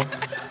met a girl.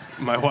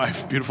 My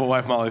wife, beautiful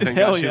wife Molly. Thank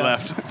Hell God she yeah.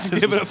 left.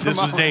 Give it up for This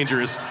was Molly.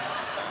 dangerous.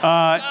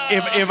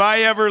 If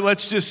I ever,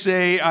 let's just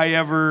say I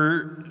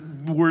ever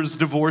was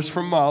divorced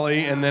from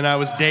Molly, and then I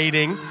was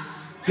dating,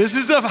 This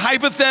is a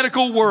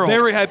hypothetical world.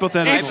 Very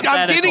hypothetical.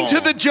 I'm getting to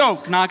the joke.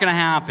 It's not going to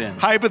happen.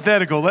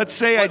 Hypothetical. Let's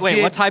say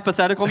Wait, what's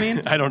hypothetical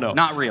mean? I don't know.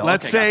 Not real.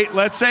 Let's Okay,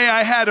 say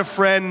I had a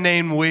friend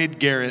named Wade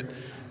Garrett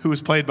who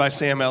was played by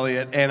Sam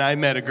Elliott, and I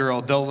met a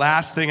girl. The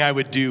last thing I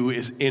would do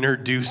is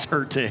introduce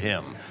her to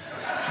him.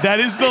 That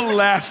is the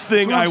last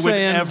thing I would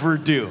ever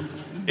do.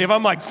 If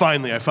I'm like,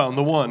 finally, I found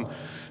the one.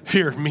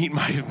 Here, meet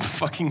my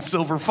fucking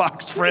silver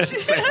fox friend.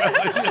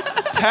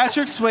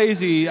 Patrick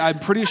Swayze, I'm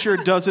pretty sure,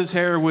 does his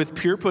hair with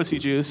pure pussy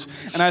juice,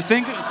 and I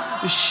think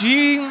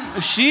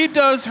she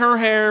does her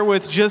hair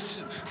with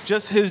just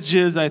his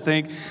jizz, I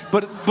think.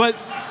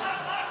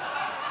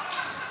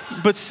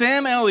 But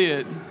Sam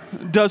Elliott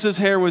does his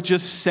hair with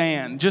just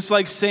sand, just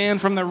like sand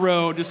from the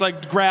road, just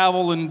like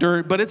gravel and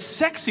dirt. But it's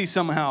sexy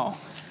somehow.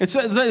 It's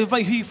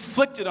like he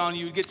flicked it on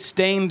you, you get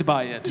stained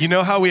by it. You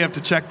know how we have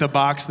to check the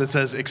box that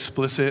says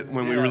explicit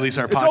when we release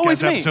our It's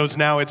always podcast me. episodes?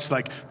 Now it's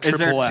like Is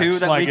there triple two X.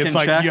 that Like we it's can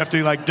like check? you have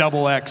to like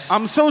double X.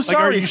 I'm so Like,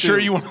 sorry, are you sure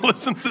Sue. you want to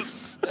listen to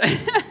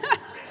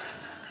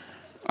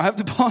I have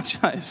to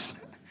apologize.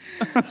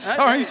 I'm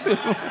sorry, Sue.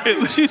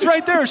 She's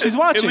right there. She's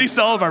watching. At least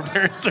all of our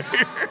parents are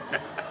here.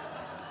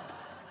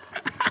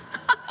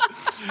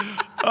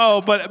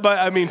 Oh, but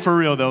I mean, for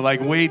real though, like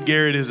Wade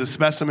Garrett is a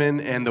specimen,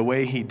 and the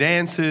way he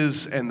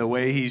dances and the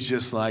way he's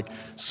just like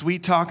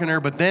sweet talking her.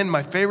 But then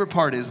my favorite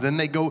part is then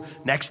they go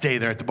next day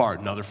they're at the bar.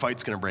 Another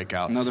fight's gonna break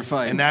out. Another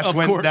fight. And that's Of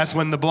course. that's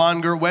when the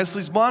blonde girl,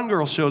 Wesley's blonde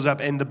girl, shows up.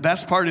 And the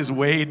best part is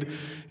Wade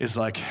is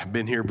like,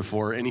 been here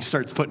before, and he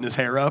starts putting his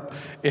hair up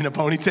in a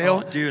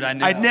ponytail. Oh, dude, I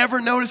know. I'd never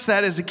noticed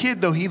that as a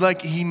kid though. He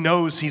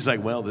knows, he's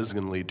like, well, this is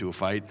gonna lead to a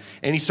fight,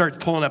 and he starts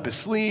pulling up his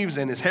sleeves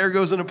and his hair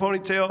goes in a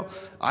ponytail.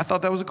 I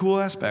thought that was a cool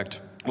aspect.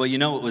 Well, you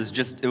know, it was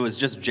just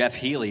Jeff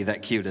Healey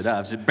that queued it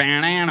up. Just, hey, Hey,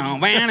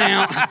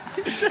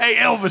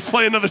 Elvis,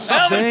 play another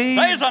song.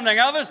 play something,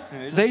 Elvis.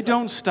 They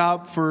don't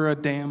stop for a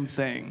damn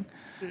thing.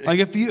 Like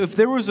if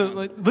there was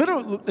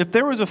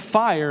a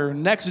fire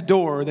next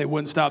door, they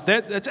wouldn't stop.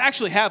 That's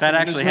actually happened. That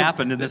actually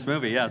happened in this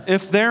movie, yes.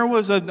 If there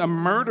was a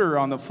murder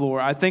on the floor,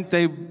 I think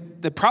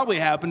that probably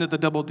happened at the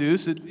Double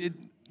Deuce.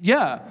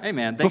 Yeah. Hey,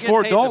 man, they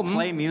before get paid Dalton, to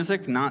play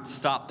music, not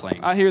stop playing.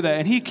 I hear that,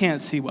 and he can't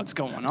see what's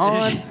going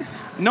on.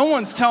 No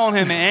one's telling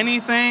him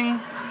anything.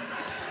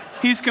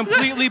 He's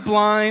completely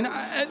blind.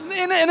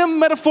 In a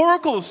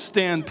metaphorical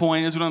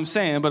standpoint is what I'm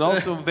saying, but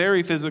also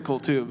very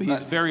physical too.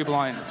 He's very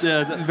blind.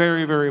 Yeah,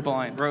 very, very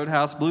blind.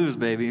 Roadhouse Blues,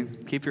 baby.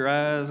 Keep your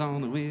eyes on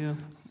the wheel.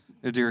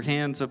 With your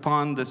hands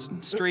upon the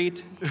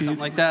street, something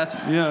like that.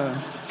 Yeah.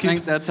 I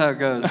think that's how it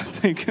goes. I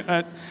think,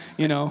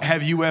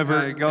 Have you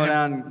ever Go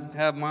down and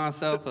have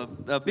myself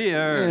a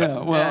beer. Yeah,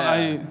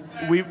 well,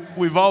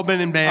 We've all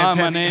been in bands.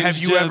 Have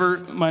you ever?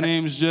 My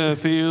name's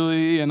Jeff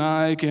Healey, and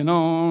I can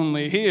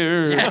only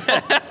hear.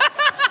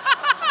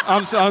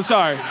 I'm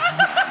sorry.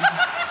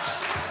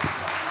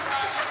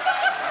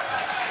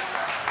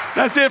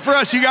 That's it for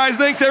us, you guys.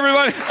 Thanks,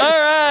 everybody. All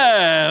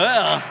right,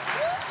 well,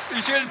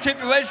 you should have tipped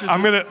your waitress.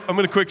 I'm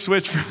gonna quick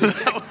switch from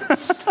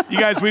that. You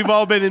guys, we've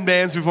all been in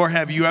bands before.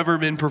 Have you ever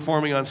been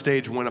performing on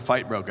stage when a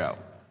fight broke out?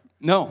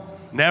 No.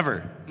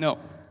 Never. No.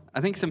 I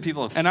think some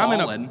people have And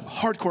fallen. I'm in a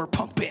hardcore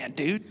punk band,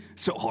 dude.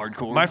 So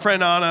hardcore. My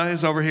friend Anna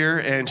is over here,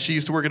 and she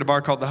used to work at a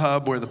bar called The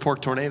Hub where the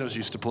Pork Tornadoes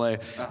used to play.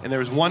 And there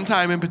was one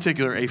time in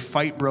particular, a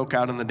fight broke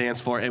out on the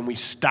dance floor, and we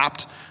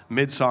stopped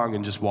mid-song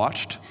and just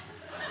watched.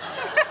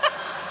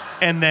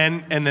 and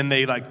then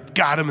they like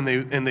got him,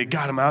 and they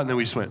got him out, and then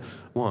we just went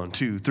 1,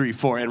 2, 3,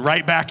 4, and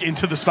right back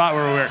into the spot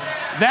where we were.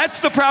 That's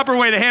the proper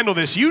way to handle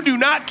this. You do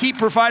not keep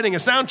providing a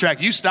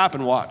soundtrack. You stop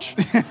and watch.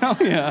 Hell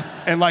yeah.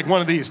 And like one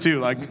of these too,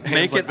 like hands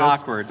Make like it this.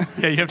 awkward.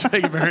 Yeah, you have to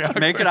make it very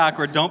awkward. Make it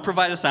awkward. Don't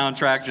provide a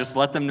soundtrack. Just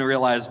let them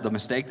realize the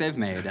mistake they've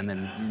made, and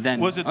then.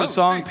 Was it the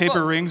song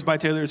Paper Rings by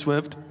Taylor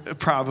Swift?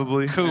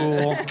 Probably.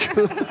 Cool.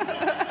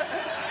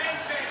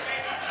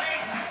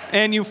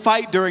 And you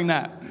fight during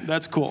that.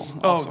 That's cool.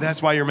 Oh, Awesome.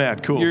 that's why you're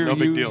mad. Cool. No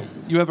big deal.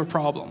 You have a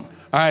problem.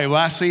 All right,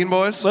 last scene,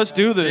 boys. Let's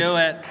do this. Do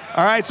it.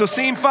 All right, so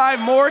scene 5,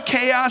 more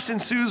chaos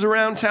ensues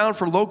around town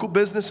for local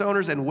business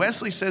owners, and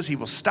Wesley says he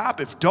will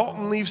stop if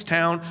Dalton leaves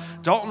town.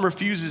 Dalton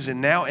refuses,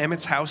 and now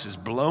Emmett's house is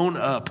blown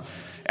up.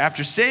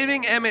 After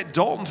saving Emmett,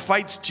 Dalton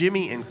fights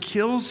Jimmy and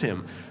kills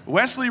him.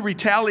 Wesley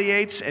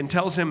retaliates and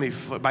tells him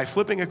by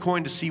flipping a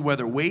coin to see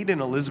whether Wade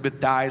and Elizabeth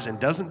dies and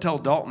doesn't tell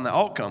Dalton the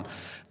outcome.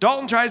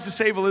 Dalton tries to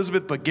save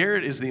Elizabeth, but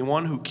Garrett is the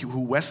one who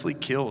Wesley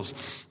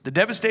kills. The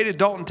devastated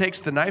Dalton takes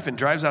the knife and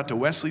drives out to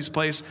Wesley's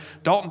place.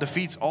 Dalton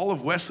defeats all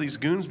of Wesley's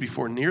goons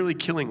before nearly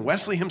killing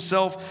Wesley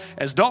himself.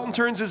 As Dalton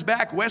turns his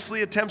back,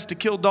 Wesley attempts to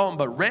kill Dalton,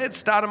 but Red,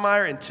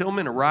 Stoudemire, and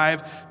Tillman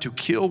arrive to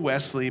kill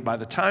Wesley. By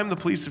the time the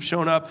police have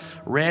shown up,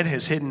 Red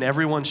has hidden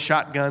everyone's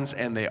shotguns,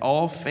 and they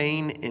all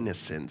feign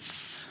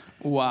innocence.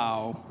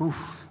 Wow.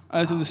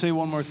 I just have to say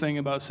one more thing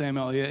about Sam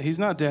Elliott. He's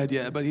not dead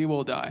yet, but he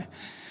will die.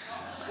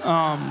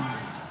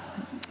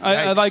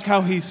 I like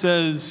how he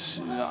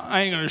says,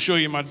 I ain't going to show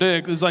you my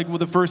dick. It's like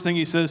the first thing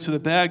he says to the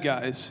bad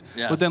guys.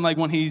 Yes. But then like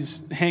when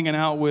he's hanging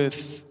out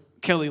with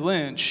Kelly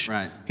Lynch.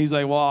 Right. He's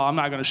like, well, I'm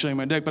not going to show you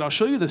my dick, but I'll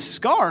show you the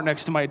scar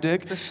next to my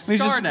dick. The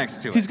scar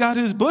next to it. He's got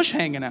his bush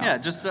hanging out. Yeah,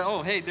 just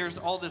hey, there's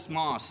all this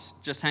moss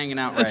just hanging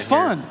out It's right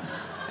fun. here.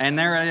 And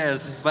there it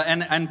is. But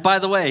and by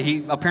the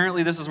way,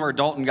 apparently this is where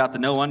Dalton got the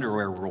no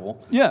underwear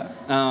rule. Yeah.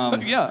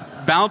 Yeah.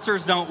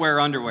 Bouncers don't wear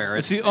underwear.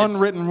 It's the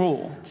unwritten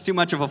rule. It's too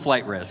much of a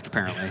flight risk,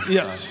 apparently.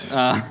 Yes.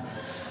 So,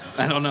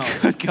 I don't know.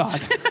 Good God.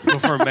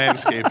 Before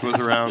Manscaped was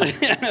around.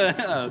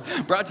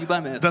 Brought to you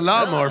by Manscaped. The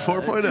Lawnmower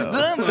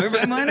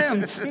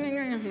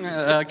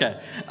 4.0. Okay.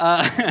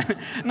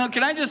 No,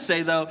 can I just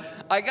say though,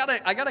 I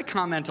gotta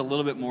comment a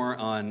little bit more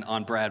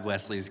on Brad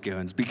Wesley's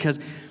goons, because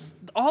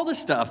all the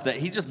stuff that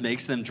he just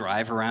makes them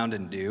drive around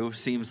and do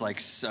seems like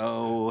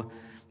so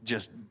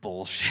just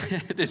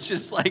bullshit. It's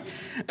just like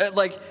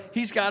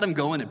he's got him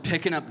going and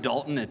picking up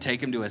Dalton and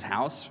take him to his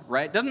house,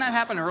 right? Doesn't that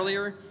happen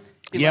earlier?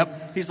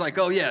 Yep. He's like,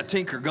 oh yeah,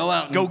 Tinker, go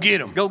out and Go get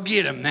him. Go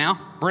get him now.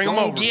 Bring go him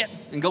over.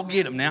 Go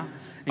get him now.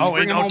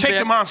 And take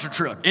the monster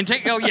truck. And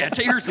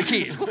here's the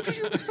keys.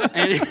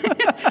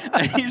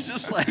 and he's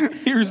just like,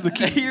 Here's the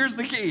keys. Here's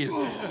the keys.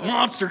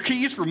 Monster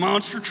keys for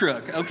monster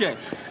truck. Okay.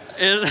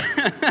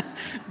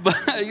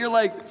 But you're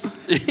like,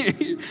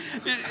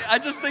 I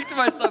just think to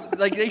myself,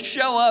 like they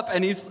show up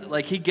and he's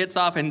like, he gets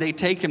off and they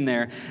take him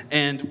there,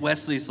 and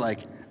Wesley's like,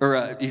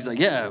 he's like,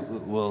 yeah,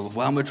 well,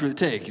 how much would it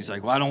take? He's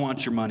like, well, I don't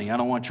want your money. I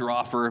don't want your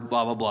offer,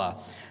 blah, blah,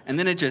 blah. And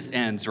then it just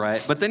ends,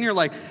 right? But then you're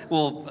like,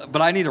 well,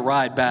 but I need a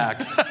ride back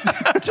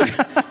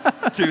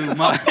to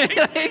my...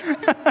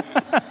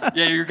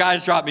 Yeah, your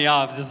guys dropped me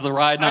off. This is the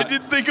ride. I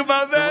didn't think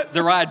about that.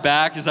 The ride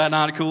back, is that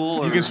not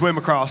cool? You can swim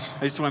across.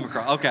 I swim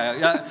across. Okay,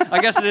 yeah,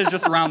 I guess it is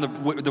just around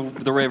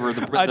the river.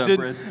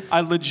 Bridge.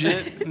 I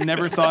legit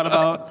never thought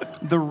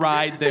about the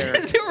ride there.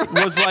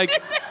 Was like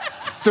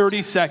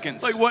 30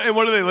 seconds. Like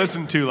what do they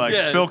listen to? Like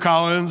Phil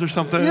Collins or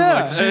something?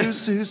 Yeah. Like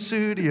Su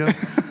Studio.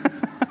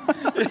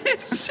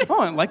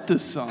 Oh, I like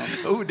this song.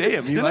 Oh,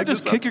 damn. Didn't I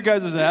just kick your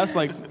guys' ass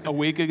like a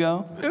week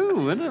ago?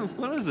 Ooh,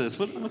 what is this?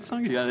 What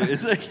song you got?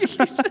 It's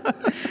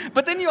like,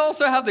 but then you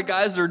also have the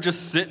guys that are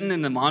just sitting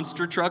in the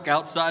monster truck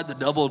outside the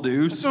Double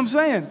Deuce. That's what I'm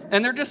saying.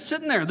 And they're just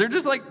sitting there. They're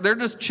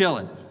just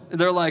chilling.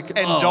 They're like,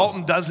 and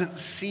Dalton doesn't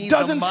see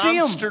the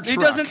monster truck. He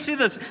doesn't see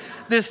this,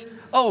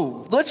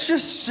 let's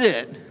just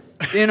sit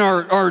in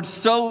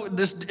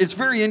it's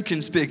very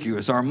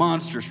inconspicuous, our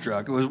monster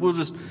truck.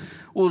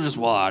 We'll just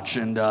watch,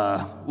 and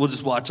we'll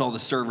just watch all the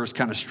servers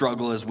kind of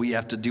struggle as we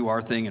have to do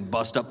our thing and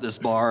bust up this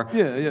bar.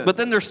 Yeah. But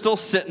then they're still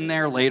sitting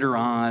there later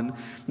on, and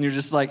you're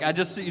just like,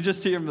 you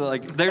just see them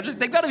like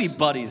they've got to be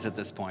buddies at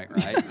this point,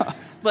 right? Yeah.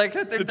 Like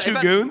the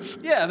two goons.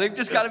 Yeah, they've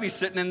just got to be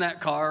sitting in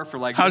that car for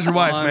like. How's your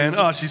wife, man?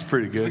 Oh, she's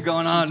pretty good.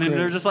 Going on, and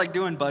they're just like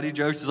doing buddy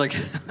jokes. It's like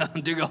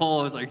dig a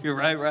hole. It's like you're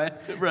right.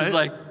 It's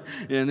like,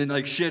 and then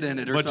like shit in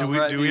it or something.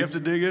 But do we have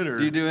to dig it or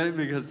do you do it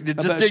because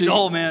just dig the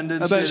hole, man?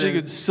 I bet she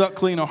could suck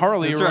clean a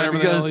Harley that's or right,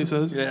 whatever the hell he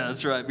says. Yeah,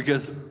 that's right.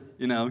 Because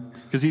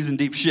he's in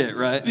deep shit,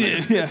 right?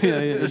 Yeah.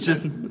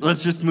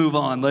 Let's just move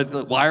on.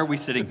 Why are we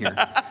sitting here?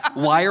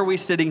 Why are we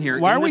sitting here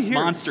in this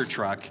monster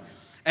truck?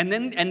 And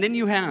then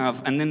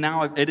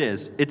now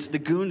it's the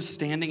goons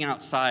standing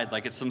outside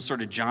like it's some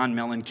sort of John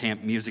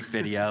Mellencamp music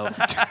video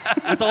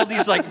with all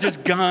these like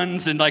just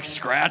guns and like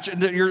scratch, and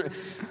you're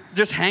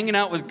just hanging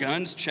out with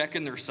guns,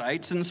 checking their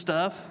sights and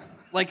stuff.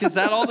 Like, is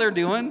that all they're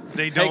doing?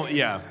 They don't.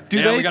 Yeah.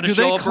 Do they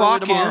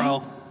clock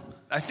in?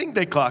 I think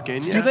they clock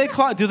in. Yeah. Do they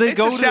clock? Do they it's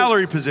go a to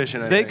salary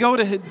position? They go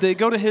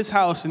to his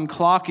house and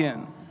clock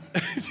in.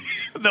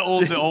 the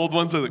old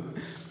ones are.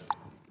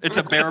 It's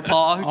a bear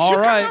paw. All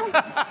right.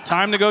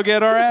 Time to go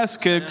get our ass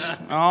kicked.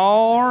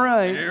 All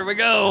right. Here we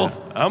go.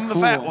 I'm the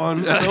fat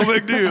one. No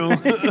big deal.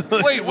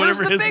 Wait,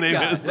 whatever his big name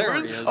guy? is. There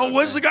he is. Oh,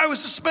 what's the guy with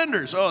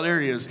suspenders? Oh, there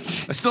he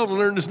is. I still haven't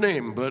learned his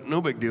name, but no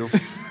big deal.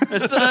 I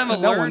still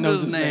haven't No one learned knows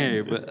his his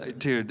name. But,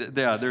 dude,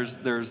 yeah,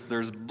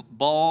 there's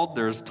bald,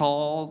 there's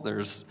tall,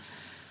 there's...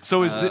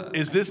 So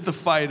is this the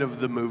fight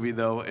of the movie,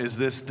 though? Is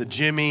this the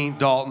Jimmy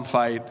Dalton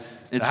fight?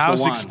 It's the house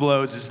the one.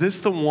 explodes. Is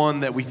this the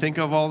one that we think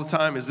of all the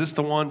time? Is this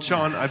the one?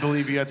 Sean, I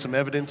believe you had some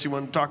evidence you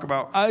want to talk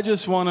about. I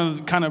just want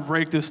to kind of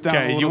break this down.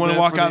 Okay, you want to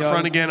walk out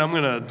front again? I'm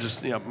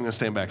gonna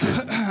stand back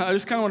here. I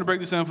just kind of want to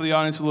break this down for the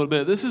audience a little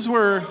bit. This is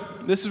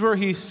where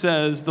he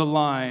says the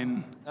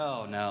line.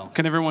 Oh, no.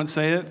 Can everyone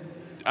say it?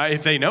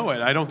 If they know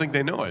it, I don't think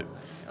they know it.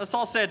 Let's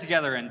all say it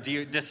together and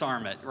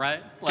disarm it,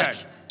 right? Okay.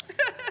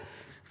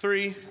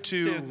 3,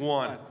 2,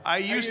 1. I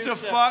used to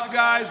fuck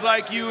guys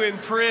like you in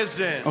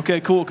prison.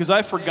 Okay, cool, because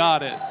I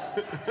forgot it.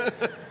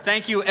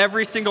 Thank you,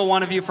 every single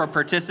one of you, for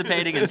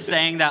participating and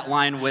saying that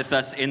line with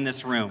us in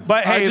this room.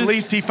 But hey, at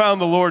least he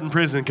found the Lord in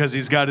prison because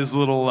he's got his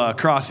little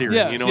cross earring.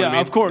 Yes, you know what I mean?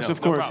 Of course. No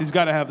He's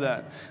got to have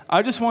that.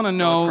 I just want to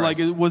know, like,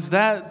 was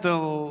that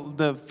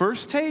the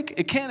first take?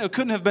 It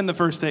couldn't have been the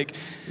first take.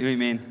 What do you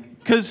mean?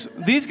 Because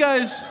these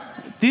guys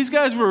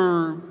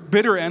were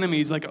bitter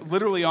enemies, like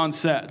literally on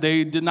set.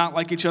 They did not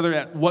like each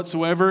other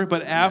whatsoever.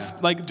 But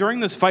like during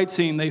this fight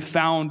scene, they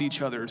found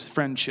each other's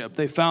friendship.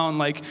 They found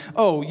like,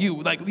 oh,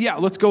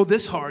 let's go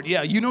this hard.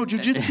 Yeah, you know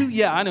jujitsu?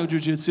 Yeah, I know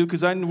jujitsu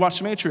because I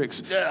watched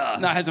Matrix. Yeah.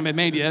 No, it hasn't been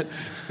made yet.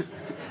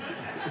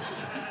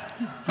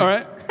 All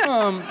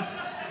right.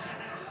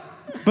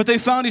 But they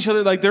found each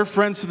other, like they're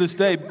friends to this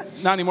day.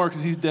 Not anymore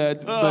because he's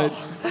dead. But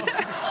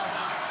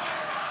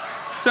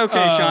It's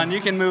okay, Sean.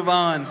 You can move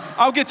on.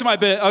 I'll get to my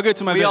bit.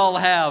 We all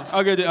have.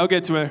 I'll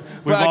get to it.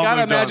 But I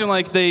gotta imagine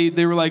like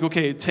they were like,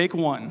 okay, take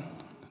one.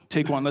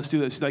 Let's do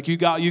this. Like you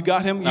got him.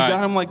 You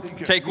got him.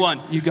 Like Take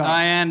one. You got him.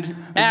 And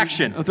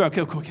action.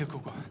 Okay, cool.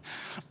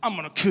 I'm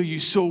gonna kill you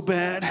so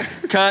bad.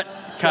 Cut.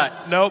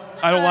 Nope,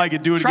 I don't like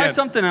it. Do it Try again.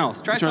 something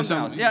else. Try something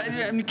else.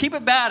 Yeah, I mean, keep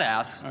it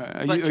badass. All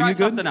right, but try you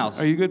something good? else.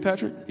 Are you good,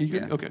 Patrick? Are you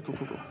good? Yeah. Okay, cool.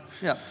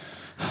 Yeah.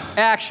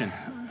 Action.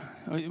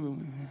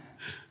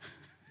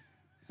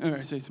 All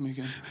right, say it to me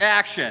again.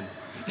 Action.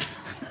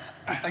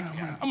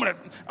 I'm gonna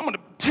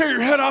tear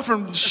your head off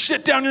and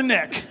shit down your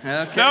neck.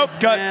 Okay. Nope,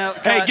 cut. No,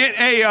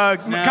 Hey,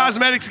 No.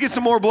 cosmetics, get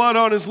some more blood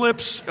on his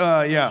lips.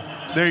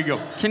 Yeah, there you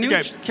go.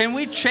 Can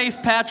we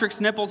chafe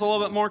Patrick's nipples a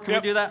little bit more? Can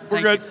Yep, we do that? we're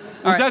Thank good. you.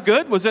 Was All that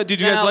good? Did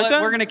you guys Now, like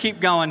that? We're gonna keep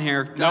going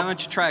here. Why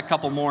don't you try a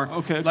couple more?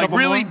 Okay, a Like couple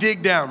really more?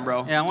 dig down,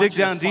 bro. Yeah, I want Dig you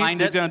to down deep. find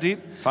Dig it. down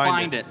deep.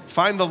 Find it.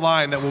 Find the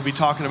line that we'll be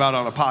talking about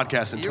on a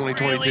podcast in You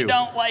 2022. really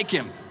don't like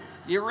him.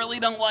 You really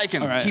don't like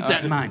him. All right, Keep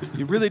that in mind.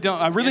 You really don't.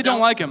 I really You don't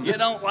like him. You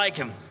don't like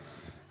him.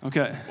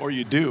 Okay. Or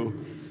you do.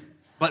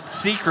 But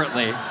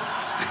secretly,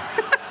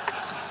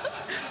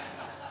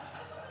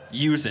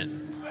 use it.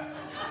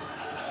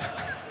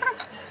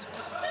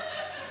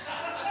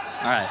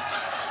 All right.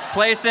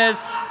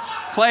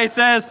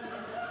 Places,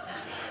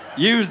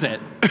 use it.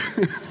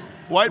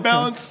 White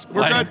balance.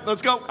 We're White. good.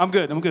 Let's go. I'm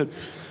good.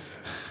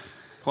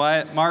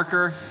 Quiet,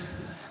 marker,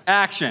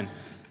 action.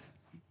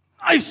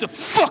 I used to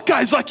fuck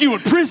guys like you in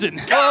prison.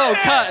 Oh,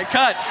 cut.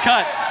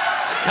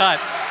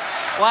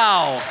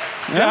 Wow.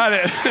 Got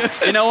it.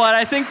 You know what?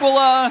 I think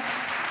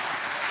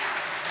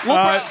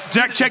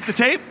Check the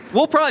tape.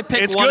 we'll probably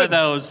pick It's one good. of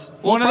those.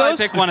 We'll One of probably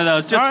those? pick one of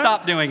those. Just All right.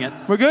 stop doing it.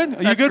 We're good?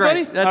 Are you That's good,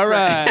 great. buddy? That's all great.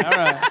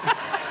 right.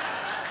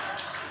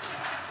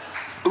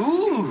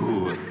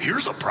 Ooh,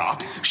 here's a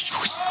prop.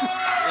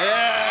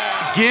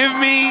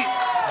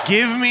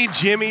 Give me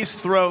Jimmy's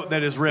throat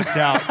that is ripped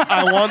out.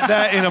 I want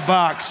that in a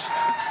box.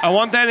 I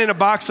want that in a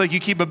box like you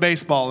keep a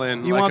baseball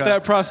in. You like want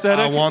that prosthetic?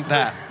 I want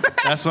that.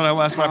 That's my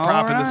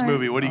prop in this All right.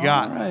 movie. What do you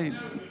got? All right.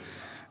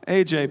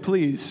 AJ,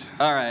 please.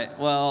 All right.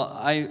 Well,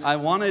 I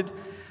wanted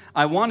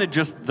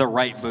just the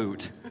right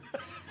boot.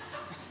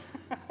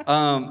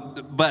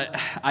 But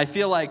I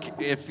feel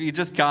like if you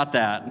just got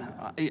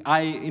that,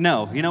 you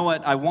know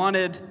what?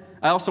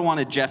 I also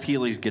wanted Jeff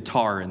Healey's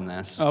guitar in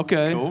this.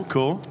 Okay.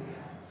 Cool.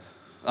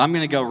 I'm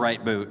gonna go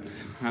right boot.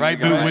 Right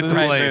boot with the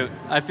blade. Boot.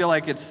 I feel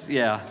like it's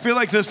I feel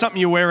like there's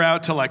something you wear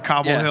out to like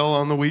Cobble Yeah. Hill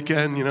on the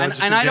weekend, you know, And,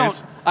 just and in I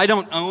case.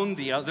 don't own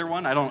the other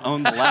one. I don't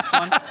own the left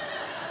one.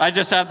 I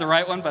just have the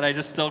right one, but I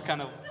just still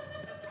kind of.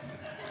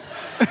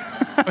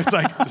 It's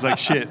like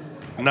shit.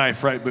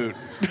 Knife, right boot.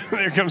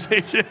 There comes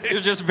AJ.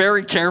 You're just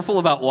very careful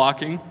about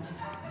walking.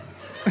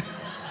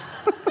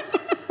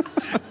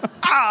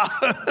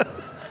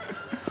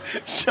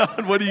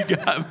 Sean, what do you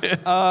got, man?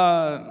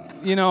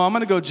 I'm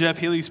going to go Jeff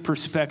Healey's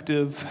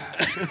perspective.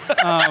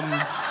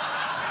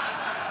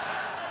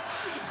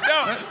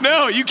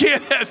 No, you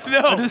can't.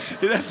 No, it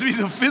has to be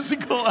the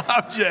physical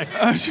object.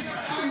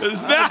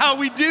 That's not how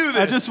we do this.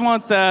 I just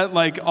want that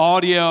like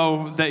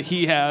audio that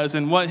he has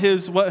and what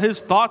his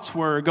thoughts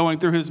were going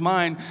through his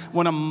mind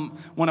when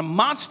a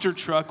monster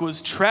truck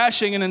was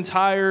trashing an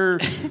entire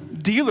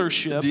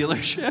dealership.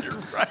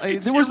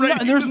 right.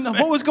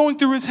 What was going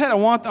through his head? I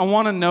want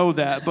to know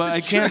that, but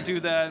I can't do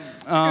that.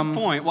 That's a good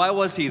point. Why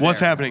was he there? What's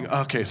happening?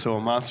 Okay, so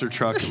a monster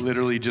truck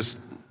literally just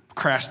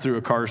crashed through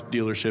a car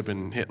dealership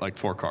and hit like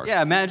 4 cars.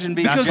 Yeah, imagine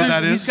being. Because what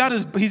that he's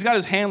is? got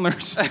his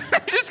handlers. I'm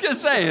just gonna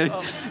say,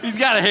 he's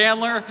got a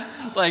handler.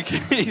 Like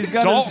He's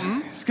got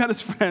Dalton. he's got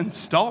his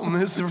friends. Dalton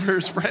is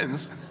his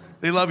friends.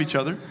 They love each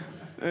other.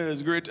 It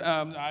was great.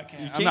 I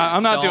can't. You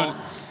I'm not doing don't-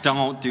 it.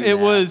 Don't do that. It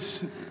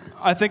was.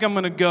 I think I'm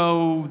gonna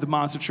go the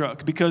monster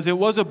truck because it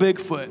was a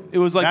Bigfoot. It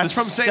was like That's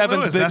the from St. 7th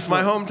Louis. That's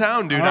my Bigfoot.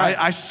 hometown, dude. All right.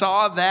 I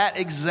saw that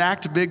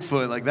exact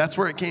Bigfoot. Like, that's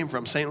where it came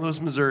from, St.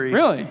 Louis, Missouri.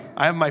 Really?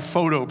 I have my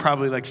photo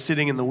probably, like,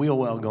 sitting in the wheel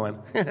well going.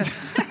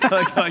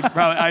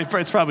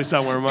 It's probably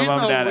somewhere where my In mom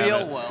and the dad have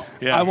wheel it. well.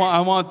 Yeah. I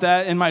want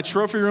that in my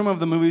trophy room of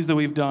the movies that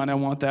we've done. I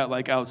want that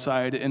like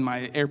outside in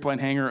my airplane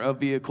hangar of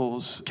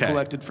vehicles 'Kay.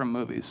 collected from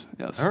movies.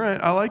 Yes. All right,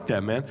 I like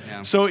that, man.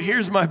 Yeah. So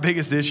here's my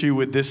biggest issue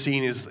with this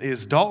scene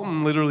is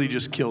Dalton literally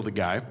just killed a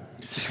guy.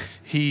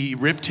 He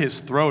ripped his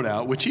throat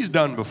out, which he's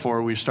done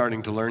before, we're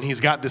starting to learn.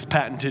 He's got this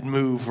patented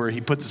move where he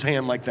puts his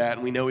hand like that,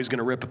 and we know he's going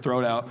to rip a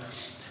throat out.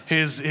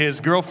 His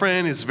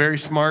girlfriend is very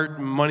smart,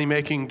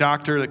 money-making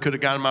doctor that could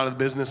have got him out of the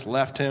business,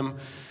 left him.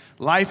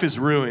 Life is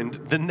ruined.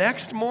 The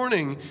next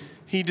morning,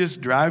 he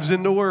just drives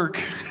into work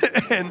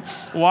and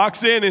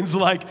walks in and is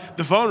like,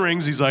 the phone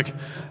rings. He's like,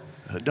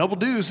 Double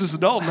Deuce, this is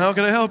Dalton. How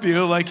can I help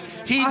you? Like,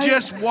 he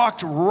just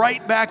walked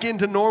right back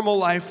into normal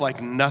life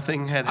like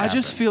nothing had happened. I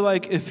just feel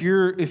like if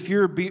your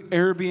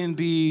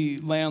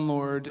Airbnb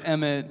landlord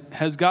Emmett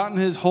has gotten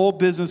his whole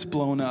business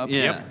blown up.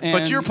 Yeah. and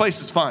But your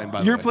place is fine, by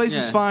the way. Your place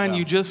is Yeah. fine. Yeah.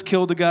 You just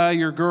killed a guy.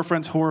 Your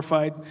girlfriend's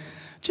horrified.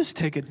 Just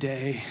take a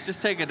day.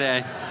 Just take a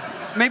day.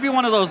 Maybe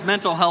one of those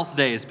mental health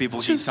days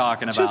people keep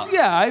talking about.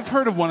 Yeah, I've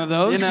heard of one of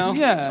those. You know?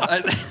 Yeah. I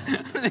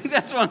think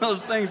that's one of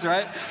those things,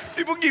 right?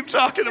 People keep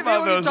talking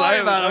about those.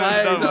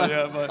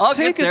 I'll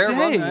Take get a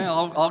there. day.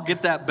 I'll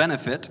get that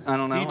benefit. I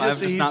don't know. I'm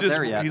just not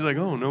there yet. He's like,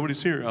 oh,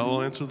 nobody's here.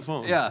 I'll answer the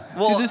phone. Yeah.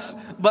 Well,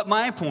 but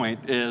my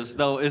point is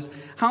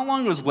how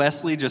long was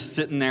Wesley just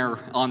sitting there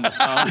on the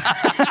phone?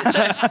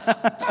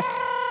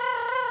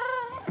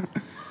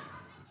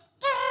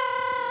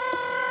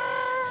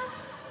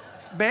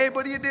 Babe,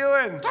 what are you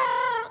doing?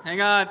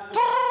 Hang on.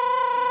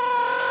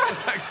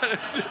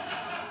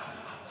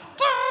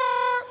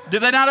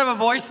 Did they not have a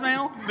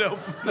voicemail? No.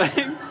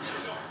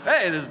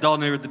 Hey, this is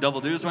Dalton here with the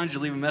Double Deuce. Why don't you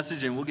leave a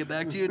message and we'll get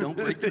back to you. Don't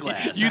break the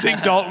glass. You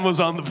think Dalton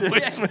was on the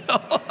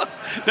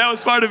voicemail? That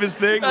was part of his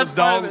thing. That's was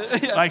Dalton part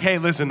of it, yeah. like, hey,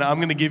 listen, I'm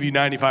going to give you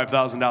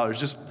 $95,000.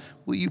 Just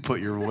will you put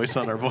your voice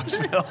on our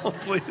voicemail,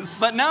 please?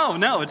 But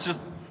no, it's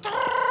just.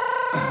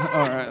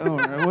 All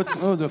right.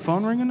 What was the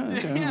phone ringing?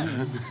 Okay.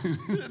 Yeah.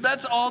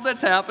 That's all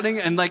that's happening,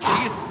 and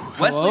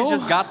Wesley's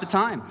just got the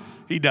time.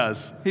 He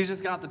does. He's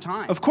just got the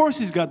time. Of course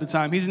he's got the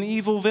time. He's an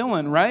evil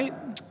villain, right?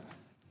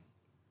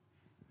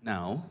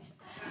 No.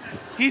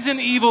 He's an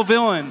evil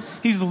villain.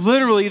 He's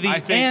literally the I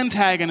think-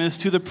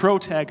 antagonist to the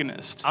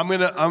protagonist. I'm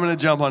gonna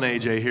jump on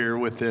AJ here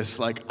with this.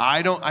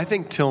 I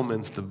think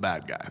Tillman's the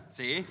bad guy.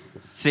 See?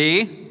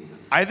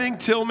 I think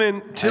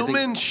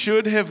Tillman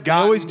should have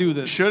gotten. always do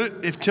this.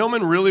 If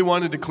Tillman really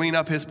wanted to clean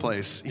up his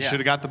place, he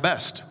should have got the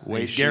best.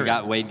 Wade Garrett.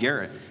 Got Wade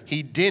Garrett.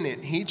 He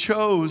didn't. He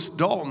chose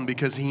Dalton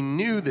because he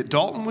knew that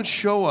Dalton would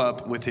show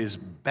up with his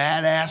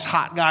badass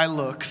hot guy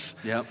looks.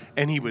 Yep.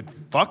 And he would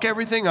fuck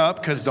everything up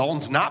because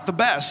Dalton's not the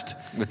best.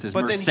 With his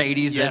But then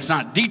Mercedes that's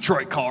not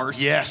Detroit cars.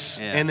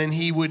 Yes. Yeah. And then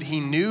he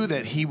knew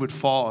that he would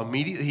fall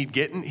immediately.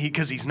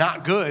 Because he's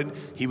not good,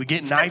 he would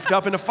get knifed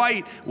up in a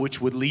fight,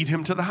 which would lead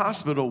him to the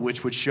hospital,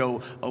 which would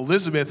show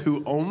Elizabeth,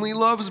 who only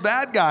loves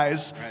bad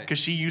guys, because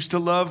she used to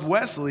love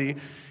Wesley,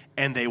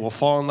 and they will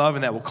fall in love,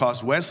 and that will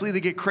cause Wesley to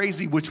get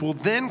crazy, which will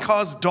then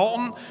cause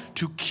Dalton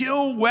to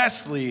kill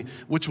Wesley,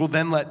 which will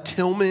then let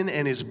Tillman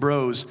and his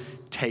bros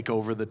take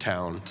over the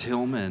town.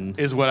 Tillman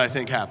is what I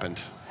think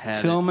happened.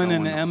 Tillman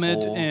and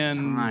Emmett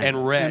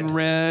and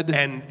Red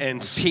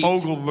and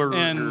Smogelberg.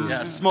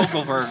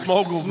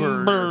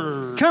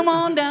 Smogelberg. Come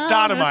on down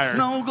Stoudemire. to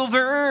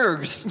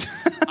Smogelbergs.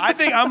 I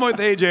think I'm with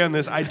AJ on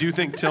this. I do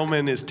think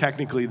Tillman is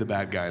technically the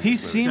bad guy. He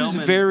seems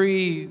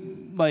very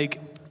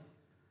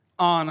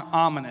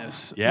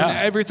ominous. Yeah. And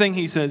everything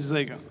he says is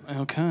like,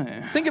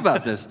 okay. Think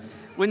about this.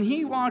 When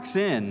he walks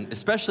in,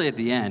 especially at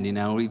the end,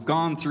 we've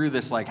gone through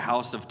this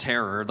house of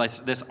terror,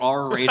 this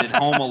R-rated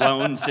Home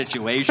Alone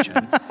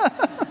situation.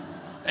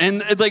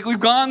 And we've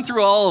gone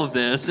through all of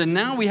this, and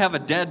now we have a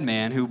dead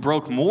man who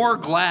broke more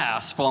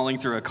glass falling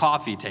through a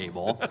coffee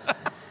table.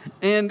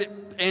 and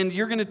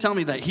you're going to tell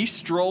me that he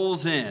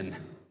strolls in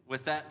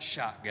with that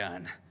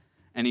shotgun.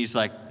 And he's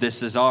like,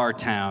 this is our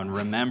town,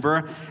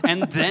 remember?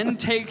 And then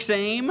takes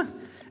aim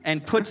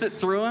and puts it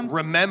through him.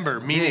 Remember,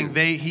 meaning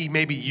he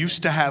maybe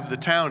used to have the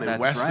town, and That's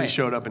Wesley right.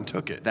 showed up and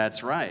took it.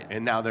 That's right.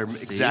 And now they're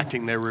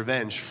exacting their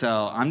revenge.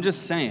 So I'm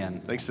just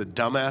saying. Thanks to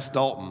dumbass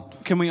Dalton.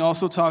 Can we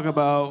also talk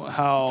about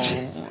how...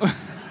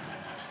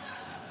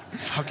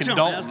 Fucking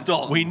Dumbass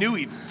Dalton. We knew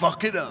he'd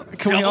fuck it up.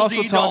 Can we Double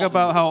also D talk Dalton.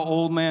 about how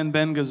old man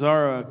Ben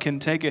Gazzara can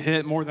take a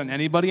hit more than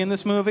anybody in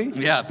this movie?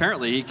 Yeah,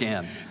 apparently he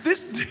can.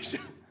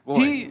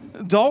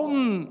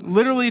 Dalton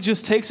literally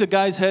just takes a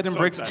guy's head and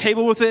breaks a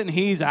table with it, and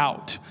he's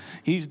out.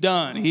 He's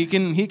done. He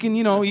can.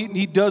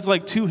 He does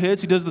 2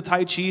 hits. He does the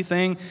Tai Chi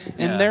thing,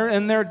 and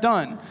they're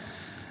done.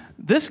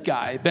 This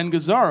guy, Ben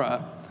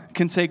Gazzara,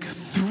 can take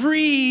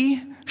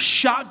 3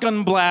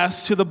 shotgun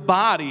blasts to the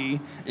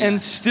body and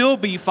still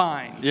be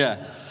fine.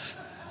 Yeah.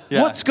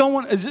 What's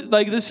going? Is it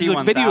this is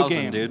a video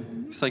game, dude?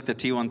 It's like the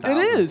T-1000. It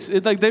is.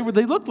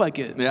 They look like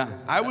it. Yeah.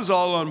 I was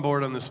all on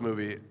board on this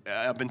movie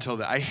up until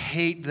that. I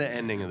hate the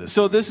ending of this.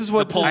 So this is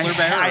what The polar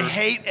bear. I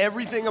hate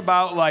everything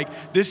about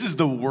this is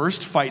the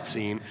worst fight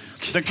scene.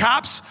 The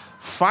cops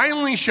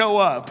finally show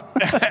up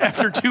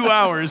after 2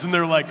 hours, and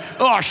they're like,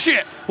 "Oh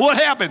shit, what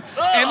happened?"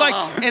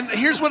 And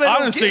here's what I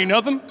didn't see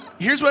nothing.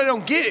 Here's what I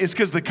don't get is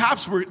because the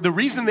cops the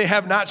reason they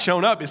have not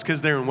shown up is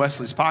because they're in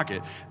Wesley's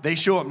pocket. They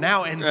show up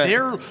now, and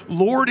their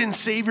Lord and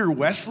Savior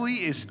Wesley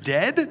is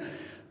dead.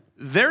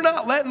 They're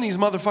not letting these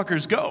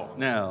motherfuckers go.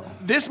 No.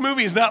 This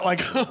movie is not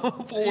like,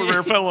 polar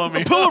bear fell on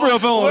me. Polar bear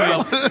fell on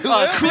me.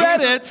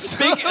 Credits.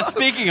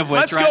 Speaking of which,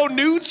 Let's go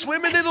nude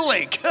swimming in a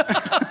lake.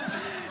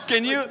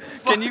 Can you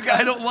guys?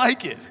 I don't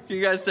like it. Can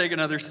you guys take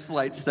another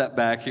slight step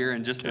back here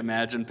and just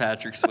imagine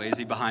Patrick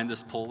Swayze behind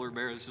this polar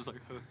bear? It's just like,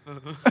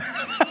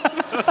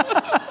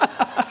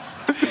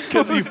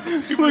 Because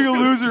he like a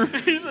loser.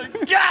 he's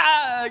like,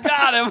 yeah,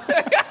 got him.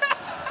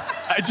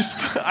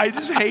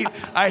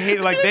 I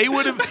hate like they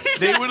would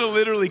have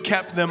literally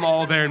kept them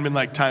all there and been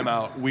like, time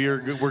out. We're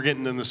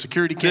getting in the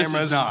security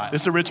cameras.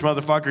 This is a rich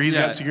motherfucker. He's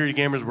got security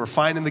cameras. We're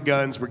finding the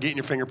guns. We're getting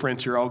your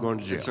fingerprints. You're all going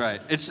to jail. That's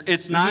right. This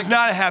is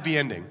not a happy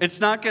ending.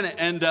 It's not going to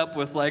end up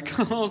with like,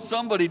 oh,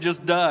 somebody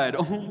just died.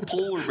 Oh,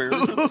 polar bears.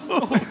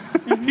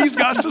 He's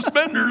got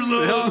suspenders.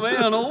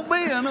 Oh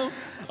man.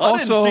 I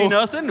didn't see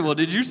nothing. Well,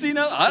 did you see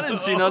nothing? I didn't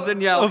see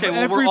nothing. Yeah, okay,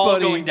 well, we're all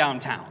going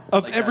downtown.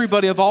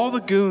 Of all the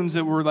goons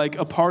that were like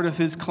a part of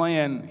his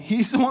clan,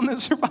 he's the one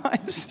that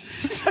survives.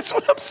 That's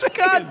what I'm saying.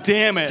 God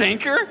damn it.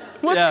 Tinker?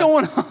 What's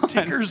going on?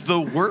 Tinker's the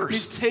worst.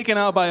 He's taken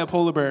out by a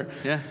polar bear.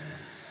 Yeah.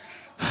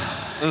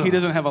 He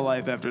doesn't have a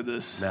life after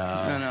this.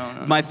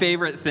 No. My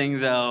favorite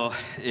thing, though,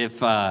 is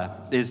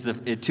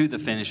to the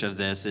finish of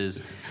this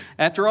is,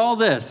 after all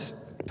this,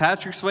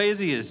 Patrick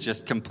Swayze is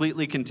just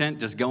completely content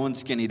just going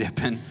skinny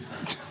dipping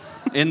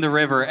in the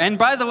river. And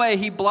by the way,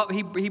 he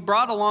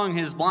brought along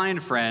his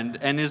blind friend,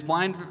 and his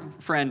blind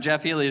friend,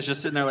 Jeff Healey, is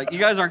just sitting there like, you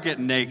guys aren't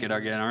getting naked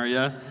again, are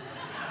you?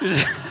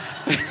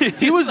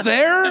 He was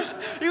there?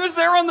 He was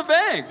there on the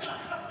bank.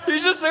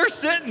 He's just there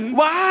sitting.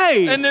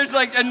 Why? And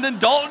then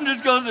Dalton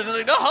just goes and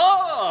like,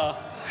 aha!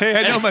 Hey,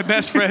 I know my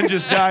best friend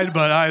just died,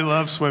 but I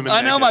love swimming.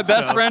 I know my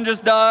best friend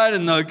just died,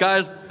 and a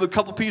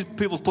couple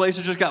people's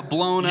places just got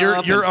blown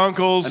up. Your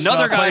uncle's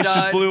another guy place died.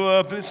 just blew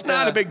up. It's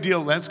not a big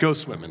deal. Let's go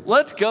swimming.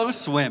 Let's go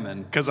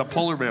swimming. Because a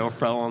polar bear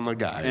fell on the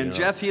guy. And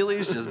Jeff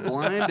Healey's just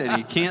blind, and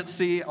he can't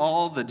see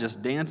all the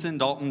just dancing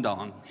Dalton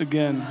Dong.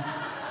 Again.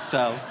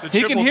 So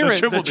he can hear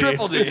it. The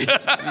triple D.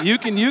 You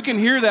can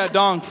hear that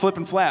dong flip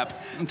and flap.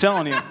 I'm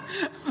telling you.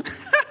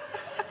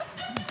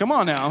 Come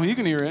on now, you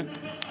can hear it.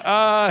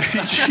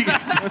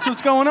 That's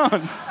what's going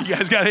on. You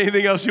guys got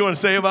anything else you want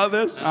to say about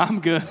this?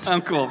 I'm good.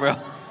 I'm cool, bro.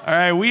 All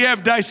right, we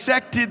have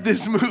dissected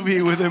this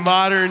movie with a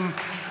modern,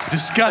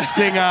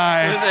 disgusting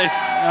eye.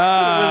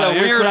 With a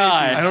weird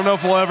eye. I don't know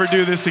if we'll ever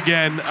do this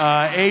again.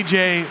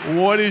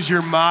 AJ, what is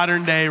your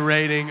modern day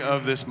rating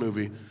of this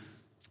movie?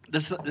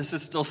 This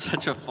is still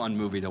such a fun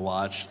movie to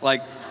watch.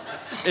 Like,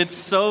 it's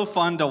so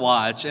fun to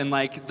watch, and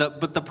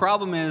but the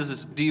problem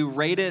is do you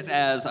rate it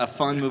as a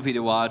fun movie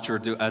to watch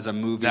or as a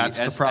movie? That's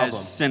the problem.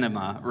 As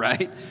cinema,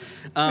 right?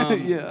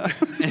 Yeah.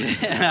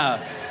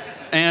 Yeah.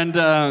 And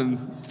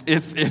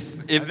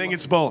if I think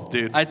it's both,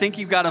 dude. I think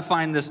you've got to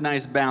find this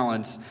nice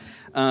balance.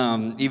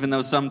 Even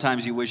though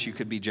sometimes you wish you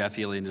could be Jeff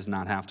Healey and just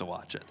not have to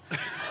watch it,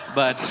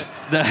 but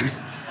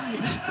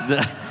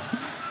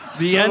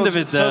the end of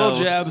it, though. Subtle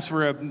jabs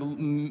for a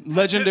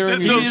legendary He's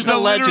musician. a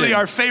legend. Literally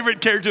our favorite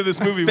character of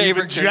this movie. We've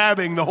been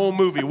jabbing the whole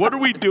movie. What are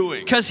we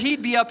doing? Because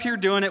he'd be up here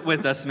doing it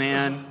with us,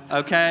 man.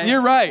 Okay?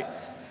 You're right.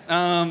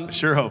 I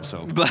sure hope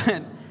so.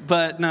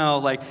 But no,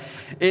 like,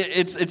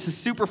 it's a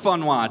super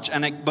fun watch.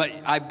 But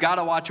I've got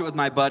to watch it with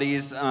my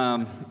buddies,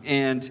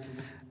 and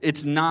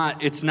it's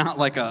not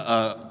like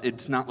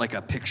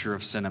a picture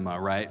of cinema,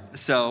 right?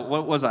 So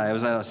what was I? I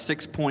was at a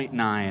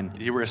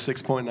 6.9. You were a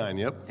 6.9,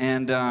 yep.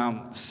 And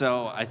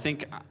so I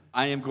think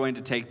I am going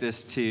to take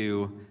this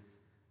to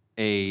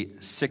a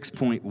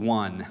 6.1.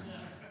 Where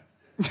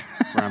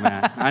I'm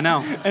at. I know.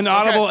 An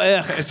audible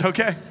F. It's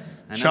okay.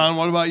 Sean,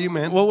 what about you,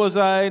 man? What was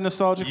I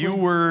nostalgically? You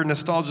were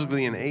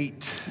nostalgically an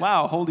 8.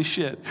 Wow, holy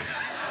shit.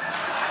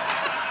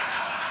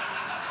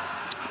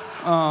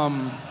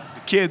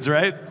 Kids,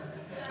 right?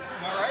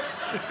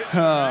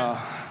 All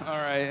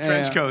right.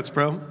 Trench coats,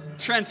 bro.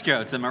 Trench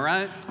coats, am I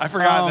right? I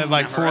forgot that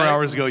like 4 right.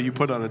 hours ago you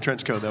put on a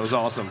trench coat. That was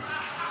awesome.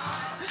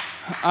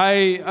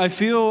 I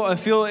feel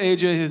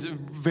AJ is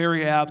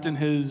very apt in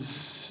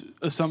his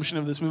assumption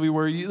of this movie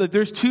where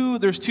there's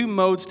two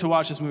modes to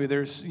watch this movie.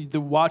 There's to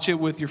watch it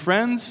with your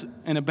friends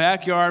in a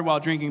backyard while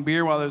drinking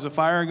beer while there's a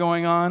fire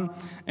going on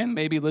and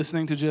maybe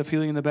listening to Jeff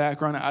Healey in the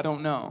background. I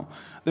don't know.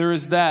 There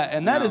is that,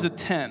 and that is a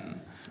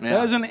 10. Yeah.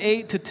 That is an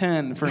 8 to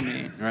 10 for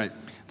me. Right.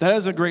 That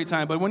is a great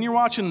time. But when you're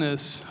watching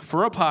this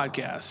for a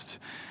podcast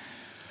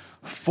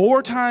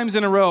 4 times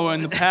in a row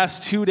in the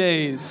past 2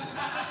 days,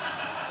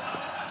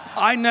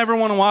 I never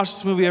want to watch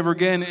this movie ever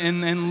again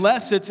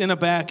unless it's in a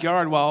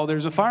backyard while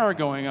there's a fire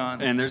going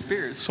on. And there's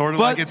beers. Sort of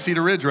like at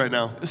Cedar Ridge right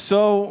now.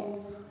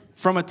 So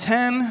from a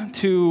 10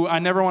 to I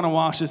never want to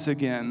watch this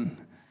again,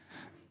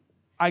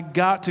 I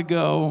got to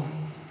go.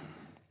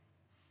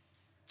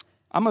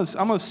 I'm a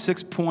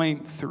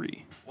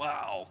 6.3.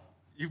 Wow.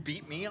 You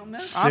beat me on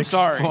that? I'm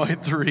sorry.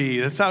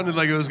 6.3. That sounded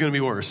like it was going to be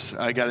worse.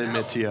 I got to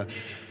admit to you.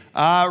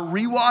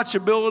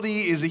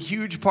 Rewatchability is a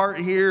huge part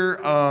here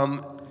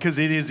because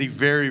it is a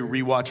very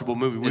rewatchable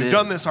movie. We've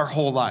done this our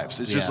whole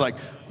lives. It's just like,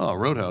 oh,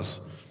 Roadhouse.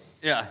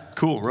 Yeah.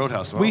 Cool,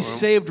 Roadhouse. We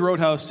saved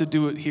Roadhouse to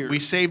do it here. We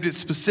saved it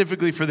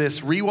specifically for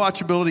this.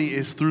 Rewatchability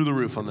is through the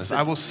roof on this.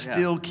 I will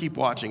still keep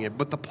watching it.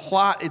 But the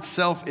plot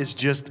itself is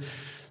just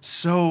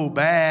so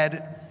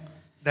bad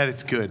that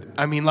it's good.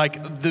 I mean,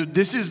 like,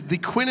 this is the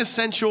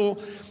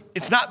quintessential,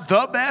 it's not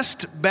the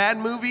best bad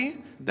movie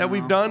that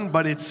we've done,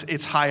 but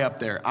it's high up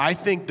there. I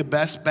think the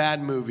best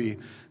bad movie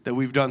that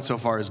we've done so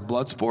far is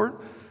Bloodsport.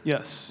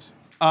 Yes.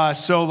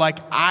 So, like,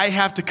 I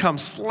have to come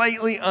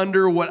slightly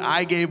under what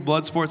I gave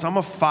Bloodsport. So I'm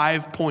a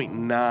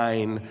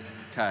 5.9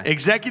 Okay.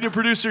 Executive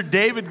producer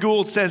David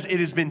Gould says, it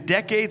has been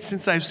decades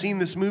since I've seen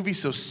this movie,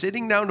 so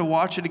sitting down to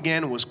watch it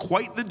again was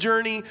quite the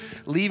journey,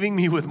 leaving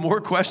me with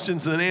more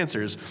questions than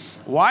answers.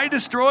 Why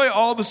destroy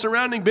all the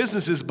surrounding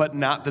businesses but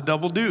not the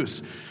Double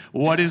Deuce?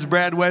 What is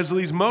Brad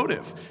Wesley's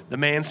motive? The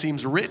man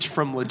seems rich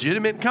from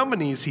legitimate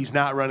companies. He's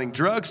not running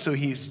drugs, so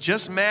he's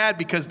just mad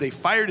because they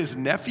fired his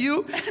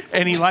nephew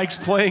and he likes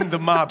playing the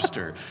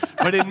mobster.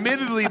 But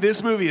admittedly,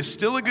 this movie is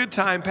still a good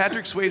time.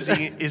 Patrick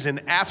Swayze is an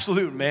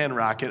absolute man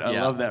rocket.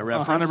 I love that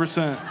reference.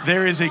 100%.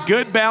 There is a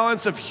good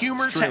balance of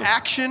humor to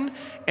action,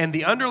 and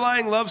the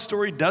underlying love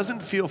story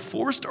doesn't feel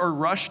forced or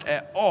rushed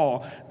at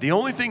all. The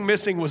only thing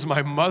missing was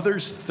my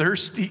mother's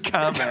thirsty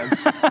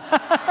comments.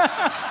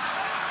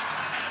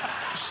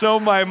 So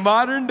my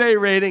modern day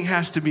rating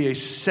has to be a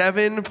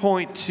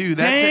 7.2.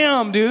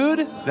 Damn,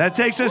 dude. That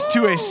takes us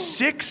to a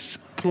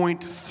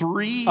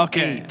 6.38.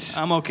 Okay,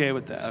 I'm okay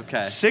with that.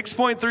 Okay.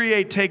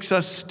 6.38 takes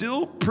us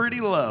still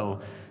pretty low.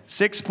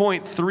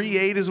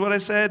 6.38 is what I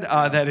said.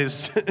 That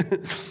is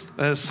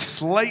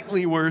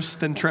slightly worse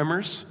than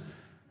Tremors.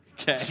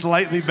 Okay.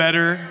 Slightly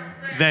better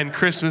than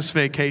Christmas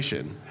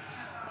Vacation.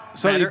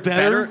 Slightly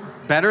Better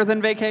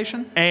than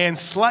Vacation? And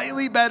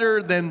slightly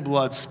better than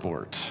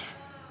Bloodsport.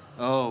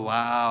 Oh,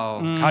 wow.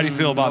 How do you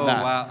feel about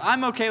that? Wow.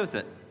 I'm okay with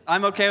it. I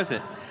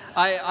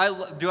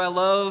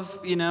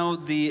love,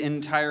 the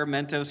entire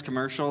Mentos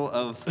commercial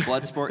of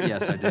Bloodsport?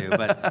 Yes, I do.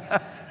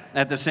 But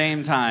at the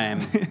same time,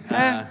 you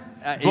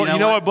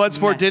know what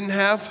Bloodsport didn't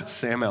have?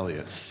 Sam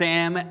Elliott.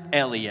 Sam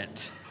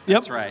Elliott. Yep.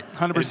 That's right.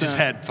 100%. It just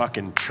had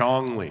fucking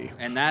Chong Li.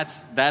 And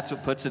that's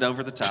what puts it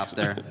over the top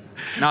there.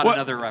 Not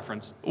another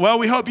reference. Well,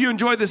 we hope you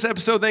enjoyed this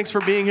episode. Thanks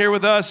for being here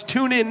with us.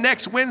 Tune in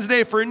next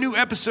Wednesday for a new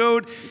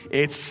episode.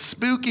 It's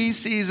spooky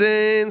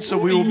season, so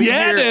we will be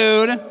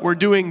here. Dude. We're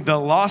doing The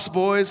Lost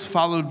Boys,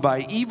 followed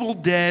by Evil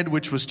Dead,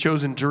 which was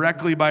chosen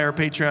directly by our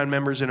Patreon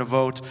members in a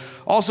vote.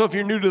 Also, if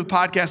you're new to the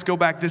podcast, go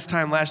back this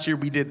time last year.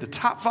 We did the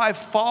top 5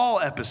 fall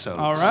episodes.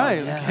 All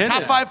right. Hit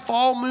Top it. 5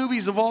 fall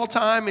movies of all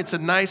time. It's a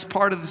nice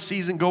part of the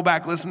season. Go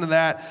back, listen to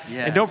that.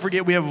 Yes. And don't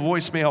forget, we have a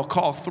voicemail.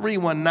 Call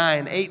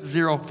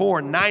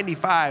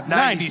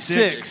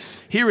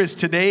 319-804-9596. Here is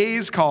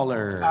today's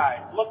caller.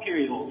 Hi, look here,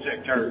 you little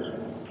sick turds.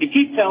 You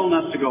keep telling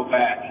us to go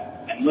back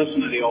and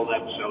listen to the old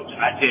episodes, and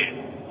I did.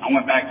 I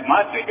went back to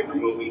my favorite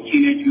movie,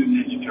 Teenage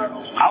Mutant Ninja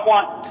Turtles.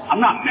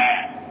 I'm not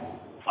mad.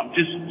 I'm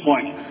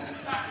disappointed.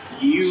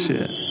 You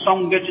son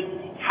of a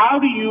bitch. How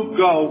do you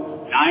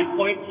go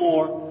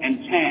 9.4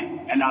 and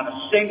 10 and not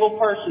a single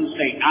person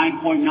say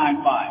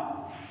 9.95?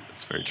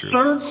 That's very true.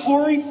 Sir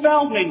Corey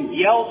Feldman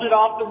yells it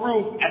off the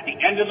roof at the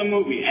end of the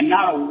movie, and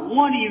not a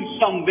one of you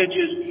some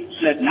bitches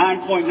said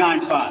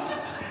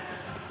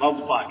 9.95. Love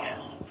the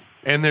podcast.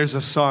 And there's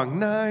a song,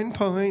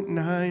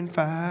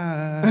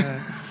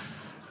 9.95.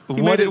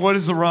 What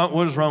is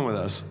wrong with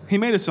us? He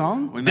made a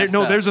song?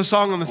 There's a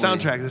song on the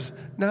soundtrack. This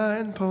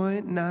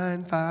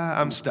 9.95.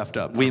 I'm stuffed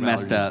up. We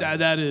messed up.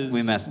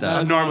 We messed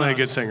up. I'm normally a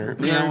good singer.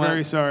 Very,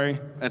 very sorry.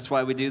 That's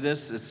why we do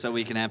this. It's so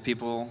we can have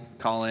people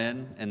call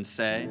in and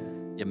say,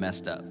 you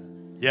messed up.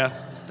 Yeah.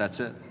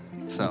 That's it.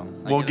 So,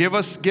 well, give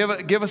us the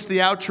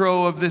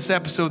outro of this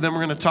episode. Then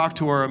we're going to talk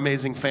to our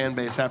amazing fan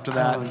base after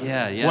that. Oh,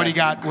 yeah. What do you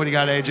got,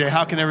 AJ?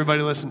 How can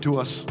everybody listen to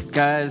us?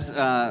 Guys,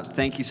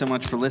 thank you so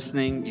much for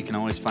listening. You can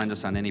always find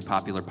us on any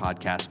popular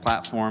podcast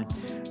platform.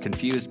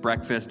 Confused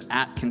Breakfast,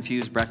 at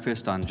Confused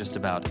Breakfast on just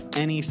about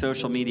any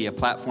social media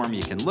platform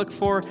you can look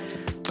for.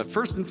 But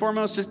first and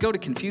foremost, just go to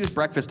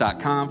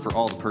confusedbreakfast.com for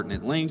all the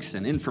pertinent links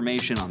and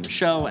information on the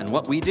show and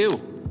what we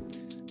do.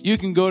 You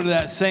can go to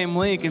that same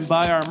link and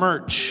buy our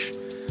merch.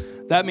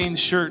 That means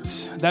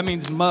shirts. That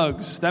means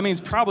mugs. That means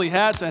probably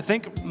hats. I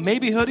think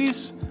maybe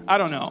hoodies. I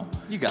don't know.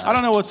 You got it. I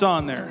don't know what's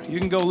on there. You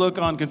can go look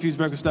on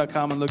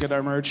confusedbreakfast.com and look at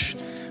our merch.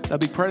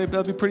 That'd be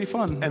pretty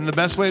fun. And the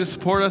best way to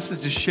support us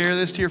is to share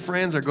this to your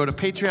friends or go to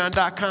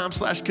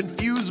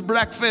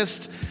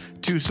patreon.com/confusedbreakfast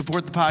to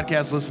support the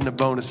podcast, listen to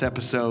bonus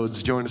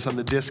episodes, join us on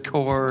the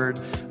Discord,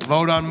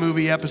 vote on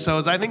movie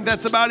episodes. I think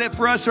that's about it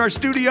for us, our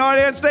studio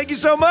audience. Thank you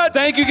so much.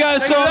 Thank you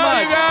guys so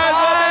much.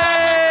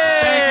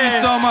 Thank you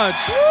so much.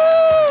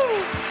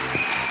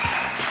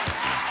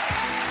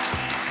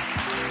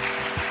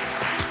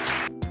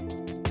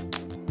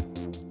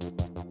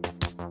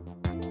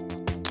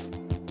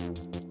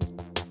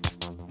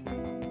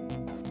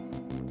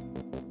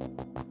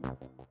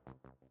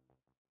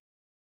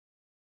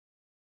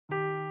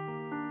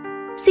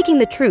 Seeking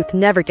the truth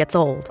never gets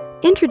old.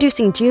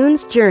 Introducing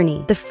June's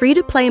Journey, the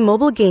free-to-play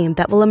mobile game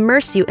that will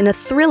immerse you in a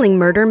thrilling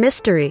murder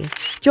mystery.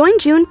 Join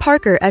June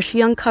Parker as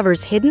she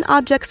uncovers hidden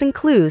objects and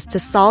clues to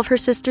solve her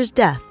sister's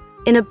death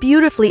in a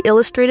beautifully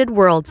illustrated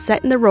world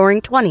set in the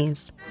Roaring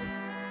 '20s.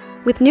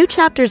 With new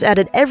chapters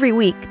added every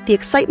week, the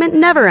excitement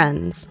never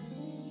ends.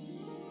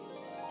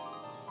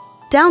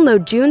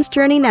 Download June's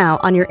Journey now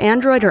on your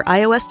Android or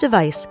iOS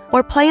device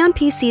or play on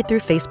PC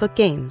through Facebook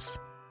Games.